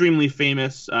extremely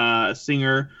famous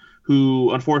singer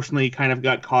who unfortunately kind of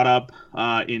got caught up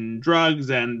in drugs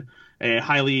and a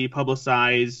highly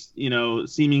publicized,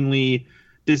 seemingly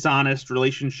dishonest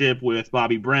relationship with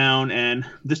Bobby Brown. And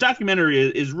this documentary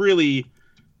is really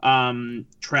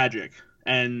tragic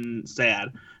and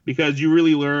sad, because you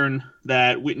really learn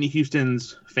that Whitney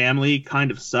Houston's family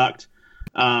kind of sucked.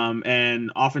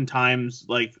 And oftentimes,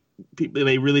 like,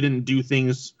 they really didn't do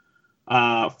things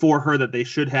for her that they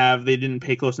should have. They didn't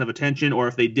pay close enough attention, or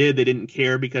if they did, they didn't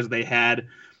care because they had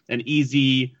an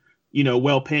easy,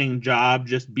 well-paying job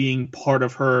just being part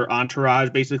of her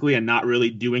entourage, basically, and not really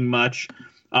doing much.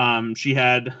 She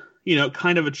had,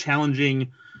 kind of a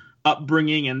challenging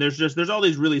upbringing, and there's all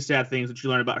these really sad things that you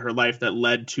learn about her life that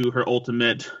led to her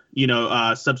ultimate,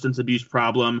 substance abuse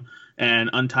problem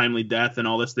and untimely death and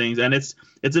all these things. And it's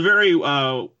a very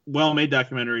well-made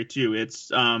documentary too. It's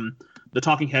the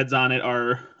talking heads on it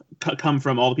come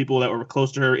from all the people that were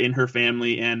close to her in her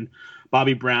family, and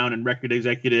Bobby Brown and record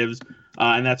executives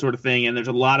and that sort of thing. And there's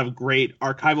a lot of great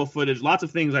archival footage, lots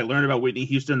of things I learned about Whitney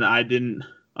Houston that I didn't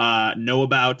know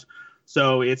about.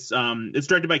 So it's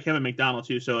directed by Kevin McDonald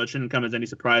too, so it shouldn't come as any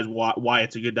surprise why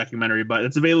it's a good documentary. But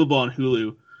it's available on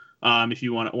Hulu if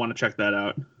you want to check that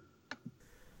out.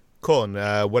 Cool.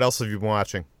 And what else have you been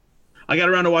watching? I got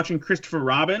around to watching Christopher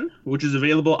Robin, which is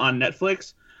available on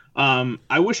Netflix.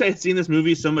 I wish I had seen this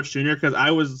movie so much sooner, because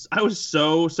I was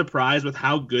so surprised with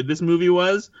how good this movie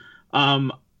was.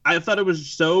 I thought it was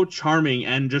so charming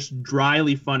and just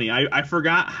dryly funny. I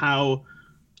forgot how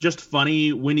just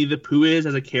funny Winnie the Pooh is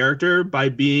as a character by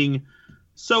being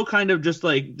so kind of just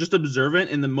observant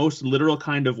in the most literal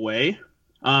kind of way.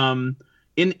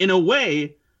 In a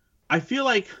way, I feel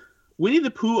like Winnie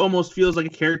the Pooh almost feels like a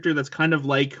character that's kind of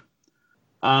like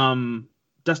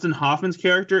Dustin Hoffman's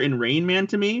character in Rain Man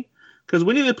to me, because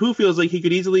Winnie the Pooh feels like he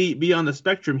could easily be on the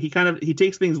spectrum. He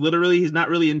takes things literally. He's not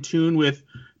really in tune with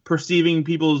perceiving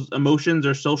people's emotions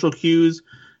or social cues.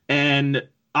 And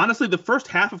honestly, the first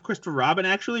half of Christopher Robin,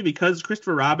 actually, because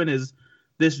Christopher Robin is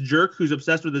this jerk who's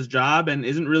obsessed with his job and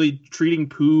isn't really treating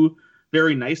Pooh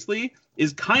very nicely,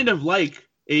 is kind of like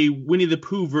a Winnie the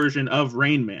Pooh version of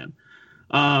Rain Man.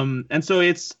 And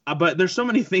so but there's so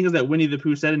many things that Winnie the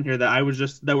Pooh said in here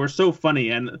that were so funny,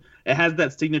 and it has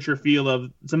that signature feel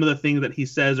of some of the things that he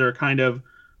says are kind of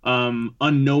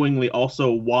unknowingly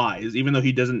also wise, even though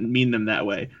he doesn't mean them that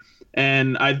way.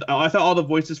 And I thought all the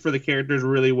voices for the characters were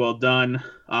really well done.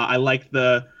 I liked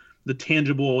the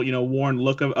tangible, worn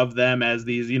look of them as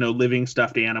these, living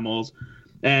stuffed animals.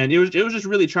 And it was just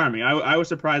really charming. I was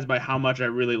surprised by how much I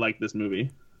really liked this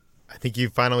movie. I think you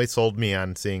finally sold me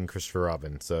on seeing Christopher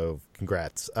Robin, so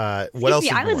congrats. What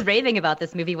else? I was raving about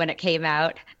this movie when it came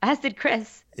out, as did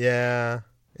Chris. Yeah,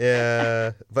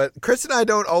 but Chris and I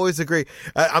don't always agree.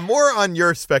 I'm more on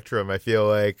your spectrum, I feel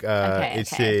like,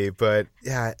 HT. But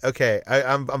yeah, okay.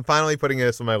 I'm finally putting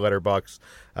this on my Letterboxd,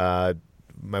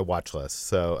 my watch list.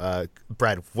 So,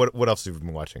 Brad, what else have you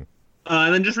been watching?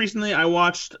 And then just recently, I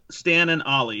watched Stan and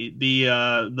Ollie,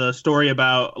 the story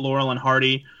about Laurel and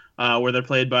Hardy, where they're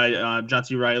played by John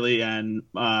C. Reilly and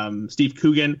Steve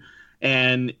Coogan.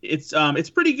 And it's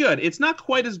pretty good. It's not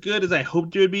quite as good as I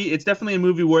hoped it would be. It's definitely a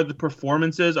movie where the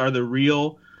performances are the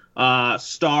real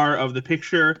star of the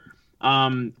picture.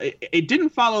 It didn't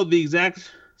follow the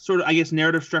exact sort of, I guess,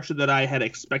 narrative structure that I had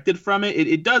expected from it.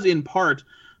 It does in part,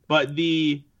 but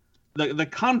the the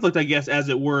conflict, I guess, as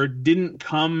it were, didn't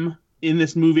come in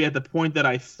this movie at the point that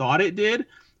I thought it did.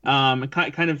 It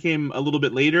kind of came a little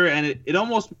bit later, and it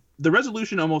almost, the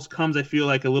resolution almost comes, I feel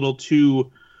like, a little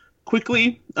too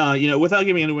quickly, without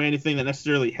giving away anything that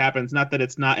necessarily happens. Not that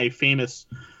it's not a famous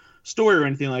story or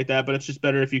anything like that, but it's just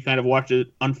better if you kind of watch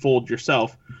it unfold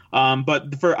yourself.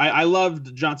 But I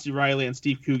loved John C. Reilly and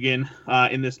Steve Coogan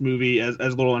in this movie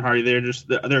as Laurel and Hardy.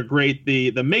 They're great.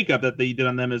 The makeup that they did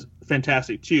on them is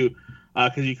fantastic too,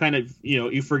 because you kind of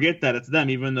you forget that it's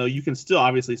them, even though you can still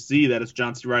obviously see that it's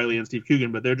John C. Reilly and Steve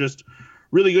Coogan. But they're just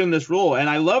really good in this role, and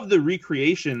I love the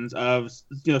recreations of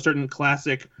certain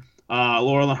classic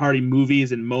Laurel and Hardy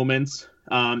movies and moments.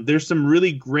 There's some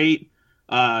really great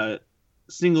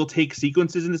single take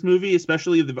sequences in this movie,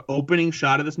 especially the opening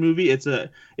shot of this movie. It's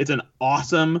an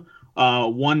awesome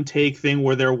one take thing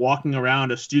where they're walking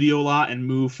around a studio lot and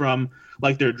move from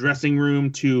like their dressing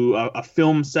room to a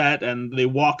film set, and they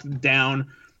walk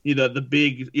down the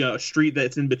big street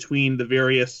that's in between the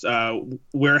various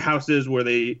warehouses where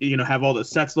they have all the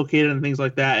sets located and things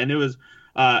like that. And it was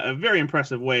a very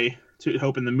impressive way to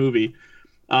open the movie.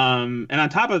 And on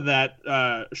top of that,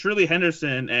 Shirley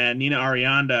Henderson and Nina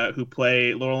Arianda, who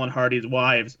play Laurel and Hardy's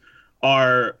wives,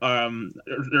 are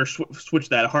switch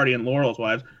that Hardy and Laurel's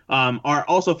wives, are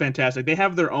also fantastic. They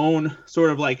have their own sort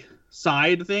of like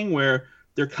side thing where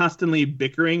they're constantly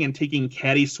bickering and taking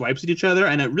catty swipes at each other,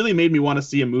 and it really made me want to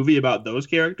see a movie about those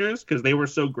characters because they were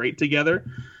so great together.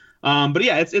 But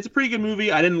yeah, it's a pretty good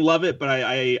movie. I didn't love it, but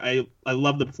I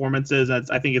love the performances.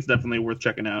 I think it's definitely worth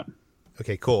checking out.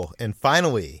 Okay, cool. And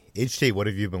finally, HT, what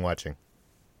have you been watching?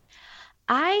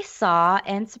 I saw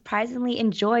and surprisingly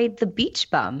enjoyed The Beach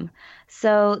Bum.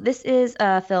 So this is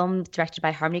a film directed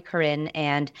by Harmony Korine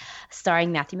and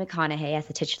starring Matthew McConaughey as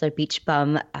the titular beach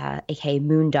bum, aka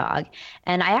Moondog.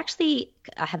 And I actually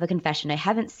have a confession. I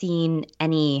haven't seen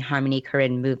any Harmony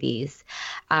Korine movies.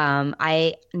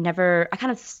 I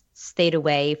kind of stayed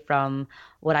away from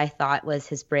what I thought was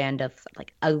his brand of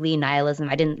like ugly nihilism.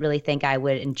 I didn't really think I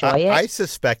would enjoy it. I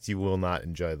suspect you will not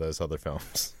enjoy those other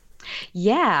films.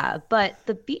 Yeah, but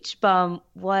The Beach Bum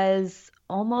was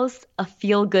almost a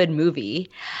feel-good movie.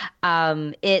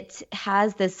 It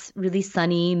has this really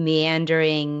sunny,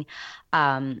 meandering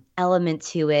element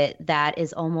to it that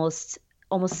is almost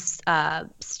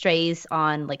strays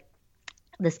on like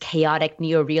this chaotic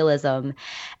neorealism,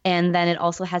 and then it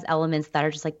also has elements that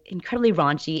are just like incredibly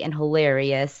raunchy and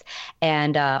hilarious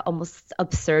and almost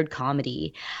absurd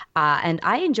comedy, and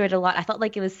I enjoyed it a lot. I felt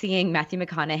like it was seeing Matthew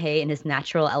McConaughey in his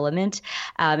natural element,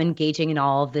 engaging in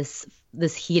all of this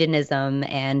hedonism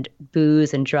and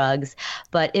booze and drugs,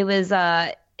 but it was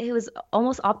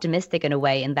almost optimistic in a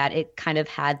way, in that it kind of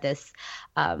had this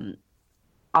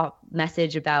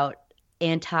message about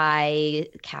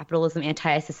anti-capitalism,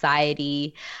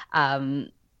 anti-society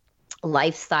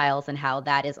lifestyles, and how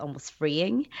that is almost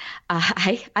freeing.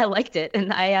 I liked it,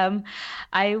 and I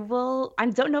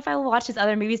don't know if I will watch his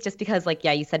other movies, just because, like,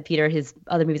 yeah, you said, Peter, his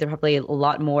other movies are probably a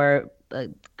lot more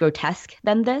grotesque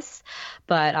than this.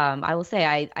 But I will say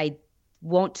I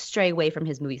won't stray away from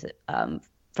his movies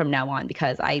from now on,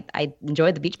 because I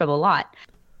enjoyed The Beach Bum a lot.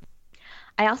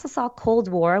 I also saw Cold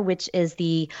War, which is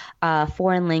the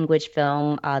foreign language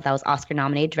film that was Oscar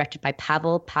nominated, directed by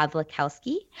Paweł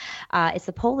Pawlikowski. It's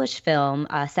a Polish film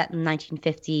set in the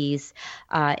 1950s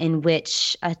in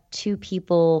which two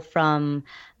people from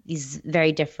these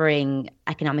very differing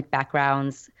economic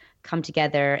backgrounds come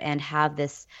together and have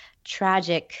this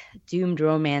tragic, doomed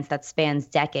romance that spans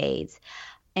decades.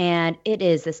 And it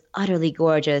is this utterly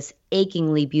gorgeous,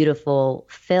 achingly beautiful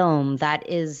film that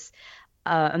is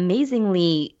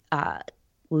amazingly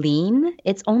lean.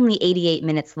 It's only 88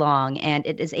 minutes long, and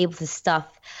it is able to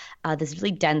stuff this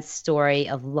really dense story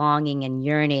of longing and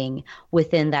yearning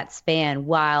within that span,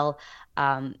 while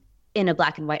in a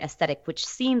black and white aesthetic, which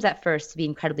seems at first to be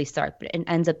incredibly stark, but it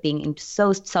ends up being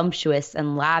so sumptuous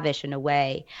and lavish in a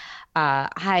way.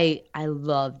 I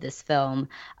love this film.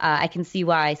 I can see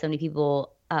why so many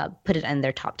people put it in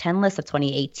their top 10 list of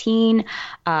 2018.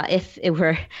 If it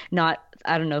were not,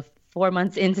 4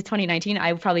 months into 2019,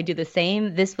 I would probably do the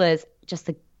same. This was just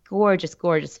a gorgeous,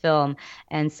 gorgeous film,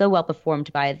 and so well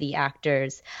performed by the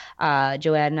actors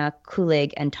Joanna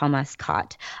Kulig and Thomas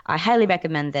Kott. I highly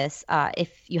recommend this.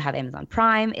 If you have Amazon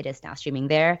Prime, it is now streaming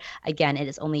there. Again, it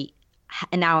is only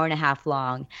an hour and a half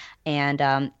long,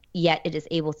 and yet it is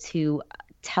able to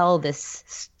tell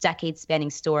this decade-spanning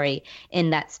story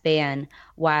in that span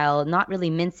while not really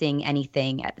mincing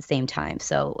anything at the same time.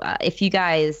 So if you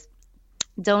guys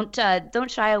don't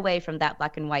shy away from that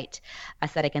black and white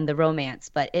aesthetic and the romance,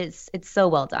 but it's so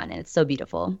well done and it's so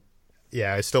beautiful.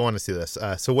 Yeah, I still want to see this.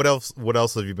 So what else? What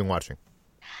else have you been watching?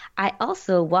 I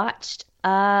also watched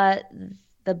The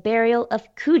Burial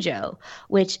of Cujo,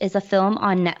 which is a film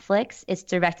on Netflix. It's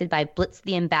directed by Blitz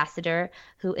the Ambassador,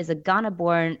 who is a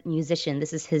Ghana-born musician.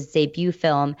 This is his debut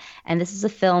film, and this is a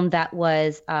film that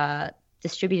was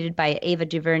distributed by Ava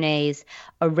DuVernay's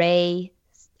Array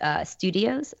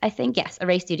Studios, I think. Yes,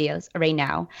 Array Studios, Array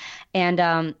Now.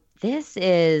 And this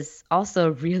is also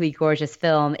a really gorgeous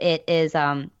film. It is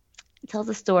tells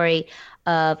the story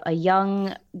of a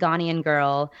young Ghanaian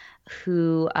girl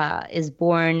who is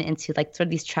born into like sort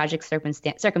of these tragic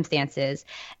circumstances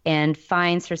and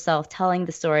finds herself telling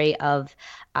the story of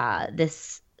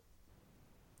this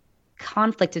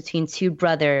conflict between two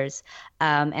brothers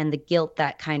and the guilt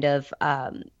that kind of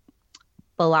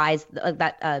belies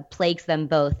that plagues them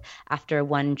both after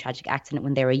one tragic accident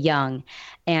when they were young.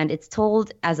 And it's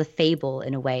told as a fable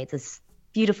in a way. It's a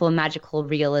beautiful magical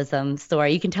realism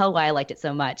story. You can tell why I liked it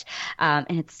so much.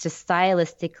 And it's just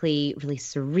stylistically really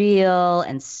surreal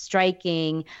and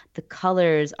striking. The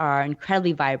colors are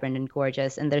incredibly vibrant and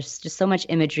gorgeous, and there's just so much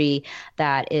imagery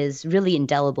that is really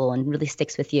indelible and really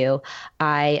sticks with you.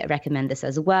 I recommend this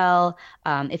as well.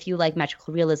 If you like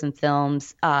magical realism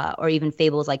films or even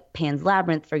fables like Pan's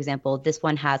Labyrinth, for example, this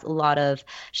one has a lot of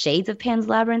shades of Pan's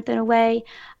Labyrinth in a way.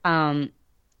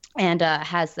 And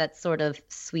has that sort of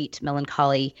sweet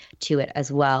melancholy to it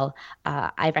as well.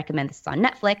 I recommend this on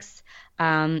Netflix.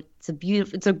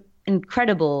 It's an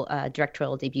incredible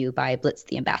directorial debut by Blitz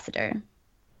the Ambassador.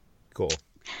 Cool.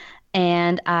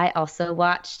 And I also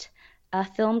watched a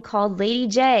film called Lady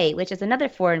J, which is another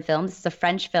foreign film. This is a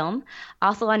French film,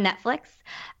 also on Netflix.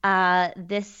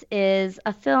 This is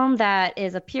a film that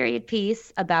is a period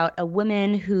piece about a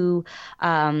woman who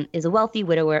is a wealthy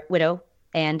widow,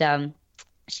 and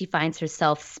she finds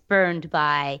herself spurned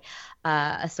by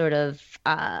a sort of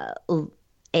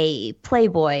a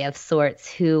playboy of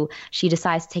sorts who she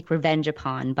decides to take revenge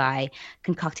upon by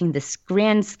concocting this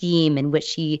grand scheme in which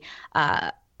she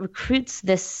recruits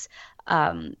this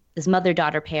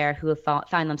mother-daughter pair who have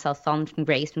found themselves fallen from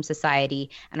grace from society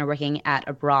and are working at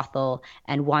a brothel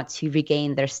and want to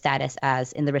regain their status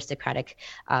as in the aristocratic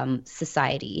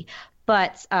society.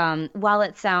 But while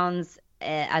it sounds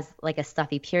as like a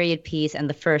stuffy period piece, and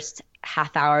the first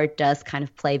half hour does kind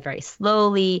of play very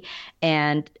slowly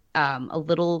and a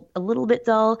little bit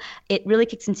dull, it really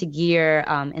kicks into gear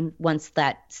and once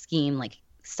that scheme like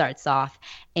starts off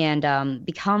and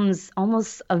becomes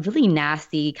almost a really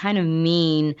nasty, kind of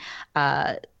mean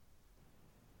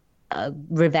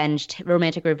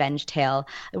romantic revenge tale.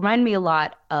 It reminded me a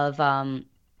lot of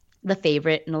The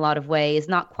Favorite in a lot of ways,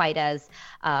 not quite as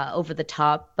over the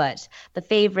top, but The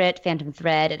Favorite, Phantom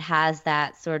Thread, it has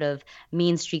that sort of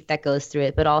mean streak that goes through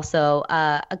it, but also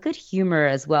a good humor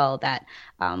as well that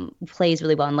plays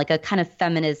really well, and like a kind of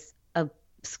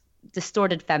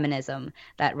distorted feminism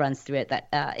that runs through it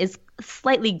that is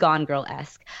slightly Gone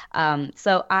Girl-esque.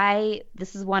 So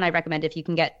this is one I recommend if you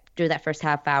can get through that first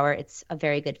half hour. It's a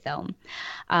very good film.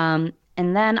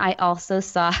 And then I also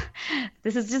saw,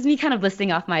 this is just me kind of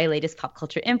listing off my latest pop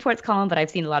culture imports column, but I've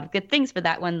seen a lot of good things for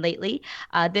that one lately.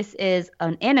 This is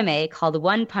an anime called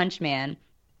One Punch Man,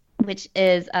 which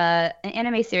is an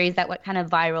anime series that went kind of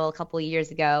viral a couple of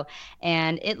years ago.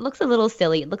 And it looks a little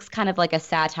silly. It looks kind of like a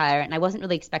satire, and I wasn't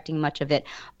really expecting much of it.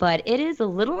 But it is a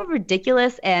little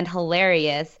ridiculous and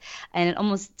hilarious, and it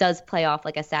almost does play off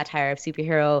like a satire of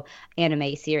superhero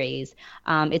anime series.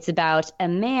 It's about a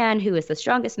man who is the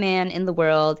strongest man in the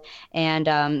world,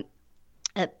 and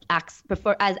acts as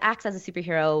a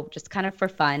superhero just kind of for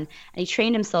fun, and he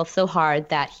trained himself so hard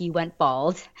that he went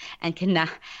bald and can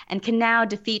now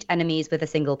defeat enemies with a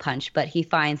single punch. But he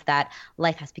finds that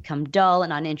life has become dull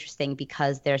and uninteresting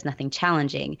because there's nothing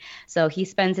challenging. So he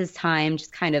spends his time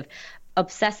just kind of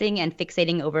obsessing and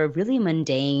fixating over really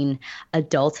mundane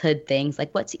adulthood things like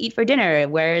what to eat for dinner,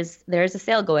 there's a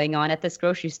sale going on at this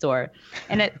grocery store.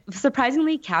 And it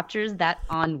surprisingly captures that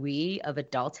ennui of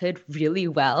adulthood really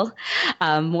well,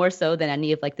 more so than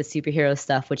any of like the superhero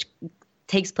stuff, which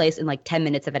takes place in like 10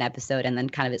 minutes of an episode and then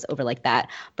kind of is over like that.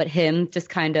 But him just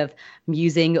kind of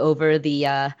musing over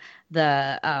the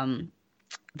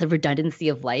redundancy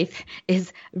of life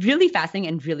is really fascinating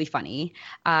and really funny.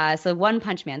 So One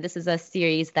Punch Man, this is a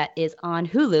series that is on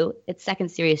Hulu. Its second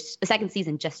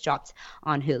season just dropped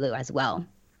on Hulu as well.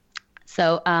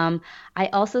 So I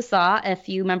also saw, if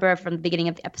you remember from the beginning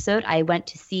of the episode, I went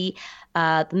to see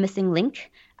The Missing Link,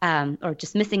 or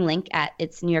just Missing Link at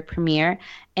its New York premiere.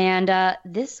 And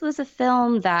this was a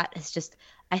film that is just,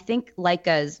 I think,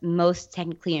 Laika's most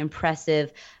technically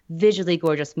impressive, visually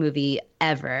gorgeous movie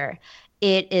ever.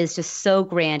 it is just so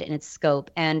grand in its scope.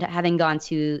 And having gone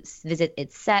to visit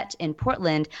its set in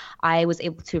Portland, I was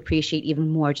able to appreciate even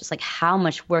more just like how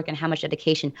much work and how much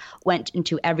dedication went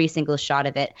into every single shot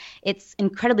of it. It's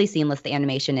incredibly seamless, the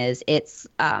animation is. It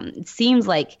seems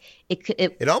like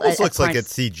it almost looks like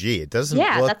it's CG. It doesn't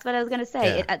look... that's what I was going to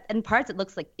say. Yeah. In parts, it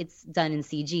looks like it's done in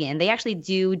CG. And they actually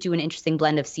do an interesting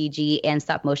blend of CG and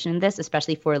stop motion in this,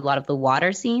 especially for a lot of the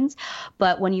water scenes.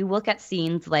 But when you look at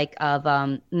scenes like of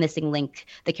Missing Link,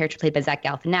 the character played by Zach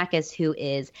Galifianakis, who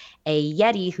is a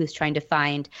Yeti who's trying to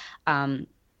find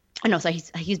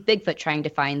he's Bigfoot trying to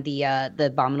find the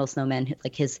abominable snowman,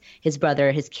 like his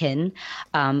brother, his kin.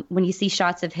 When you see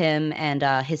shots of him and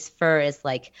his fur is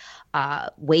like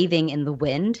waving in the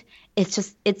wind,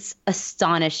 it's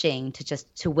astonishing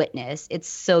to witness. It's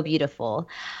so beautiful,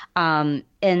 and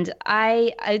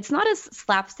it's not as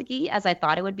slapsticky as I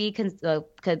thought it would be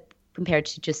compared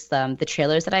to just the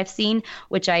trailers that I've seen,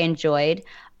 which I enjoyed.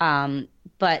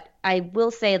 But I will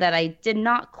say that I did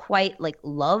not quite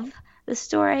love the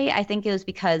story. I think it was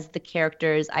because the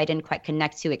characters I didn't quite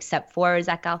connect to, except for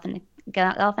Zach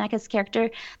Galifianakis'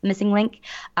 character, the Missing Link.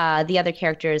 The other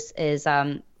characters is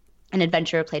an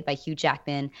adventurer played by Hugh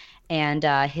Jackman and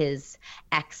his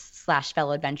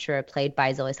ex/fellow adventurer played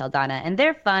by Zoe Saldana. And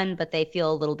they're fun, but they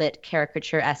feel a little bit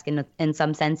caricature-esque in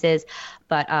some senses.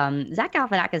 But Zach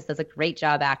Galifianakis does a great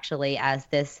job, actually, as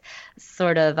this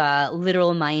sort of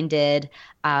literal-minded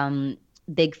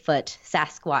Bigfoot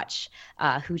Sasquatch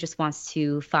who just wants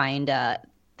to find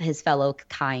his fellow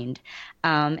kind.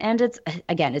 And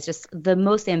it's just the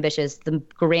most ambitious, the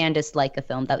grandest Laika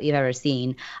film that we've ever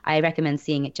seen. I recommend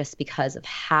seeing it just because of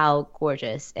how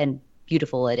gorgeous and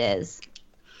beautiful it is.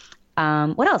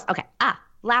 What else? Okay.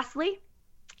 Lastly,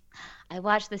 I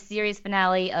watched the series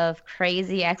finale of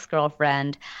Crazy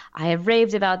Ex-Girlfriend. I have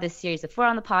raved about this series before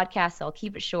on the podcast, so I'll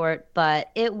keep it short, but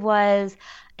it was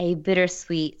a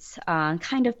bittersweet,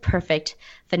 kind of perfect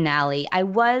finale.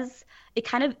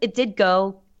 It did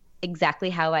go exactly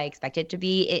how I expected it to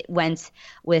be. It went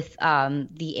with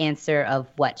the answer of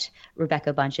what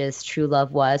Rebecca Bunch's true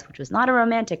love was, which was not a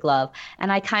romantic love.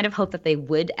 And I kind of hoped that they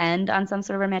would end on some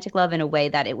sort of romantic love in a way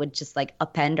that it would just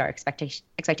upend our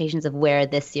expectations of where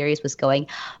this series was going.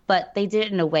 But they did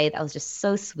it in a way that was just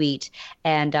so sweet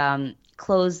and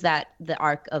closed the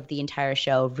arc of the entire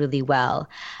show really well.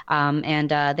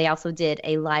 And they also did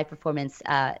a live performance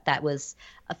that was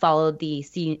followed the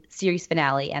series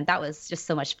finale, and that was just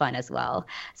so much fun as well.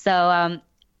 So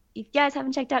if you guys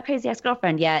haven't checked out Crazy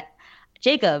Ex-Girlfriend yet,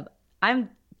 Jacob, I'm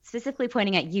specifically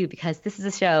pointing at you because this is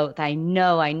a show that I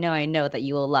know that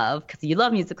you will love because you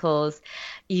love musicals,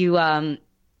 you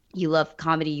love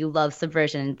comedy, you love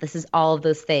subversion. This is all of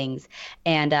those things,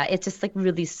 and it's just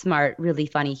really smart, really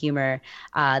funny humor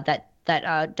that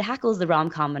tackles the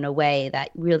rom-com in a way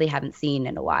that we really haven't seen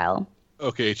in a while.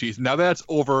 Okay, Cheese. Now that it's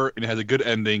over and it has a good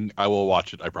ending, I will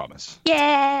watch it. I promise.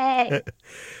 Yay!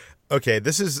 Okay,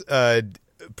 this is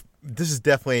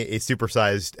definitely a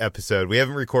supersized episode. We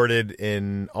haven't recorded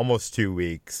in almost 2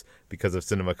 weeks because of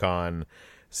CinemaCon.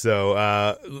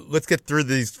 So let's get through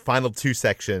these final 2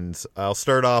 sections. I'll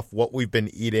start off what we've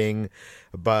been eating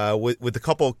with a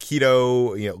couple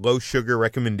keto, low sugar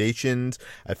recommendations.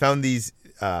 I found these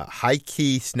High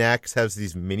Key Snacks has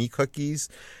these mini cookies.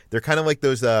 They're kind of like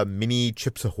those mini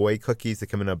Chips Ahoy cookies that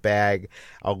come in a bag.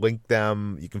 I'll link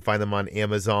them. You can find them on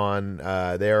Amazon.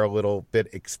 They are a little bit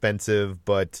expensive,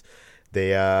 but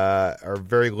they are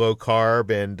very low carb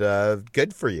and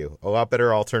good for you. A lot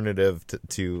better alternative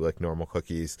to normal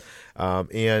cookies.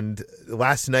 And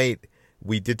last night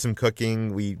we did some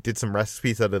cooking. We did some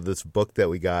recipes out of this book that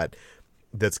we got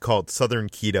that's called Southern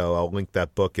Keto. I'll link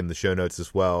that book in the show notes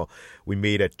as well. We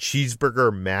made a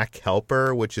cheeseburger mac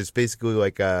helper, which is basically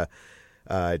like a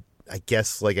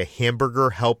hamburger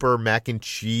helper mac and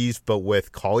cheese, but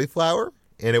with cauliflower.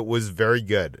 And it was very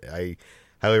good. I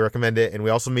highly recommend it. And we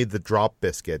also made the drop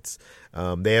biscuits.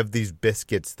 They have these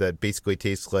biscuits that basically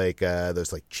taste like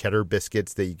those cheddar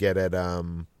biscuits that you get at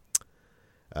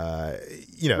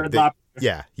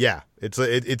yeah. It's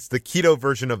the keto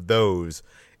version of those.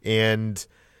 And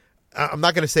I'm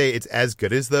not going to say it's as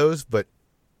good as those, but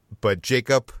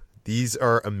Jacob, these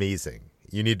are amazing.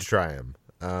 You need to try them.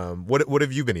 What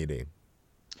have you been eating?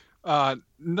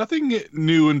 Nothing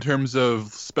new in terms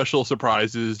of special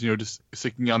surprises. Just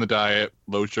sticking on the diet,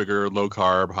 low sugar, low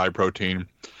carb, high protein.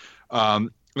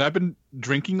 And I've been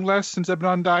drinking less since I've been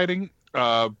on dieting.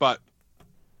 But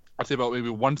I'd say about maybe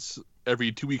once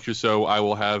every 2 weeks or so, I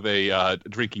will have a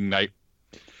drinking night.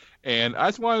 And I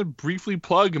just want to briefly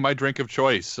plug my drink of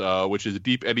choice, which is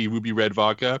Deep Eddy Ruby Red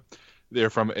Vodka.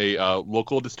 They're from a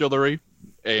local distillery,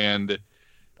 and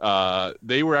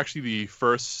They were actually the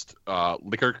first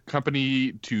liquor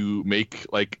company to make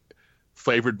like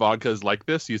flavored vodkas like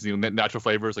this using natural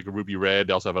flavors, like a ruby red.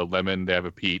 They also have a lemon. They have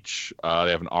a peach. They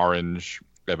have an orange.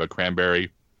 They have a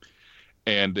cranberry.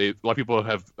 And a lot of people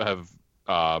have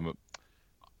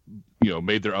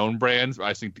made their own brands.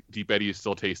 I think Deep Eddy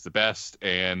still tastes the best,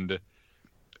 and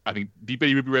I think Deep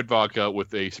Eddy Ruby Red Vodka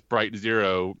with a Sprite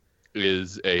Zero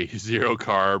is a zero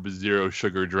carb, zero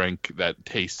sugar drink that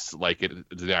tastes like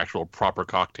it's an actual proper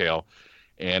cocktail,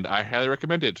 and I highly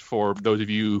recommend it for those of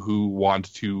you who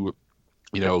want to,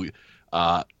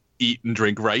 eat and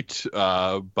drink right,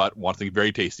 but want something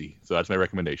very tasty. So that's my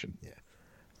recommendation. Yeah.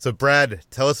 So Brad,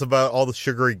 tell us about all the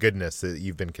sugary goodness that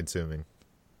you've been consuming.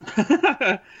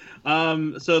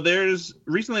 So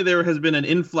recently there has been an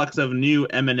influx of new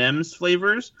M&M's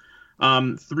flavors.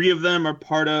 3 of them are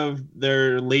part of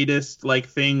their latest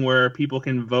thing where people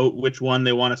can vote which one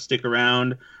they want to stick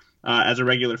around as a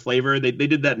regular flavor. They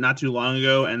did that not too long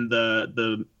ago, and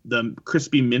the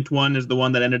crispy mint one is the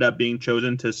one that ended up being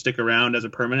chosen to stick around as a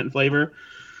permanent flavor.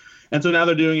 And so now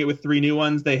they're doing it with 3 new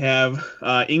ones. They have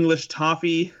English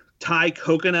toffee, Thai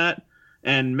coconut,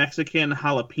 and Mexican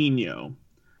jalapeno.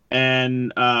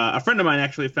 And a friend of mine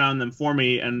actually found them for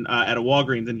me and at a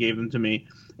Walgreens and gave them to me.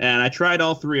 And I tried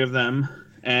all 3 of them.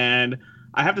 And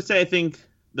I have to say, I think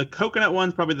the coconut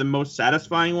one's probably the most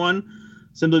satisfying one,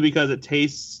 simply because it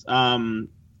tastes kind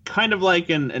of like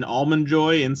an Almond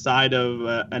Joy inside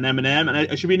of an M&M. And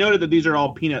it should be noted that these are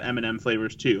all peanut M&M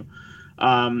flavors too.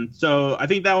 So I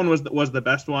think that one was the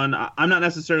best one. I'm not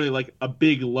necessarily a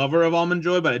big lover of Almond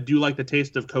Joy, but I do like the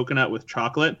taste of coconut with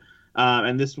chocolate.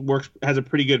 And this has a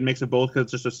pretty good mix of both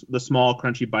because it's just the small,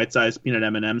 crunchy, bite-sized peanut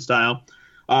M&M style.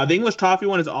 The English toffee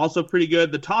one is also pretty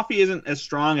good. The toffee isn't as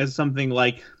strong as something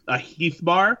like a Heath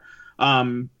bar,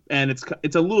 and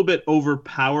it's a little bit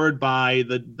overpowered by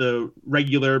the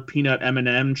regular peanut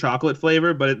M&M chocolate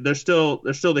flavor, but there's still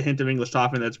the hint of English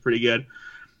toffee that's pretty good.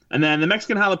 And then the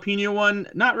Mexican jalapeno one,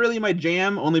 not really my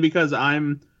jam, only because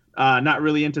I'm not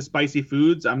really into spicy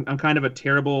foods. I'm kind of a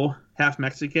terrible half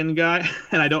Mexican guy,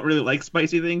 and I don't really like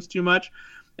spicy things too much.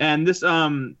 And this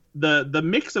the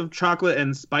mix of chocolate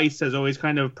and spice has always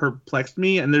kind of perplexed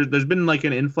me. And there's been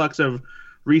an influx of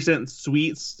recent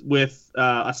sweets with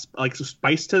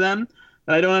spice to them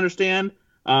that I don't understand.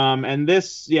 And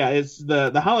this, it's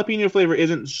the jalapeno flavor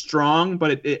isn't strong,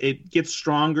 but it gets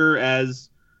stronger as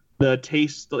the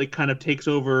taste kind of takes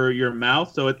over your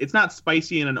mouth. So it's not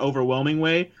spicy in an overwhelming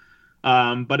way,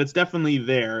 but it's definitely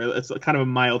there. It's kind of a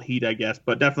mild heat, I guess,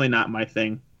 but definitely not my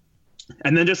thing.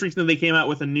 And then just recently they came out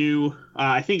with a new,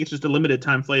 I think it's just a limited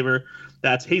time flavor,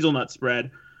 that's hazelnut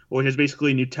spread, which is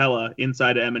basically Nutella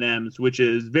inside of M&M's, which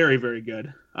is very, very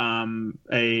good.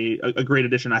 A great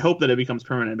addition. I hope that it becomes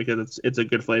permanent because it's a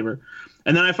good flavor.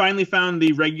 And then I finally found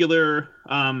the regular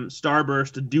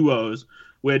Starburst Duos,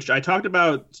 which I talked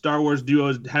about Star Wars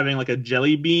Duos having a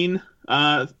jelly bean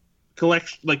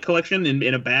collection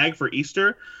in a bag for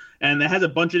Easter, and it has a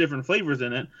bunch of different flavors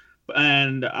in it. But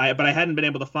I hadn't been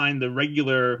able to find the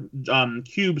regular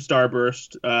Cube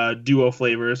Starburst Duo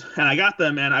flavors, and I got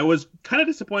them, and I was kind of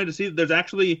disappointed to see that there's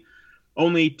actually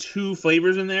only 2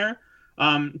 flavors in there.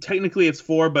 Technically it's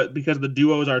 4, but because the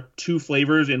Duos are 2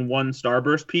 flavors in one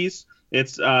Starburst piece,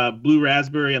 it's blue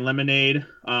raspberry and lemonade,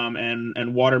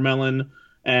 and watermelon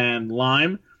and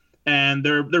lime, and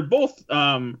they're both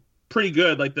pretty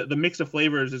good. The mix of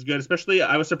flavors is good. Especially,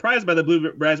 I was surprised by the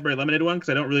blue raspberry lemonade one because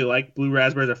I don't really like blue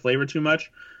raspberry as a flavor too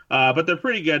much, but they're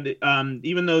pretty good.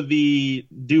 Even though the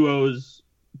Duo's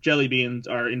jelly beans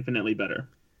are infinitely better.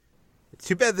 It's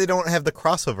too bad they don't have the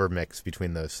crossover mix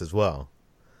between those as well.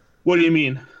 What do you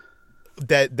mean?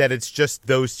 That it's just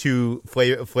those 2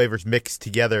 flavors mixed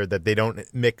together. That they don't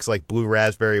mix blue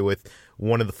raspberry with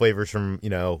one of the flavors from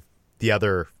the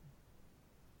other.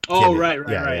 Oh, candy.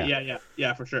 Right.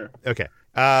 Yeah, for sure. Okay.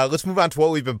 Let's move on to what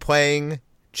we've been playing.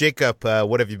 Jacob,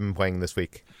 what have you been playing this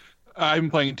week? I've been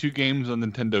playing 2 games on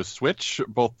Nintendo Switch,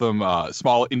 both of them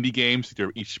small indie games.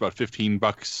 They're each about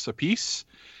 $15 a piece.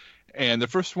 And the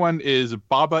first one is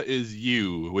Baba Is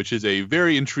You, which is a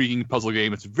very intriguing puzzle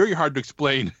game. It's very hard to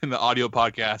explain in the audio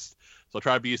podcast, so I'll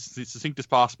try to be as succinct as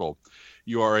possible.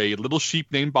 You are a little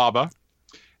sheep named Baba,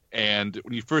 and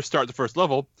when you first start the first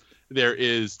level, there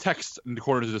is text in the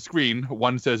corners of the screen.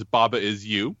 One says Baba is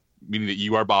you, meaning that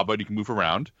you are Baba and you can move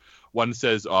around. One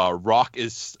says rock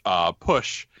is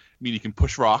push, meaning you can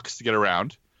push rocks to get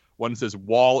around. One says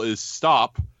wall is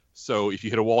stop, so if you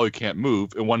hit a wall you can't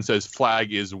move. And one says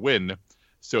flag is win,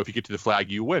 so if you get to the flag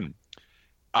you win.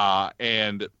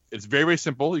 And it's very, very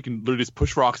simple. You can literally just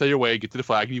push rocks out of your way, get to the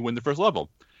flag, and you win the first level.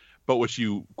 But what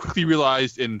you quickly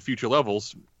realized in future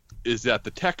levels is that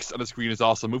the text on the screen is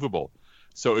also movable.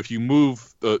 So if you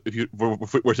move where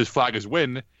it says flag is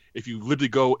win, if you literally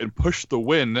go and push the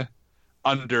win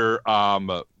under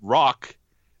rock,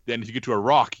 then if you get to a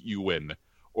rock, you win.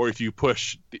 Or if you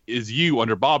push is you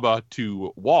under Baba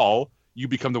to wall, you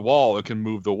become the wall and can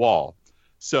move the wall.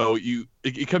 So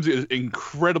it comes an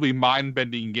incredibly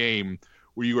mind-bending game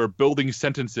where you are building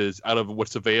sentences out of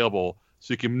what's available,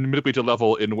 so you can manipulate the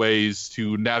level in ways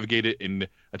to navigate it and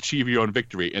achieve your own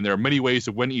victory. And there are many ways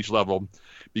to win each level,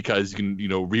 because you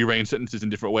can rearrange sentences in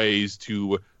different ways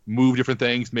to move different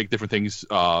things, make different things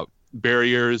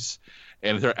barriers,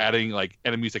 and they're adding like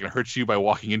enemies that can hurt you by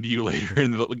walking into you later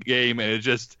in the game. And it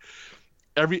just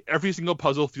every single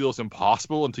puzzle feels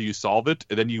impossible until you solve it,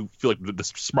 and then you feel like the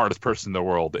smartest person in the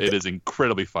world. It is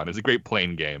incredibly fun. It's a great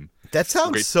playing game. That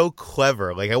sounds so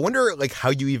clever. Like, I wonder like how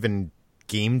you even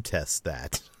game test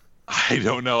that. I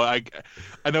don't know. I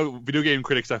know video game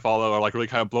critics I follow are like really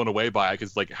kind of blown away by it,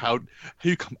 because like how do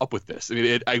you come up with this? I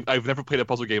mean, I've never played a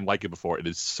puzzle game like it before. It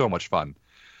is so much fun.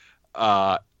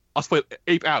 Also played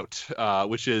Ape Out,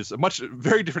 which is a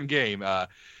very different game.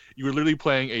 You were literally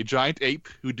playing a giant ape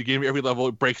who, at the beginning of every level,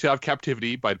 breaks out of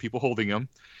captivity by the people holding him,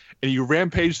 and you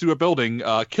rampage through a building,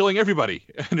 killing everybody,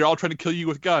 and they're all trying to kill you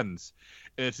with guns.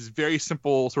 And it's this very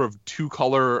simple sort of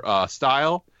two-color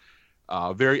style,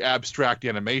 very abstract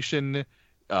animation,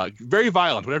 very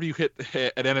violent. Whenever you hit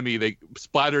an enemy, they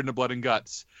splatter into blood and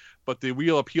guts. But the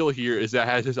real appeal here is that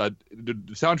it has the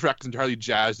soundtrack is entirely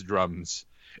jazz drums,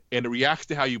 and it reacts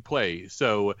to how you play.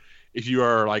 So if you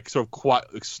are like sort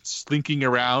of slinking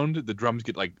around, the drums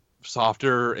get like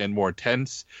softer and more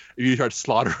intense. If you start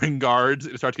slaughtering guards,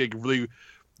 it starts getting really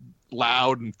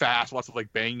loud and fast, lots of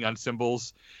like banging on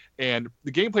cymbals. And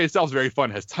the gameplay itself is very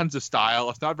fun. It has tons of style.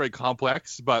 It's not very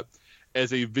complex, but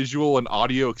as a visual and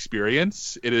audio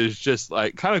experience, it is just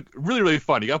like kind of really, really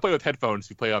fun. You got to play with headphones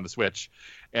if you play on the Switch.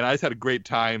 And I just had a great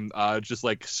time just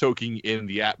like soaking in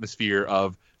the atmosphere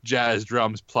of jazz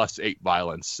drums plus ape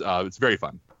violence. It's very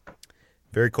fun.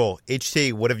 Very cool.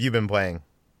 HT, what have you been playing?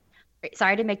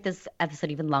 Sorry to make this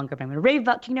episode even longer, but I'm going to rave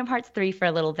about Kingdom Hearts 3 for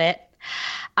a little bit.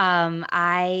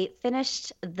 I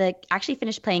actually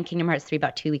finished playing Kingdom Hearts 3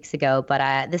 about 2 weeks ago,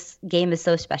 but this game is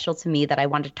so special to me that I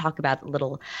wanted to talk about it a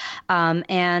little.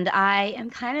 And I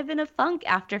am kind of in a funk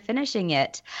after finishing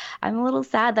it. I'm a little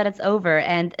sad that it's over,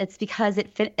 and it's because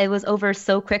it was over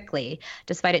so quickly,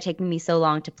 despite it taking me so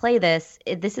long to play this.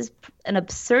 This is an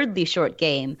absurdly short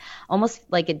game, almost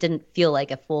like it didn't feel like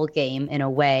a full game in a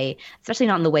way, especially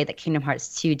not in the way that Kingdom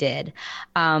Hearts 2 did.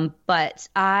 But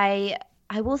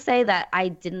I will say that I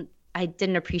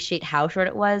didn't appreciate how short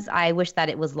it was. I wish that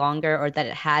it was longer, or that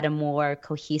it had a more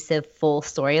cohesive, full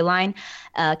storyline.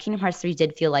 Kingdom Hearts 3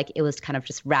 did feel like it was kind of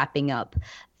just wrapping up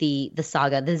the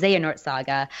saga, the Xehanort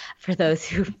saga, for those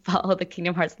who follow the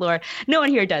Kingdom Hearts lore. No one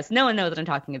here does. No one knows what I'm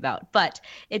talking about. But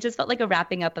it just felt like a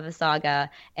wrapping up of a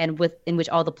saga, and in which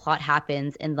all the plot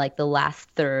happens in like the last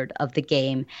third of the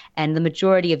game. And the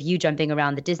majority of you jumping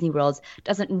around the Disney worlds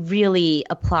doesn't really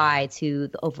apply to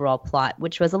the overall plot,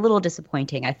 which was a little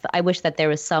disappointing. I wish that there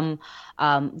was some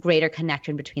greater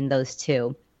connection between those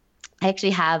two. I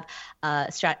actually have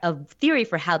a theory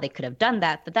for how they could have done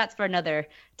that, but that's for another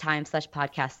time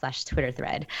 /podcast /Twitter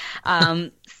thread.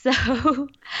 So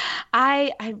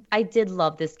I did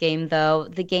love this game, though.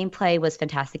 The gameplay was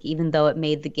fantastic, even though it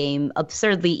made the game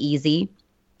absurdly easy.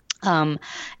 And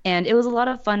it was a lot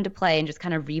of fun to play and just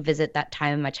kind of revisit that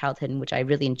time in my childhood in which I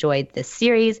really enjoyed this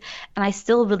series. And I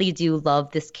still really do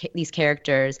love these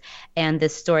characters and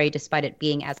this story, despite it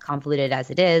being as convoluted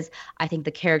as it is. I think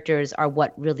the characters are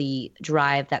what really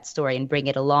drive that story and bring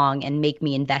it along and make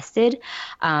me invested.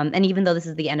 And even though this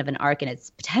is the end of an arc and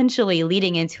it's potentially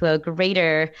leading into a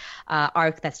greater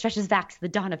arc that stretches back to the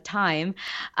dawn of time,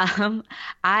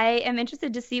 I am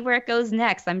interested to see where it goes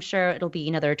next. I'm sure it'll be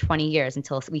another 20 years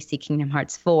until we see Kingdom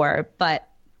Hearts 4, but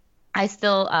I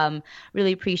still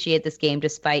really appreciate this game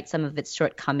despite some of its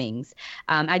shortcomings.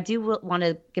 I do want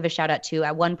to give a shout out to,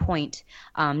 at one point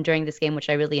during this game, which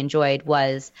I really enjoyed,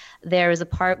 was there is a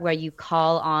part where you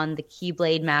call on the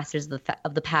Keyblade Masters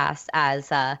of the past as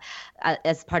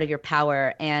part of your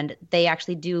power, and they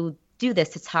actually do this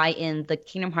to tie in the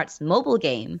Kingdom Hearts mobile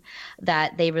game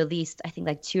that they released, I think,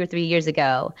 like 2 or 3 years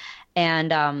ago.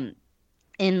 And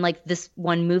in like this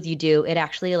one move you do, it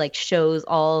actually like shows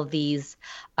all of these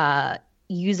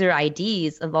user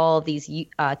IDs of all of these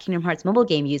Kingdom Hearts mobile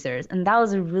game users. And that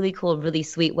was a really cool, really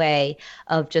sweet way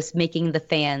of just making the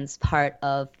fans part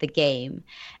of the game.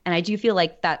 And I do feel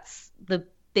like that's the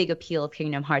big appeal of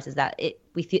Kingdom Hearts, is that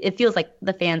it feels like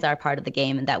the fans are part of the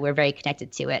game and that we're very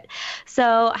connected to it.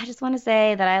 So I just want to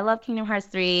say that I love Kingdom Hearts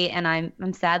 3, and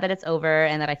I'm sad that it's over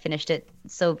and that I finished it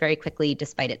so very quickly,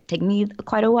 despite it taking me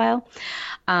quite a while.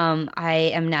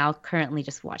 I am now currently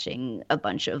just watching a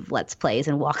bunch of Let's Plays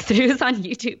and walkthroughs on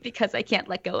YouTube because I can't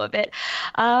let go of it.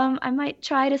 I might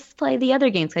try to play the other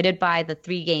games. I did buy the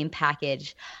 3-game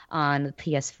package on the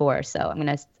PS4, so I'm going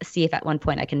to see if at one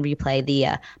point I can replay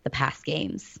the past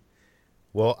games.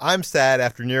 Well, I'm sad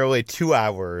after nearly 2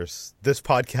 hours. This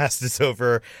podcast is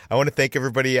over. I want to thank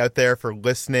everybody out there for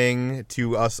listening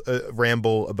to us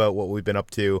ramble about what we've been up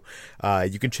to.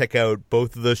 You can check out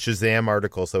both of the Shazam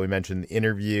articles that we mentioned, the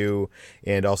interview,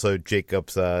 and also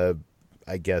Jacob's, I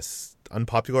guess,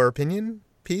 unpopular opinion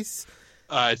piece.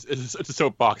 It's a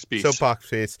soapbox piece. Soapbox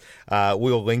piece.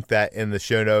 We'll link that in the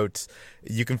show notes.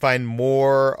 You can find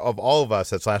more of all of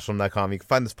us at slashfilm.com. You can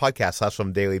find this podcast,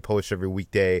 Slashfilm Daily, published every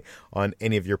weekday on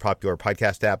any of your popular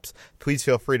podcast apps. Please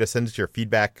feel free to send us your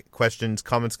feedback, questions,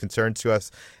 comments, concerns to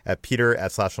us at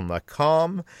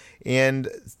peter@slashfilm.com. And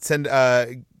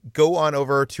go on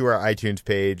over to our iTunes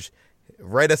page.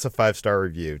 Write us a 5-star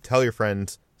review. Tell your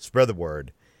friends. Spread the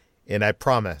word. And I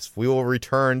promise we will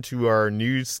return to our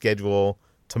news schedule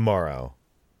tomorrow.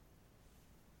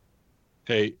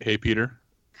 Hey, Peter.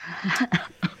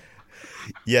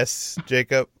 Yes,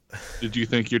 Jacob. Did you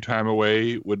think your time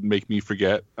away would make me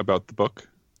forget about the book?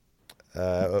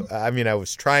 I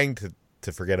was trying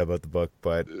to forget about the book,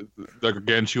 but The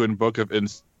Gargantuan Book of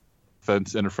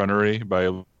Infants and Effrontery by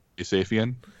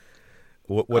Safian.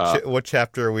 What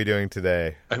chapter are we doing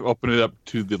today? I've opened it up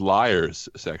to the liars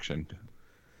section.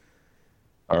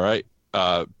 All right.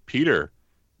 Peter,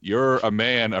 you're a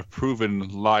man of proven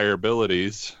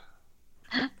liabilities.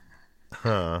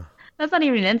 Huh. That's not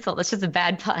even an insult. That's just a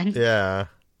bad pun. Yeah.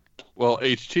 Well,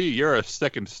 HT, you're a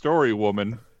second story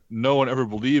woman. No one ever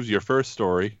believes your first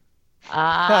story.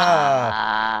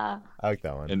 I like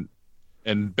that one.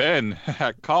 And Ben,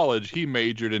 at college, he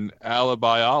majored in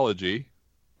alibiology.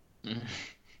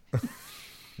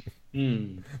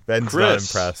 Ben's Chris. not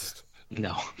impressed.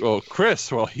 No. Well,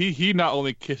 Chris, he not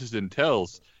only kisses and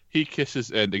tells, he kisses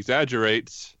and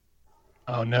exaggerates.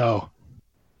 Oh no.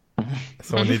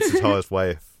 Someone needs to tell his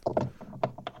wife.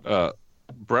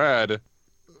 Brad,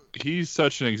 he's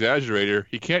such an exaggerator,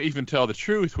 he can't even tell the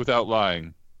truth without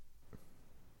lying.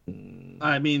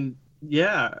 I mean,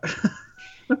 yeah.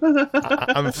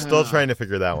 I'm still trying to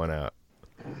figure that one out.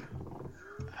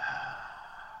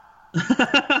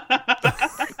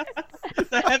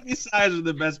 The heavy sighs are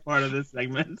the best part of this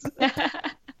segment.